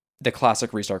 the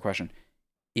classic restart question: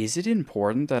 is it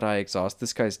important that I exhaust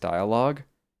this guy's dialogue?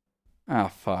 Ah,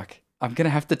 fuck. I'm gonna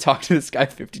have to talk to this guy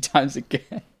 50 times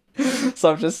again.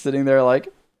 So I'm just sitting there like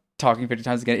talking 50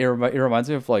 times again. It reminds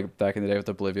me of like back in the day with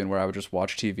Oblivion, where I would just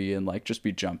watch TV and like just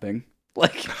be jumping,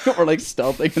 like or like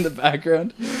stealthing in the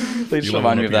background. They just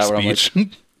remind me of that. Where I'm like,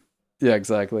 yeah,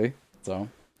 exactly. So,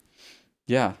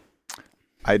 yeah.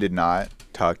 I did not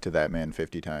talk to that man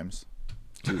 50 times.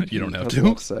 you don't have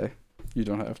to. Say. You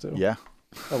don't have to. Yeah.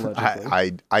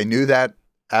 Allegedly. I knew that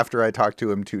after I talked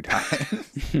to him 2 times.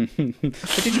 But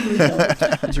did you really know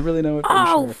it? Did you really know it?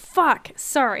 Oh, sure? fuck.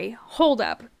 Sorry. Hold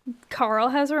up. Carl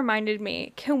has reminded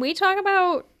me. Can we talk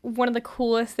about one of the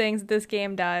coolest things this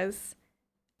game does?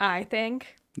 I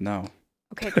think. No.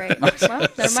 Okay, great. Well,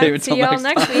 never mind. See y'all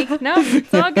next week. No,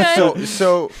 it's all good.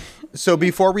 So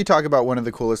before we talk about one of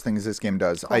the coolest things this game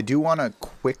does, cool. I do want to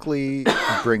quickly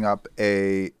bring up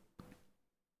a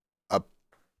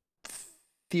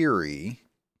theory.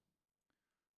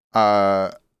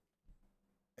 A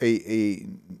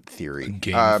theory.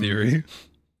 Game theory.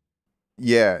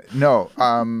 Yeah. No.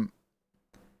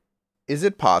 Is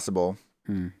it possible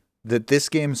that this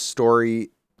game's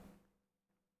story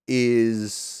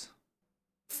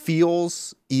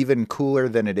feels even cooler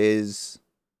than it is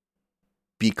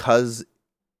because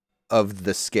of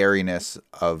the scariness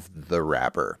of the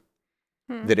rapper?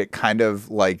 That it kind of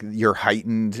like your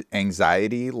heightened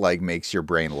anxiety like makes your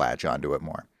brain latch onto it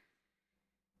more.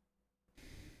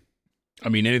 I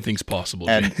mean, anything's possible,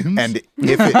 and James.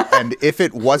 and if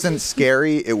it wasn't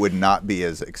scary, it would not be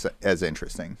as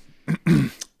interesting.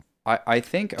 I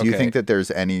think. Okay. Do you think that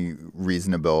there's any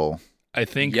reasonable? I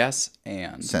think yes,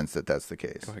 and sense that that's the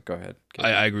case. Go ahead.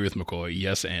 I agree with McCoy.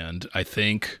 Yes, and I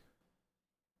think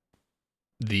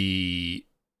the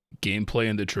gameplay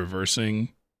and the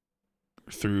traversing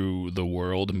through the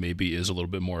world maybe is a little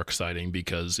bit more exciting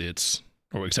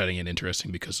exciting and interesting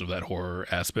because of that horror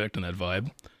aspect and that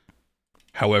vibe.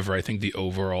 However, I think the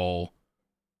overall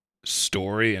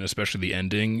story and especially the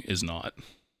ending is not.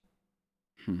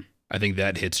 I think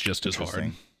that hits just as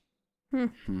hard.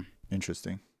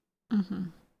 Interesting. Mm-hmm.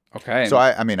 Okay. So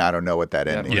I mean, I don't know what that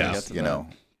ending is, you know.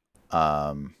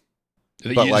 But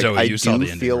like, Zoe, I you saw do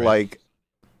the ending, feel right? like.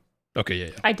 Okay,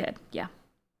 yeah. I did, yeah.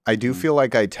 I do feel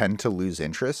like I tend to lose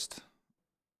interest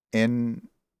in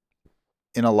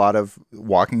a lot of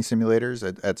walking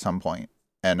simulators at some point,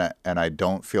 and I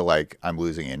don't feel like I'm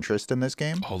losing interest in this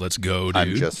game. Oh, let's go,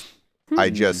 dude! I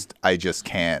just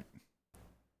can't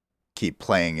keep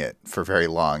playing it for very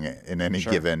long in any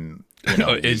given.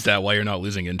 Is that why you're not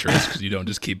losing interest? Because you don't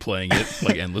just keep playing it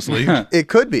like endlessly? It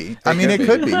could be. It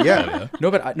could be. Yeah.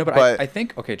 No, but I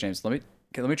think. Okay, James. Let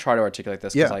me try to articulate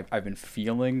this because I've been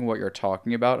feeling what you're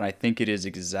talking about, and I think it is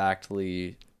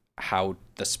exactly how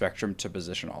the spectrum to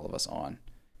position all of us on,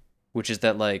 which is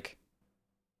that like,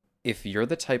 if you're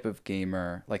the type of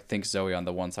gamer, like think Zoe on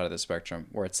the one side of the spectrum,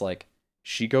 where it's like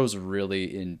she goes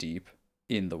really in deep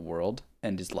in the world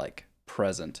and is like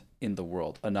present in the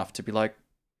world enough to be like,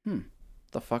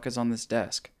 the fuck is on this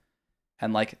desk?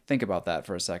 And like, think about that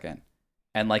for a second.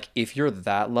 And like, if you're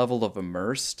that level of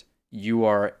immersed, you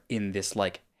are in this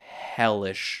like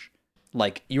hellish,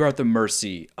 like you're at the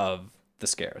mercy of the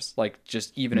scares. Like,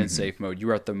 just even in safe mode, you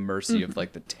are at the mercy of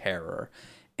like the terror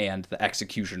and the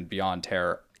execution beyond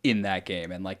terror in that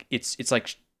game. And like it's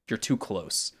like you're too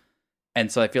close.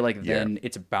 And so I feel like then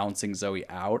it's bouncing Zoe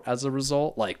out as a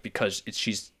result, like because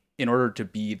she's in order to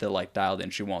be the like dialed in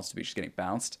she wants to be, she's getting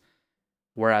bounced.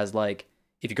 Whereas like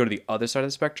if you go to the other side of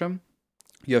the spectrum,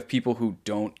 you have people who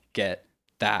don't get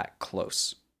that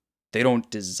close. They don't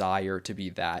desire to be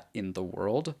that in the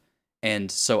world. And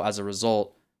so as a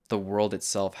result, the world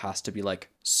itself has to be like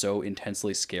so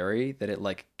intensely scary that it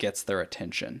like gets their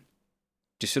attention.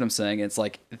 Do you see what I'm saying? It's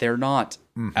like they're not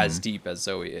as deep as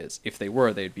Zoe is. If they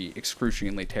were, they'd be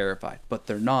excruciatingly terrified, but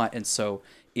they're not. And so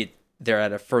they're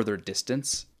at a further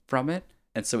distance from it.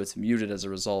 And so it's muted as a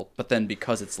result. But then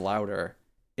because it's louder,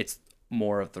 it's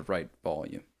more of the right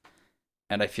volume.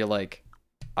 And I feel like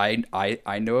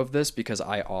I know of this because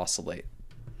I oscillate.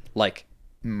 Like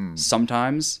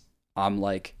sometimes I'm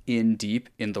like in deep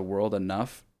in the world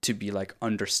enough to be like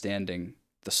understanding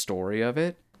the story of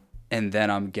it. And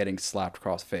then I'm getting slapped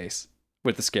across the face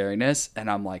with the scariness. And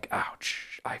I'm like,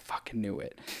 ouch, I fucking knew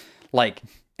it. Like,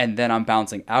 and then I'm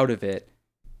bouncing out of it.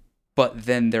 But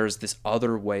then there's this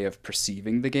other way of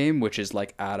perceiving the game, which is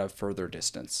like at a further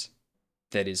distance.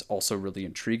 That is also really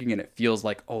intriguing, and it feels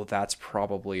like, oh, that's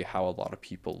probably how a lot of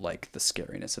people like the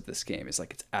scariness of this game. Is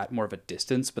like it's at more of a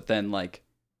distance, but then like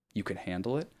you can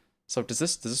handle it. So does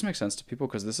this make sense to people?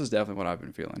 Because this is definitely what I've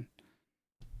been feeling.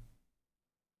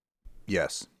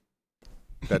 Yes,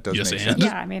 that does Yes, make and? sense.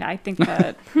 Yeah, I mean, I think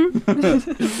that.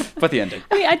 But the ending.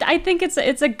 I mean, I think it's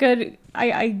a good.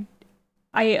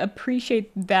 I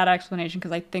appreciate that explanation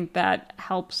because I think that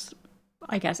helps,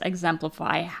 I guess,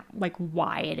 exemplify like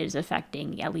why it is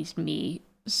affecting at least me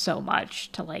so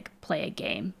much to like play a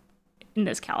game in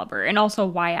this caliber, and also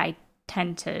why I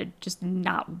tend to just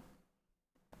not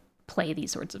play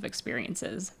these sorts of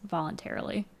experiences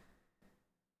voluntarily.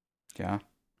 Yeah,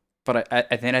 but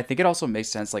I think it also makes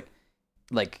sense, like,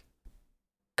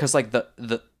 because like the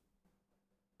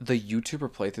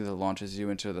YouTuber playthrough that launches you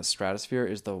into the stratosphere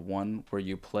is the one where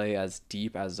you play as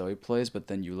deep as Zoe plays, but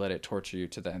then you let it torture you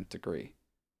to the nth degree.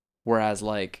 Whereas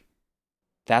like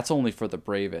that's only for the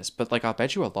bravest, but like I'll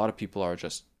bet you a lot of people are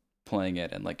just playing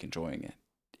it and like enjoying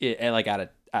it, and like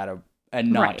at a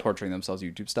and not torturing themselves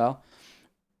YouTube style.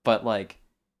 But like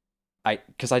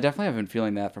because I definitely have been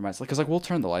feeling that for myself, because like we'll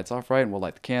turn the lights off, right, and we'll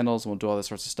light the candles and we'll do all this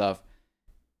sorts of stuff,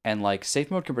 and like safe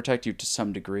mode can protect you to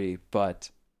some degree, but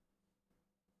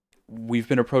we've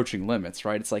been approaching limits,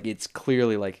 right? It's like it's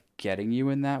clearly like getting you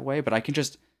in that way, but I can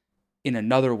just in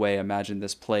another way imagine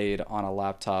this played on a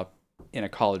laptop in a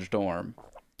college dorm,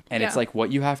 and it's like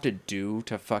what you have to do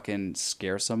to fucking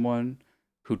scare someone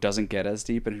who doesn't get as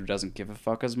deep and who doesn't give a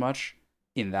fuck as much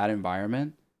in that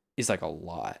environment is like a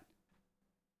lot.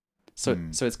 So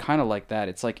it's kind of like that.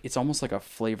 It's like it's almost like a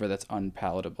flavor that's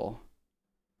unpalatable,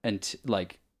 and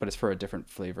like but it's for a different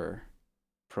flavor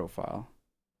profile,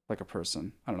 like a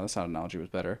person. I don't know, this analogy was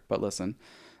better, but listen.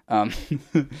 I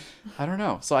don't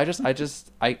know. So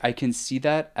I can see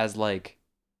that as like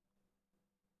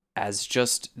as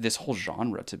just this whole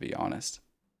genre, to be honest.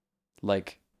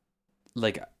 Like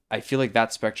I feel like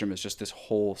that spectrum is just this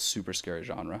whole super scary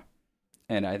genre.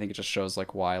 And I think it just shows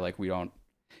like why like we don't,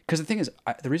 because the thing is,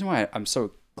 the reason why I'm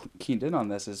so keened in on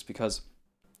this is because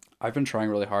I've been trying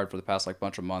really hard for the past like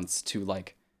bunch of months to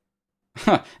like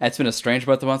it's been a strange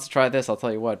bunch of months to try this, I'll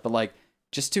tell you what, but like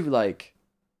just to like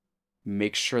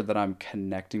make sure that I'm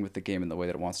connecting with the game in the way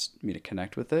that it wants me to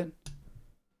connect with it,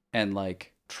 and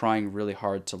like trying really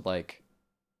hard to like,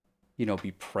 you know,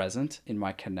 be present in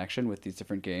my connection with these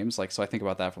different games. Like, so I think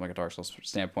about that from like a Dark Souls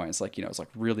standpoint. It's like, you know, it's like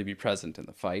really be present in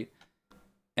the fight,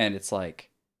 and it's like,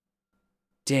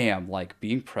 damn, like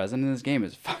being present in this game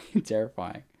is fucking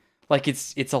terrifying. Like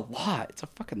it's a lot. It's a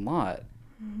fucking lot.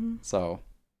 Mm-hmm. So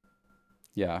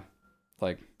yeah,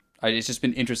 like it's just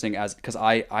been interesting as because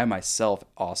I myself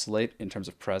oscillate in terms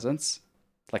of presence.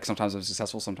 Like sometimes I'm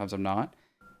successful, sometimes I'm not,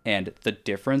 and the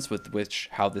difference with which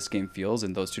how this game feels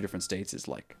in those two different states is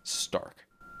like stark.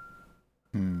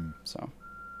 So.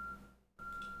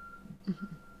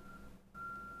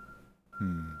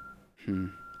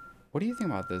 What do you think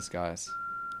about this, guys?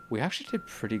 We actually did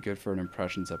pretty good for an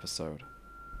impressions episode.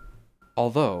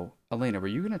 Although, Elena, were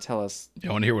you going to tell us? I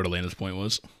want to hear what Elena's point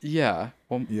was. Yeah.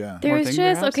 Well, Yeah. There's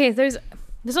just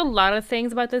there's a lot of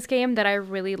things about this game that I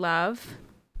really love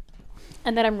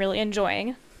and that I'm really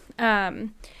enjoying.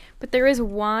 But there is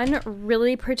one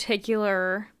really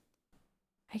particular,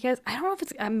 I guess, I don't know if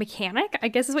it's a mechanic, I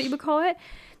guess is what you would call it.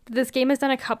 This game has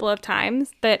done a couple of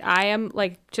times that I am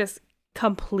like just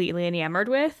completely enamored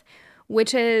with,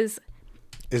 which is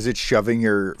Is it shoving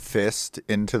your fist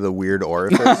into the weird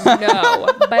orifice? No,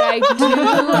 but I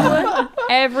do.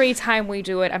 Every time we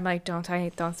do it, I'm like, don't say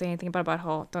anything about a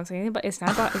butthole. Don't say anything about. It's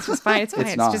not about. It's just fine. It's fine.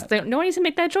 It's just no one needs to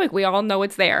make that joke. We all know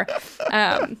it's there.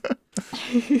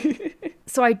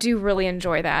 So I do really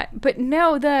enjoy that. But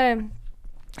no,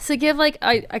 to give like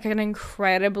an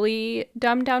incredibly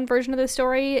dumbed down version of the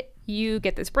story, you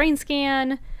get this brain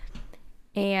scan.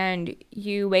 And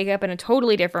you wake up in a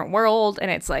totally different world, and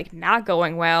it's like not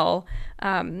going well.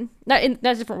 Not a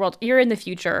different world. You're in the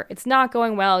future. It's not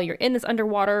going well. You're in this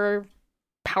underwater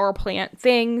power plant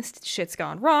thing. Shit's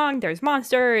gone wrong. There's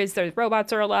monsters. There's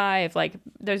robots are alive. Like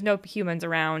there's no humans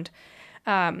around.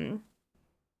 And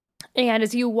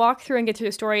as you walk through and get through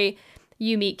the story,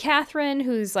 you meet Catherine,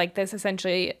 who's like this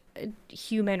essentially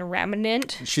human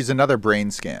remnant. She's another brain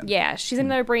scan. Yeah, she's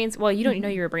another brain. Well, you don't know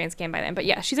you're a brain scan by then, but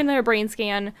yeah, she's another brain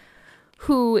scan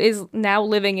who is now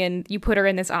living in. You put her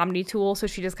in this Omni tool, so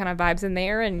she just kind of vibes in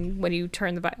there. And when you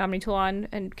turn the Omni tool on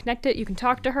and connect it, you can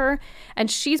talk to her.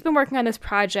 And she's been working on this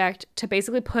project to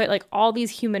basically put like all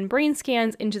these human brain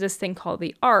scans into this thing called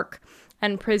the Ark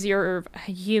and preserve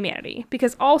humanity.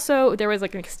 Because also there was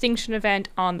like an extinction event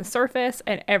on the surface,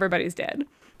 and everybody's dead.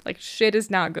 Like shit is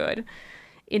not good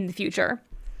in the future.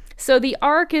 So the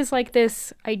Ark is like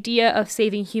this idea of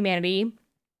saving humanity,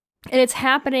 and it's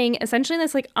happening essentially in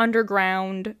this like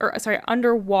underwater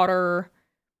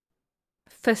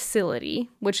facility,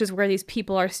 which is where these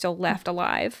people are still left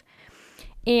alive.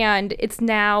 And it's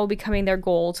now becoming their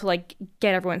goal to like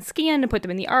get everyone scanned and put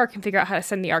them in the Ark and figure out how to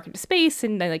send the Ark into space,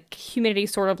 and then like humanity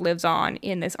sort of lives on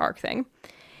in this Ark thing.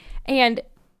 And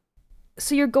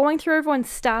so you're going through everyone's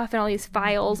stuff and all these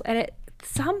files, and at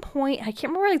some point, I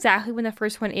can't remember exactly when the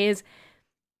first one is,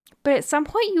 but at some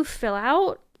point you fill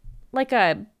out like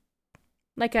a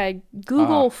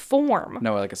Google form.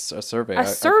 No, like a survey. A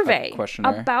survey a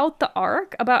questionnaire about the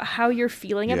Ark, about how you're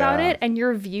feeling about it and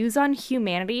your views on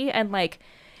humanity, and like,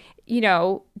 you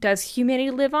know, does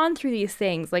humanity live on through these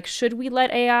things? Like, should we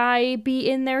let AI be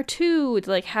in there too, to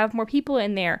like have more people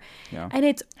in there? Yeah. And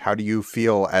it's, how do you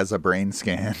feel as a brain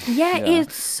scan? yeah,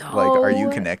 it's so like, are you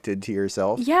connected to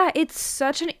yourself? Yeah, it's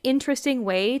such an interesting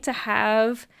way to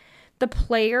have the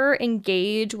player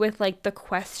engage with like the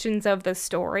questions of the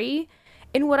story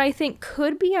in what I think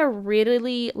could be a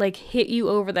really like hit you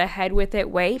over the head with it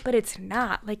way, but it's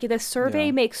not. Like the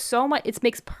survey makes so much, it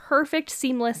makes perfect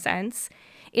seamless sense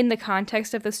in the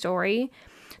context of the story.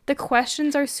 The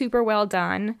questions are super well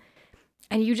done,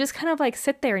 and you just kind of like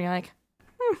sit there and you're like,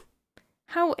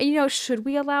 how, you know, should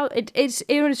we allow it?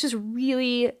 It was just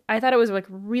really, I thought it was like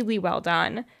really well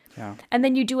done. Yeah. And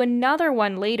then you do another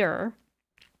one later,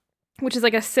 which is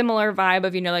like a similar vibe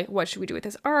of, you know, like, what should we do with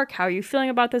this Ark? How are you feeling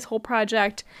about this whole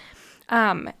project?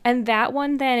 And that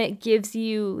one, then it gives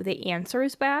you the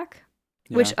answers back,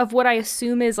 which of what I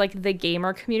assume is like the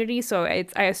gamer community. So I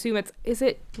assume is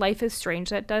it Life is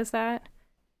Strange that does that?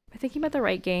 Am I thinking about the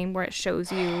right game where it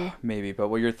shows you? Maybe, but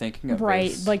what you're thinking of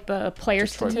right, is like the player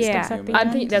Detroit statistics Become at the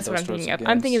Human. end. That's what Those I'm thinking sorts of. of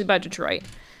I'm games. thinking about Detroit.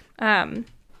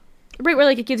 Right, where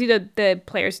like it gives you the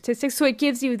player statistics. So it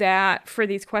gives you that for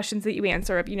these questions that you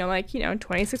answer up, you know, like, you know,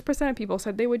 26% of people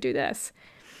said they would do this.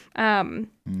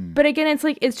 But again, it's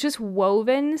like, it's just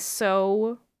woven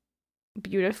so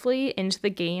beautifully into the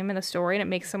game and the story, and it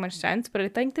makes so much sense. But I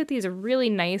think that these are really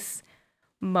nice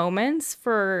moments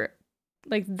for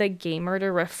like the gamer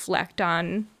to reflect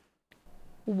on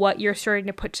what you're starting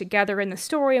to put together in the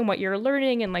story and what you're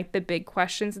learning, and like the big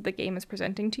questions that the game is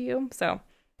presenting to you. So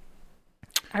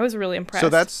I was really impressed. So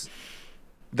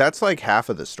that's like half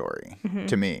of the story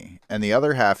to me. And the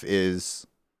other half is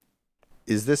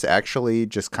this actually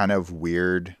just kind of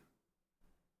weird,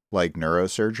 like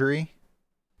neurosurgery?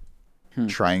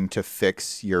 Trying to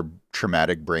fix your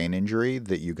traumatic brain injury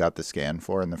that you got the scan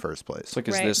for in the first place. It's like,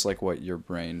 is Right. this like what your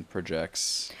brain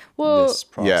projects? Well, This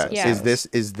process Yeah. Is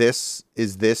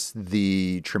this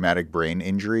the traumatic brain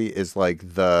injury? Is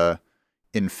like the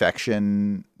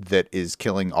infection that is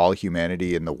killing all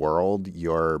humanity in the world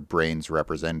your brain's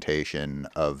representation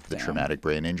of the Damn. traumatic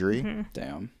brain injury?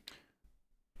 Damn.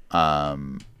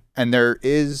 And there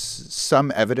is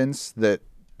some evidence that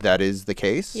is the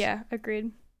case. Yeah,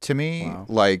 agreed. To me, Wow.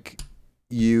 like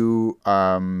you,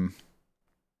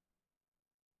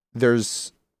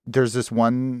 there's this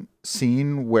one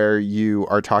scene where you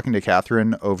are talking to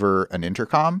Catherine over an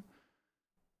intercom,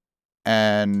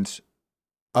 and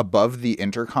above the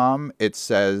intercom it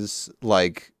says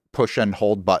like push and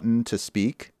hold button to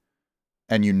speak,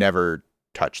 and you never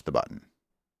touch the button.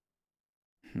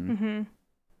 Mm-hmm.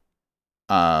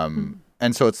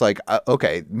 And so it's like,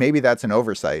 okay, maybe that's an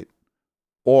oversight,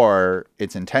 or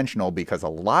it's intentional, because a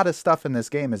lot of stuff in this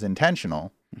game is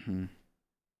intentional.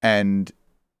 and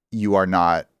you are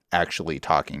not actually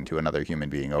talking to another human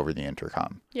being over the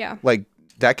intercom. Yeah. Like,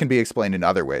 that can be explained in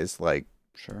other ways. Like,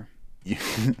 Sure.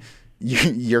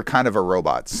 You're kind of a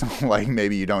robot, so like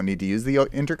maybe you don't need to use the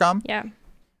intercom. Yeah.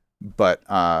 But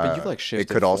you've like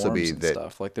shifted it could also forms be and that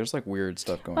stuff. Like there's like weird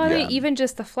stuff going Well, on. I mean, even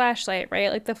just the flashlight,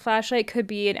 right? Like the flashlight could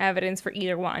be an evidence for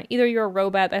either one. Either you're a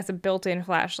robot that has a built-in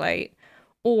flashlight,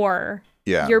 or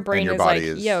your brain and your is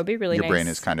body like, yo, it'd be really your nice. brain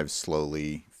is kind of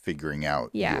slowly figuring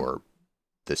out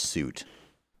the suit.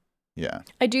 Yeah.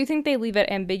 I do think they leave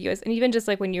it ambiguous. And even just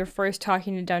like when you're first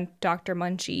talking to Dr.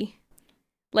 Munchie,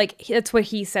 like that's what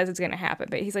he says is going to happen.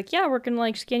 But he's like, yeah, we're going to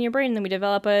like scan your brain and then we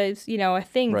develop a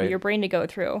thing for your brain to go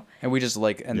through. And we just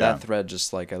like, and that thread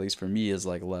just like, at least for me, is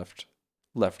like left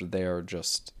there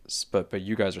just, but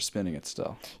you guys are spinning it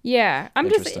still. Yeah.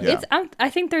 I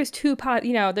think there's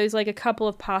there's like a couple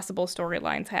of possible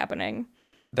storylines happening.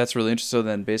 That's really interesting. So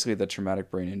then basically the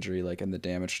traumatic brain injury, like, and the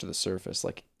damage to the surface,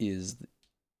 like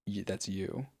that's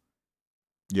you.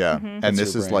 Yeah. Mm-hmm. And That's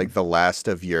this your is brain. like the last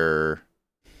of your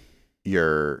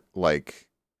like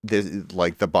this,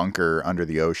 like the bunker under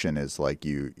the ocean is like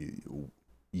you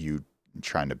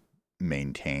trying to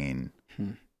maintain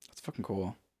That's fucking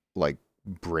cool. like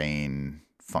brain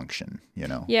function,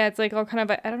 Yeah, it's like all kind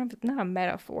of I don't know if it's not a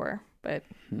metaphor, but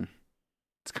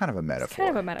it's kind of a metaphor. it's kind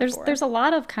of a metaphor. There's a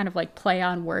lot of kind of like play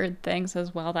on word things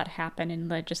as well that happen in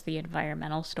the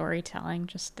environmental storytelling.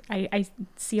 Just I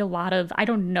see a lot of, I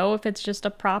don't know if it's just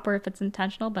a prop or if it's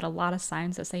intentional, but a lot of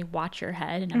signs that say watch your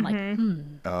head, and I'm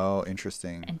like, Oh,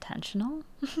 interesting. intentional?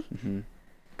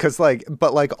 Because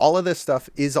but all of this stuff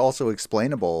is also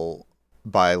explainable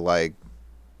by like,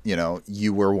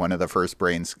 you were one of the first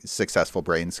successful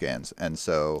brain scans, and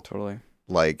so Totally.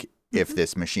 like if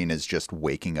this machine is just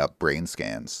waking up brain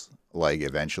scans, like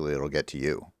eventually it'll get to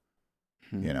you,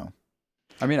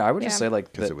 I mean, I would just say like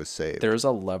because that it was saved. there's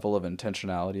a level of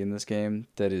intentionality in this game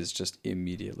that is just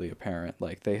immediately apparent.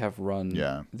 Like they have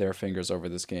run their fingers over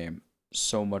this game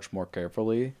so much more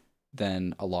carefully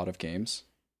than a lot of games.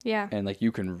 Yeah. And like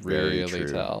you can Very really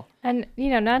true. tell. And,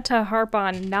 not to harp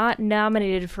on not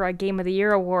nominated for a Game of the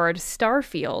Year award,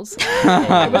 Starfield.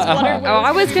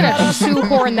 I was going to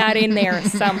shoehorn that in there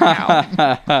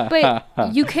somehow.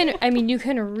 But you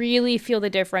can really feel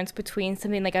the difference between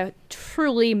something like a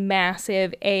truly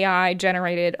massive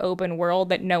AI-generated open world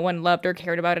that no one loved or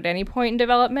cared about at any point in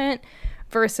development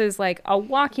versus like a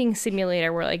walking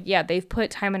simulator where like, yeah, they've put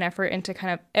time and effort into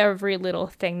kind of every little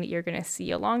thing that you're going to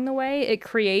see along the way. It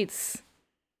creates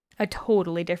a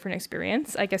totally different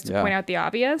experience, I guess, to point out the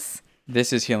obvious.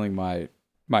 This is healing my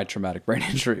traumatic brain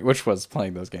injury, which was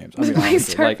playing those games. I mean,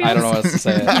 honestly, like I don't know what else to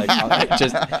say. Like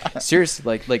just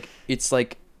seriously, like it's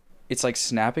like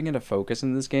snapping into focus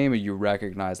in this game, and you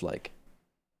recognize like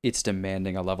it's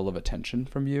demanding a level of attention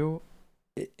from you,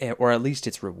 or at least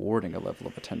it's rewarding a level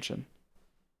of attention.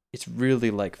 It's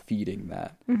really like feeding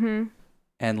that. Mm-hmm.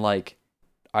 And like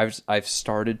I've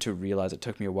started to realize it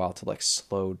took me a while to like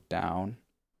slow down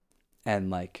and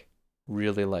like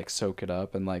really like soak it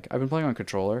up. And like I've been playing on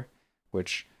controller,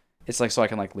 which it's like so I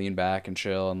can like lean back and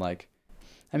chill, and like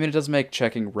I mean it does make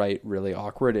checking right really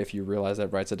awkward if you realize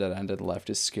that right's a dead end and left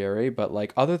is scary, but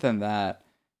like other than that,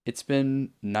 it's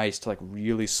been nice to like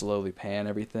really slowly pan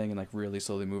everything and like really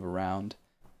slowly move around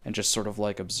and just sort of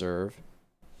like observe.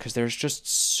 Because there's just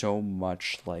so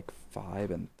much like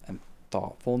vibe and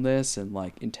thoughtfulness and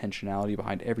like intentionality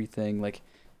behind everything. Like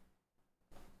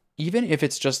even if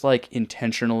it's just like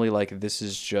intentionally like this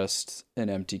is just an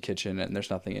empty kitchen and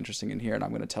there's nothing interesting in here and I'm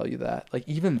going to tell you that. Like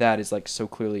even that is like so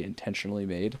clearly intentionally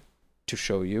made to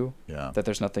show you that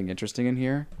there's nothing interesting in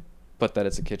here, but that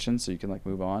it's a kitchen so you can like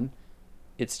move on.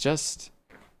 It's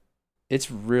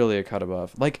really a cut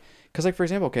above. Like, because like for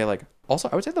example, okay, like also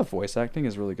I would say the voice acting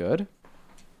is really good.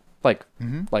 Like,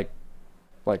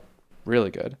 like really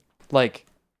good. Like,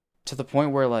 to the point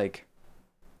where, like,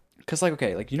 because, like,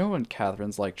 okay, like, when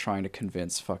Catherine's, like, trying to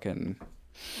convince fucking...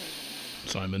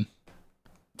 Simon?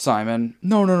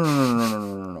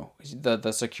 No.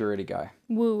 The security guy.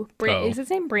 Woo. Is his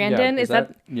name Brandon? Yeah, is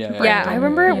that... Yeah, Yeah, I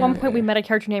remember at one point we met a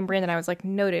character named Brandon. I was, like,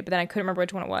 noted, but then I couldn't remember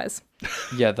which one it was.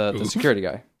 Yeah, the security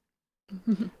guy.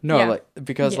 No, like,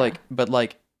 because, like, but,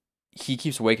 like, he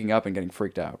keeps waking up and getting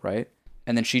freaked out, right?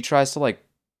 And then she tries to like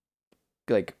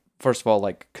first of all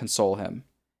like console him,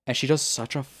 and she does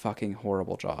such a fucking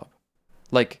horrible job.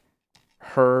 Like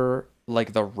her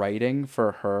like the writing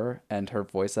for her and her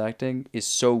voice acting is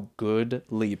so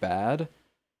goodly bad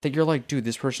that you're like, dude,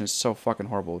 this person is so fucking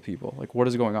horrible with people. Like, what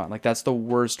is going on? Like, that's the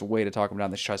worst way to talk him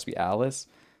down. That she tries to be Alice,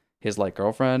 his like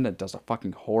girlfriend, and does a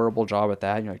fucking horrible job at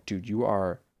that. And you're like, dude, you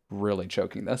are really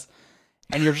choking this.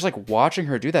 And you're just like watching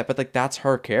her do that, but like that's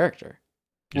her character.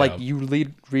 Like you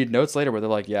read notes later where they're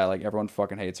like, yeah, like everyone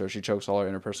fucking hates her. She chokes all her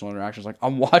interpersonal interactions. Like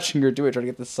I'm watching her do it, trying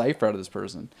to get the cipher out of this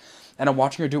person, and I'm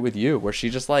watching her do it with you, where she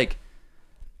just like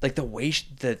the way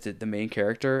the main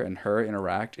character and her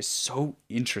interact is so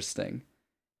interesting.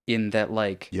 In that,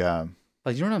 like you know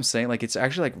what I'm saying? Like it's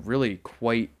actually like really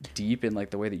quite deep in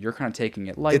like the way that you're kind of taking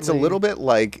it lightly. It's a little bit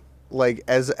like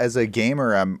as a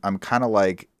gamer, I'm kind of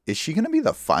like, is she gonna be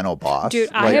the final boss? Dude,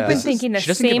 I like, have been thinking the she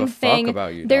doesn't give same a fuck thing.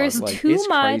 about you, There's dog. Like, too it's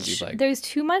much. crazy, like- There's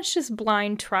too much just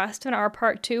blind trust on our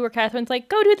part too, where Catherine's like,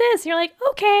 "Go do this," and you're like,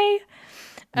 "Okay."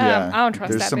 I don't trust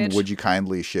there's that some bitch. would you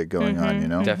kindly shit going on, you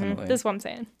know? Definitely. This is what I'm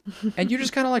saying. And you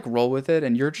just kind of like roll with it,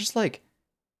 and you're just like,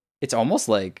 it's almost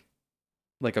like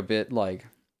a bit like,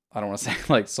 I don't want to say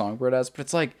like Songbird-esque, but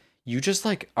it's like you just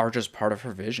like are just part of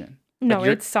her vision. No,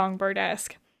 Like, it's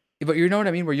Songbird-esque. but you know what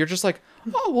I mean? Where you're just like,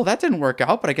 oh, well, that didn't work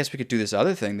out, but I guess we could do this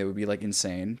other thing that would be like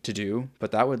insane to do,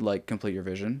 but that would like complete your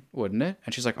vision, wouldn't it?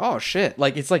 And she's like, oh shit.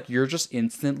 Like, it's like you're just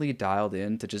instantly dialed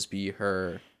in to just be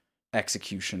her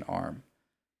execution arm.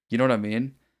 You know what I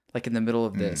mean? Like in the middle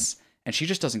of this, and she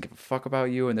just doesn't give a fuck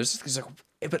about you. And there's this like,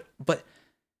 but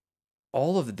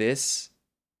all of this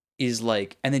is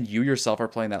like, and then you yourself are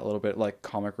playing that little bit like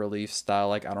comic relief style.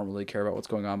 Like, I don't really care about what's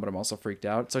going on, but I'm also freaked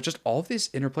out. So just all of this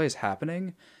interplay is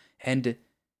happening. And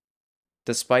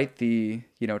despite the,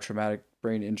 you know, traumatic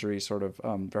brain injury sort of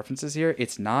references here,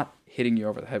 it's not hitting you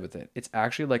over the head with it. It's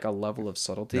actually like a level of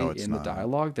subtlety in the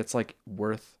dialogue that's like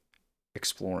worth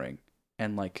exploring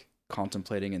and like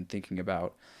contemplating and thinking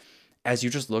about as you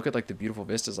just look at like the beautiful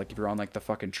vistas. Like if you're on like the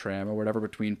fucking tram or whatever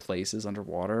between places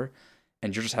underwater,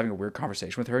 and you're just having a weird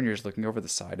conversation with her, and you're just looking over the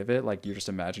side of it, like you just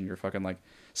imagine you're fucking like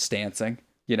stancing,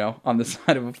 you know, on the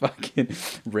side of a fucking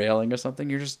railing or something.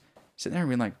 You're just sitting there and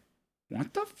being like,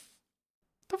 what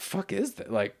the fuck is that?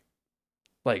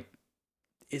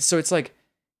 So it's like,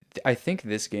 I think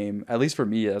this game, at least for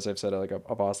me, as I've said, like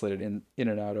I've oscillated in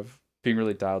and out of being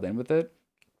really dialed in with it,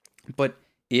 but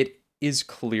it is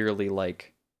clearly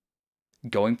like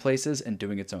going places and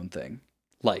doing its own thing,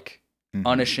 like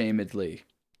unashamedly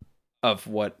of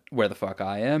where the fuck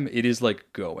I am. It is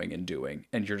like going and doing,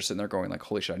 and you're just sitting there going like,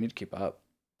 holy shit, I need to keep up,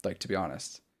 like, to be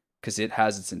honest, because it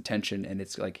has its intention, and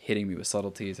it's like hitting me with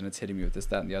subtleties, and it's hitting me with this,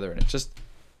 that, and the other, and it's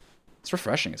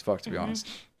refreshing as fuck, to be honest.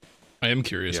 I am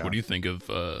curious, what do you think of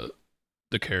the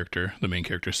main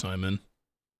character Simon?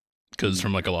 Because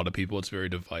from like a lot of people, it's very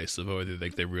divisive whether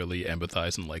they really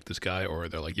empathize and like this guy, or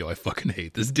they're like, yo, I fucking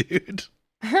hate this dude.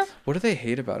 What do they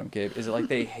hate about him, Gabe? Is it like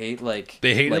they hate like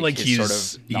like his he's sort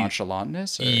of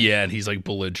nonchalantness? Or? Yeah, and he's like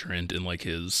belligerent in like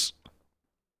his,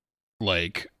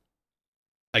 like,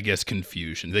 I guess,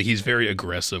 confusion. Like he's very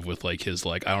aggressive with like his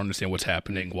like, I don't understand what's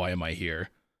happening. Why am I here?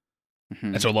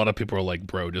 Mm-hmm. And so a lot of people are like,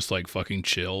 bro, just like fucking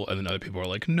chill. And then other people are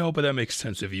like, no, but that makes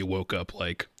sense if you woke up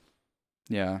like,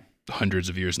 yeah, hundreds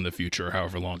of years in the future, or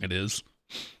however long it is.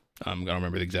 I don't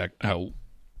remember the exact how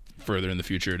further in the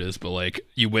future it is, but like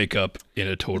you wake up in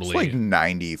a totally, it's like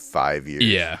 95 years.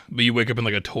 Yeah, but you wake up in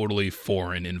like a totally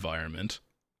foreign environment,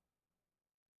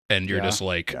 and you're just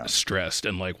like stressed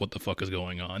and like, what the fuck is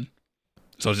going on?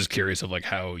 So I was just curious of like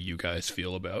how you guys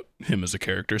feel about him as a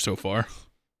character so far.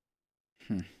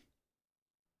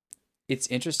 It's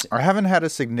interesting. I haven't had a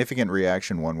significant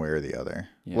reaction one way or the other.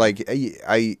 Yeah. Like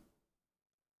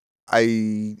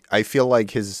I feel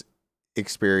like his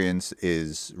experience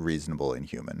is reasonable and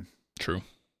human. True.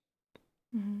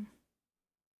 Mm-hmm.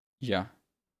 Yeah.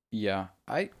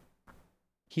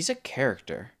 He's a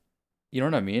character. You know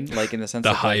what I mean? Like in the sense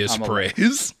the of highest like,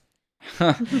 praise.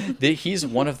 He's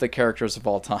one of the characters of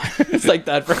all time. It's like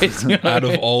that phrase. You know Out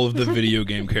of all of the video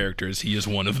game characters, he is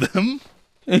one of them.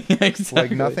 Yeah,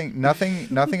 exactly. Like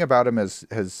nothing about him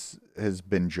has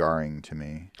been jarring to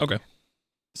me. Okay.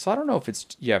 So I don't know if it's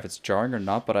jarring or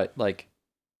not, but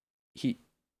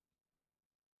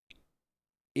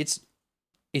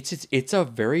it's a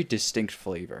very distinct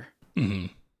flavor. Mm-hmm.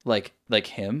 Like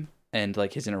him and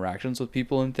like his interactions with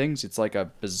people and things. It's like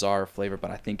a bizarre flavor, but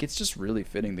I think it's just really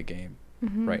fitting the game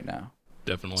right now.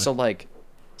 Definitely. So like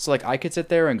I could sit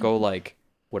there and go like,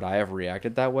 would I have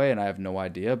reacted that way? And I have no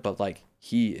idea, but like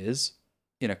he is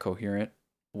in a coherent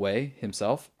way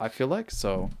himself, I feel like.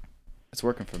 So it's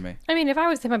working for me. I mean, if I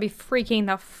was him, I'd be freaking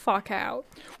the fuck out.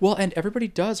 Well, and everybody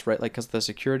does, right? Like, because the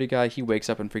security guy, he wakes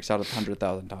up and freaks out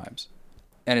 100,000 times.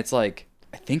 And it's like,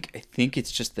 I think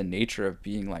it's just the nature of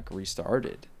being like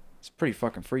restarted. It's pretty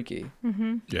fucking freaky.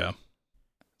 Mm-hmm. Yeah.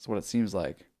 That's what it seems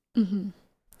like. Mm-hmm.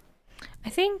 I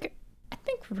think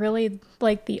really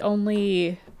like the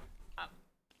only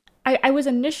I was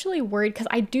initially worried because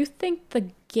I do think the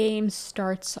game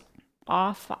starts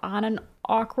off on an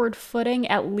awkward footing,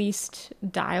 at least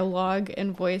dialogue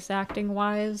and voice acting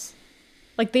wise.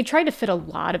 Like, they tried to fit a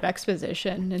lot of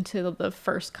exposition into the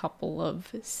first couple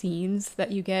of scenes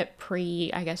that you get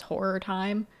pre, I guess, horror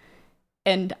time.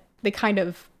 And they kind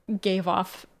of gave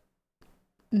off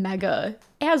mega,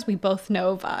 as we both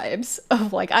know, vibes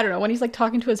of, like, I don't know, when he's like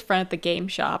talking to his friend at the game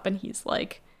shop and he's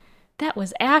like, that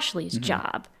was Ashley's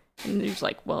job. And he's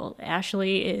like, well,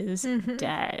 Ashley is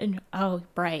dead. And, oh,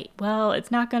 right. Well,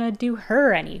 it's not going to do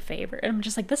her any favor. And I'm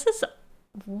just like, this is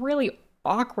really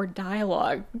awkward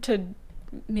dialogue to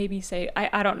maybe say.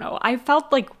 I don't know. I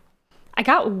felt like I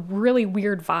got really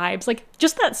weird vibes. Like,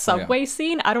 just that subway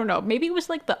scene, I don't know. Maybe it was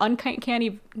like the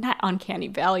not uncanny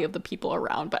valley of the people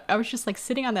around, but I was just like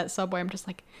sitting on that subway. I'm just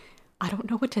like, I don't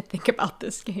know what to think about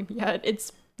this game yet.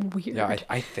 It's weird. Yeah,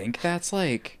 I think that's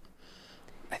like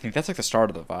the start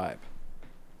of the vibe.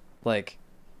 Like,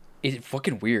 it's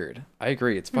fucking weird. I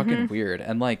agree. It's fucking weird.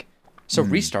 And like, so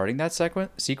restarting that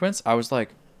sequence, I was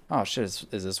like, oh shit,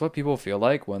 is this what people feel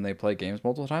like when they play games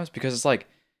multiple times? Because it's like,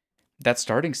 that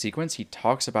starting sequence, he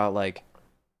talks about like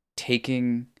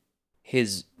taking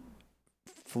his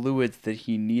fluids that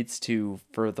he needs to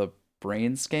for the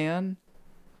brain scan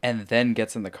and then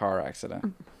gets in the car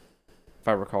accident. If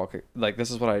I recall, like, this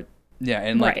is what I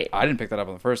didn't pick that up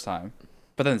on the first time.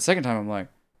 But then the second time I'm like,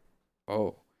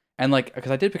 oh. And like, because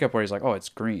I did pick up where he's like, oh, it's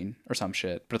green or some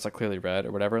shit, but it's like clearly red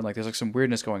or whatever. And like, there's like some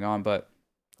weirdness going on, but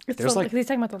there's like, he's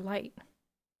talking about the light.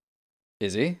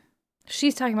 Is he?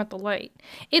 She's talking about the light.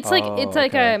 It's like it's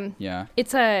like a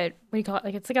it's a, what do you call it?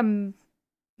 Like, it's like a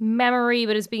memory,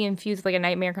 but it's being infused with like a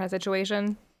nightmare kind of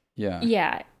situation.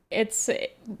 Yeah. It's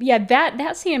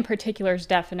that scene in particular is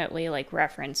definitely like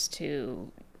reference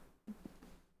to,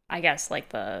 I guess,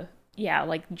 like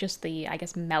just the, I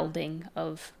guess, melding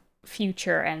of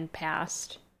future and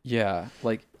past. Yeah,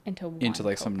 like into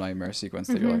like some nightmare sequence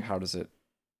that you're like, how does it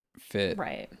fit?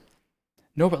 Right.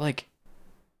 No, but like,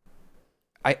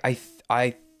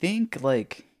 I think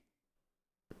like,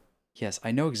 yes,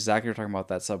 I know exactly what you're talking about,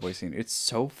 that subway scene. It's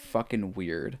so fucking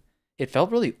weird. It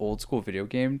felt really old school video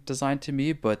game design to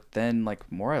me, but then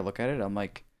like more I look at it, I'm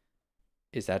like,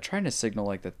 is that trying to signal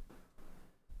like that,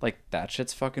 like that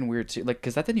shit's fucking weird too? Like,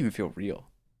 because that didn't even feel real,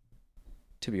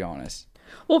 to be honest.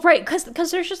 Well, right,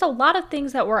 because there's just a lot of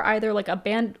things that were either like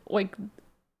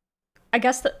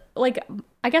like,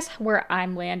 I guess where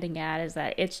I'm landing at is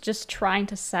that it's just trying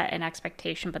to set an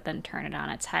expectation, but then turn it on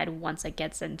its head once it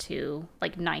gets into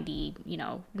like 90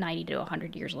 to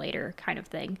 100 years later kind of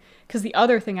thing. Because the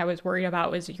other thing I was worried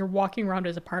about was you're walking around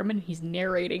his apartment and he's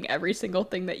narrating every single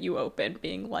thing that you open,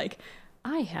 being like,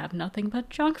 I have nothing but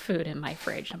junk food in my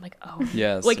fridge. I'm like, oh,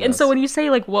 yes. Like, yes. And so when you say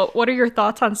like, what are your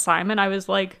thoughts on Simon? I was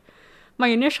like, my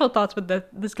initial thoughts with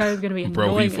this guy was gonna be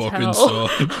annoying as hell.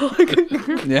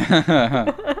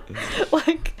 Yeah.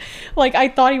 like I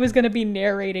thought he was gonna be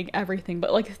narrating everything,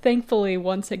 but like thankfully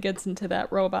once it gets into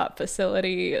that robot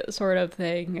facility sort of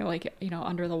thing, like,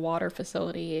 under the water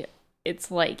facility, it's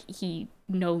like he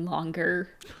no longer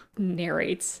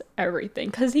narrates everything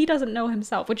because he doesn't know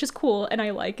himself, which is cool and I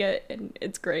like it and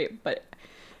it's great, but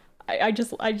I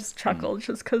just chuckled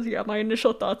just because my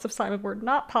initial thoughts of Simon were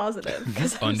not positive.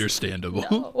 Understandable.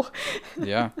 No.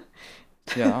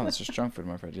 Yeah, it's just junk food,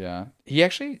 my friend. Yeah, he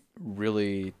actually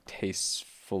really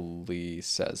tastefully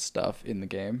says stuff in the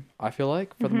game, I feel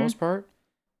like, for the most part.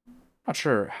 Not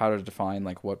sure how to define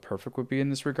like what perfect would be in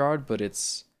this regard, but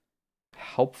it's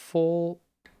helpful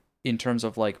in terms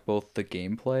of like both the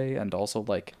gameplay and also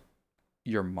like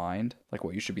your mind, like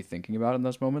what you should be thinking about in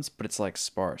those moments, but it's like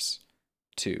sparse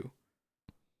too.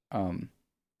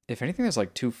 If anything, there's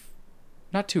like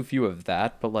not too few of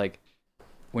that, but like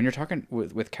when you're talking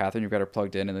with Catherine, you've got her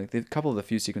plugged in, and like a couple of the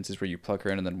few sequences where you plug her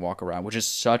in and then walk around, which is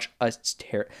such a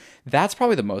that's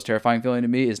probably the most terrifying feeling to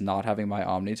me, is not having my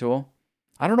Omni tool.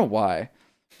 I don't know why,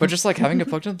 but just like having it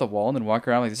plugged into the wall and then walk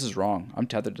around like, this is wrong. I'm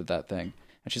tethered to that thing,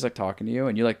 and she's like talking to you,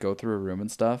 and you like go through a room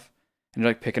and stuff, and you're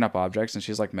like picking up objects, and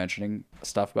she's like mentioning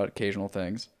stuff about occasional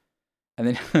things, and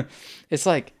then it's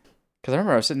like. Because I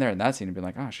remember I was sitting there in that scene and being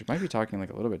like, oh, she might be talking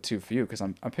like a little bit too few because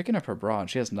I'm picking up her bra and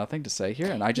she has nothing to say here,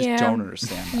 and I just don't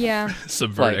understand that. Yeah.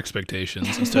 Subvert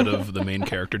expectations. Instead of the main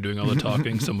character doing all the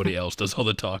talking, somebody else does all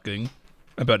the talking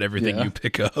about everything you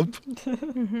pick up.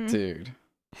 Dude.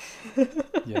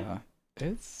 Yeah.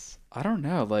 I don't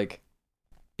know, like,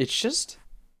 it's just,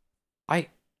 I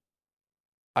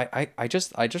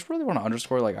just really want to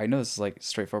underscore, like, I know this is like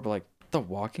straightforward, but like the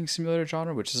walking simulator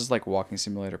genre, which is like walking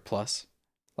simulator plus.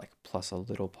 Like plus a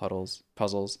little puzzles,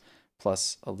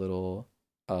 plus a little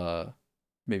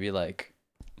maybe like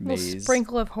maze,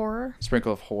 sprinkle of horror.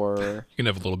 You can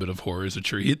have a little bit of horror as a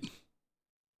treat.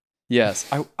 Yes,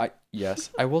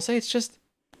 I will say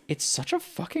it's such a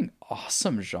fucking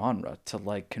awesome genre to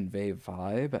like convey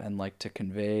vibe and like to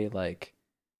convey like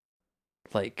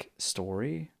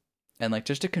story and like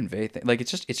just to convey things. Like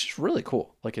it's just really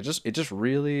cool. Like it just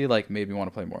really like made me want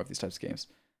to play more of these types of games.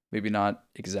 Maybe not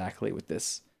exactly with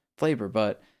this flavor,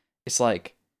 but it's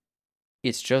like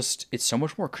it's so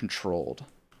much more controlled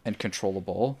and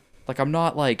controllable. Like I'm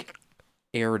not like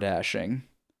air dashing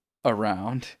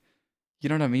around. You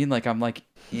know what I mean? Like I'm like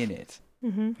in it.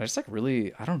 Mm-hmm. I just like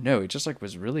really, I don't know. It just like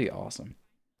was really awesome.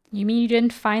 You mean you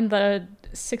didn't find the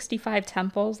 65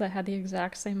 temples that had the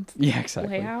exact same Yeah,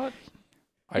 exactly. layout?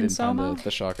 I in didn't find Soma? the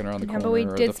shotgun around the Yeah, corner. but we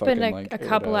or did the spend fucking, a like, air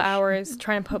couple of dash. hours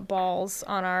trying to put balls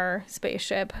on our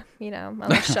spaceship, on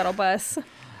the shuttle bus.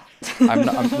 Let me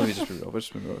just be real. Let's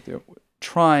just be real with you.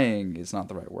 Trying is not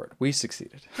the right word. We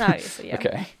succeeded. Obviously, yeah.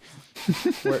 Okay.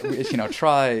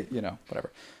 Try,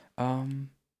 whatever.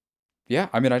 Yeah,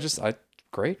 I mean,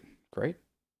 great.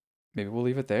 Maybe we'll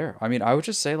leave it there. I mean, I would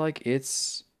just say like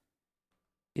it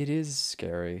is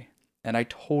scary. And I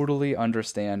totally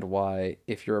understand why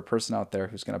if you're a person out there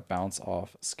who's going to bounce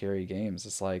off scary games,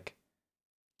 it's like,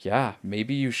 yeah,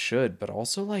 maybe you should, but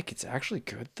also like it's actually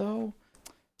good though.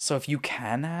 So if you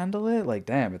can handle it, like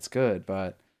damn, it's good,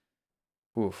 but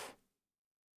oof.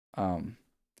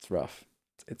 It's rough.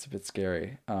 It's a bit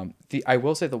scary. I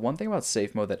will say the one thing about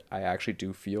safe mode that I actually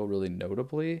do feel really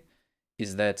notably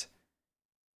is that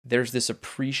there's this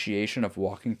appreciation of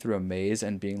walking through a maze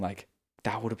and being like,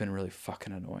 that would have been really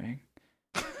fucking annoying.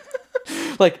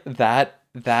 Like that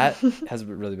has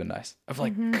really been nice. Of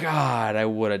like, God, I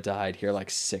would have died here like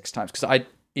 6 times. Because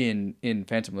in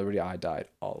Phantom Liberty, I died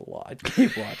a lot.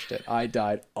 Gabe watched it. I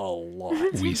died a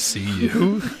lot. We see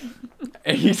you.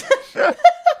 And he's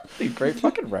great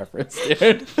fucking reference,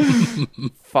 dude.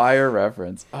 Fire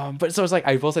reference. But so it's like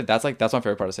I will say that's my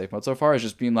favorite part of safe mode so far is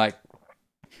just being like,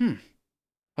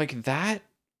 like that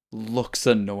looks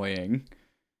annoying.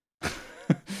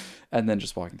 And then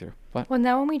just walking through. What? Well,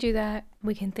 now when we do that,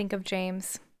 we can think of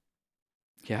James.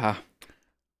 Yeah.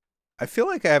 I feel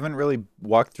like I haven't really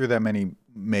walked through that many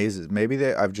mazes. Maybe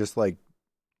I've just like,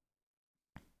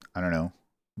 I don't know,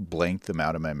 blanked them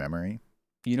out of my memory.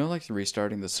 Like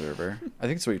restarting the server. I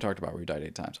think that's what you talked about where you died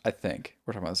 8 times. I think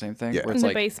we're talking about the same thing. Yeah. Where In it's the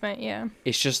like, basement, yeah.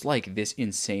 it's just like this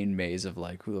insane maze of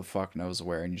like who the fuck knows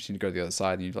where, and you just need to go to the other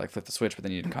side and you like flip the switch, but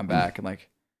then you need to come back and like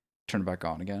turn it back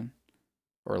on again.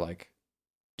 Or like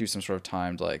do some sort of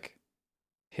timed like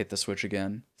hit the switch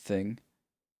again thing.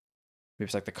 Maybe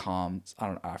it's like the comms. I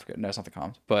don't know. I forget. No, it's not the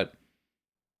comms. But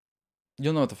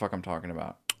you'll know what the fuck I'm talking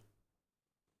about.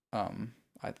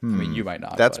 I mean, you might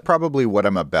not. That's but... probably what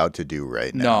I'm about to do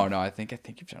right now. No. I think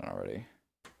you've done it already.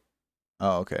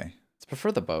 Oh, okay. It's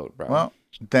prefer the boat, bro. Well,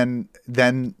 then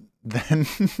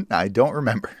I don't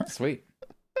remember. Sweet.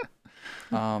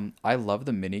 I love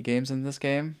the mini games in this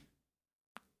game.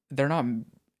 They're not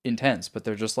intense, but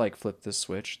they're just like flip this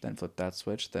switch, then flip that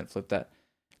switch, then flip that.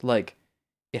 Like,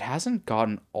 it hasn't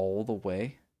gotten all the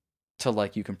way to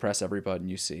like you can press every button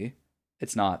you see.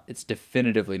 It's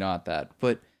definitively not that,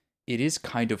 but it is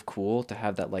kind of cool to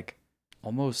have that like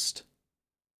almost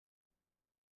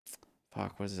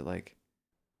what is it, like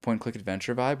point and click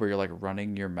adventure vibe where you're like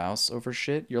running your mouse over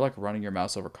shit. You're like running your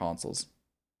mouse over consoles.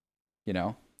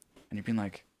 And you're being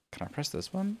like, can I press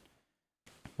this one?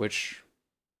 Which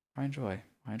I enjoy.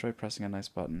 I enjoy pressing a nice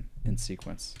button in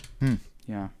sequence.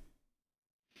 Yeah.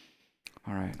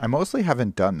 All right. I mostly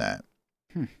haven't done that.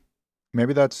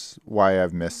 Maybe that's why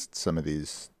I've missed some of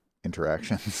these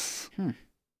interactions.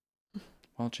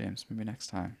 Well, James, maybe next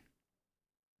time.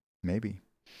 Maybe.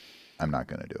 I'm not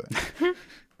going to do it.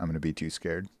 I'm going to be too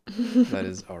scared. That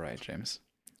is all right, James.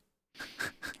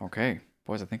 Okay.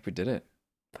 Boys, I think we did it.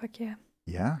 Fuck yeah.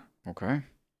 Yeah. Okay.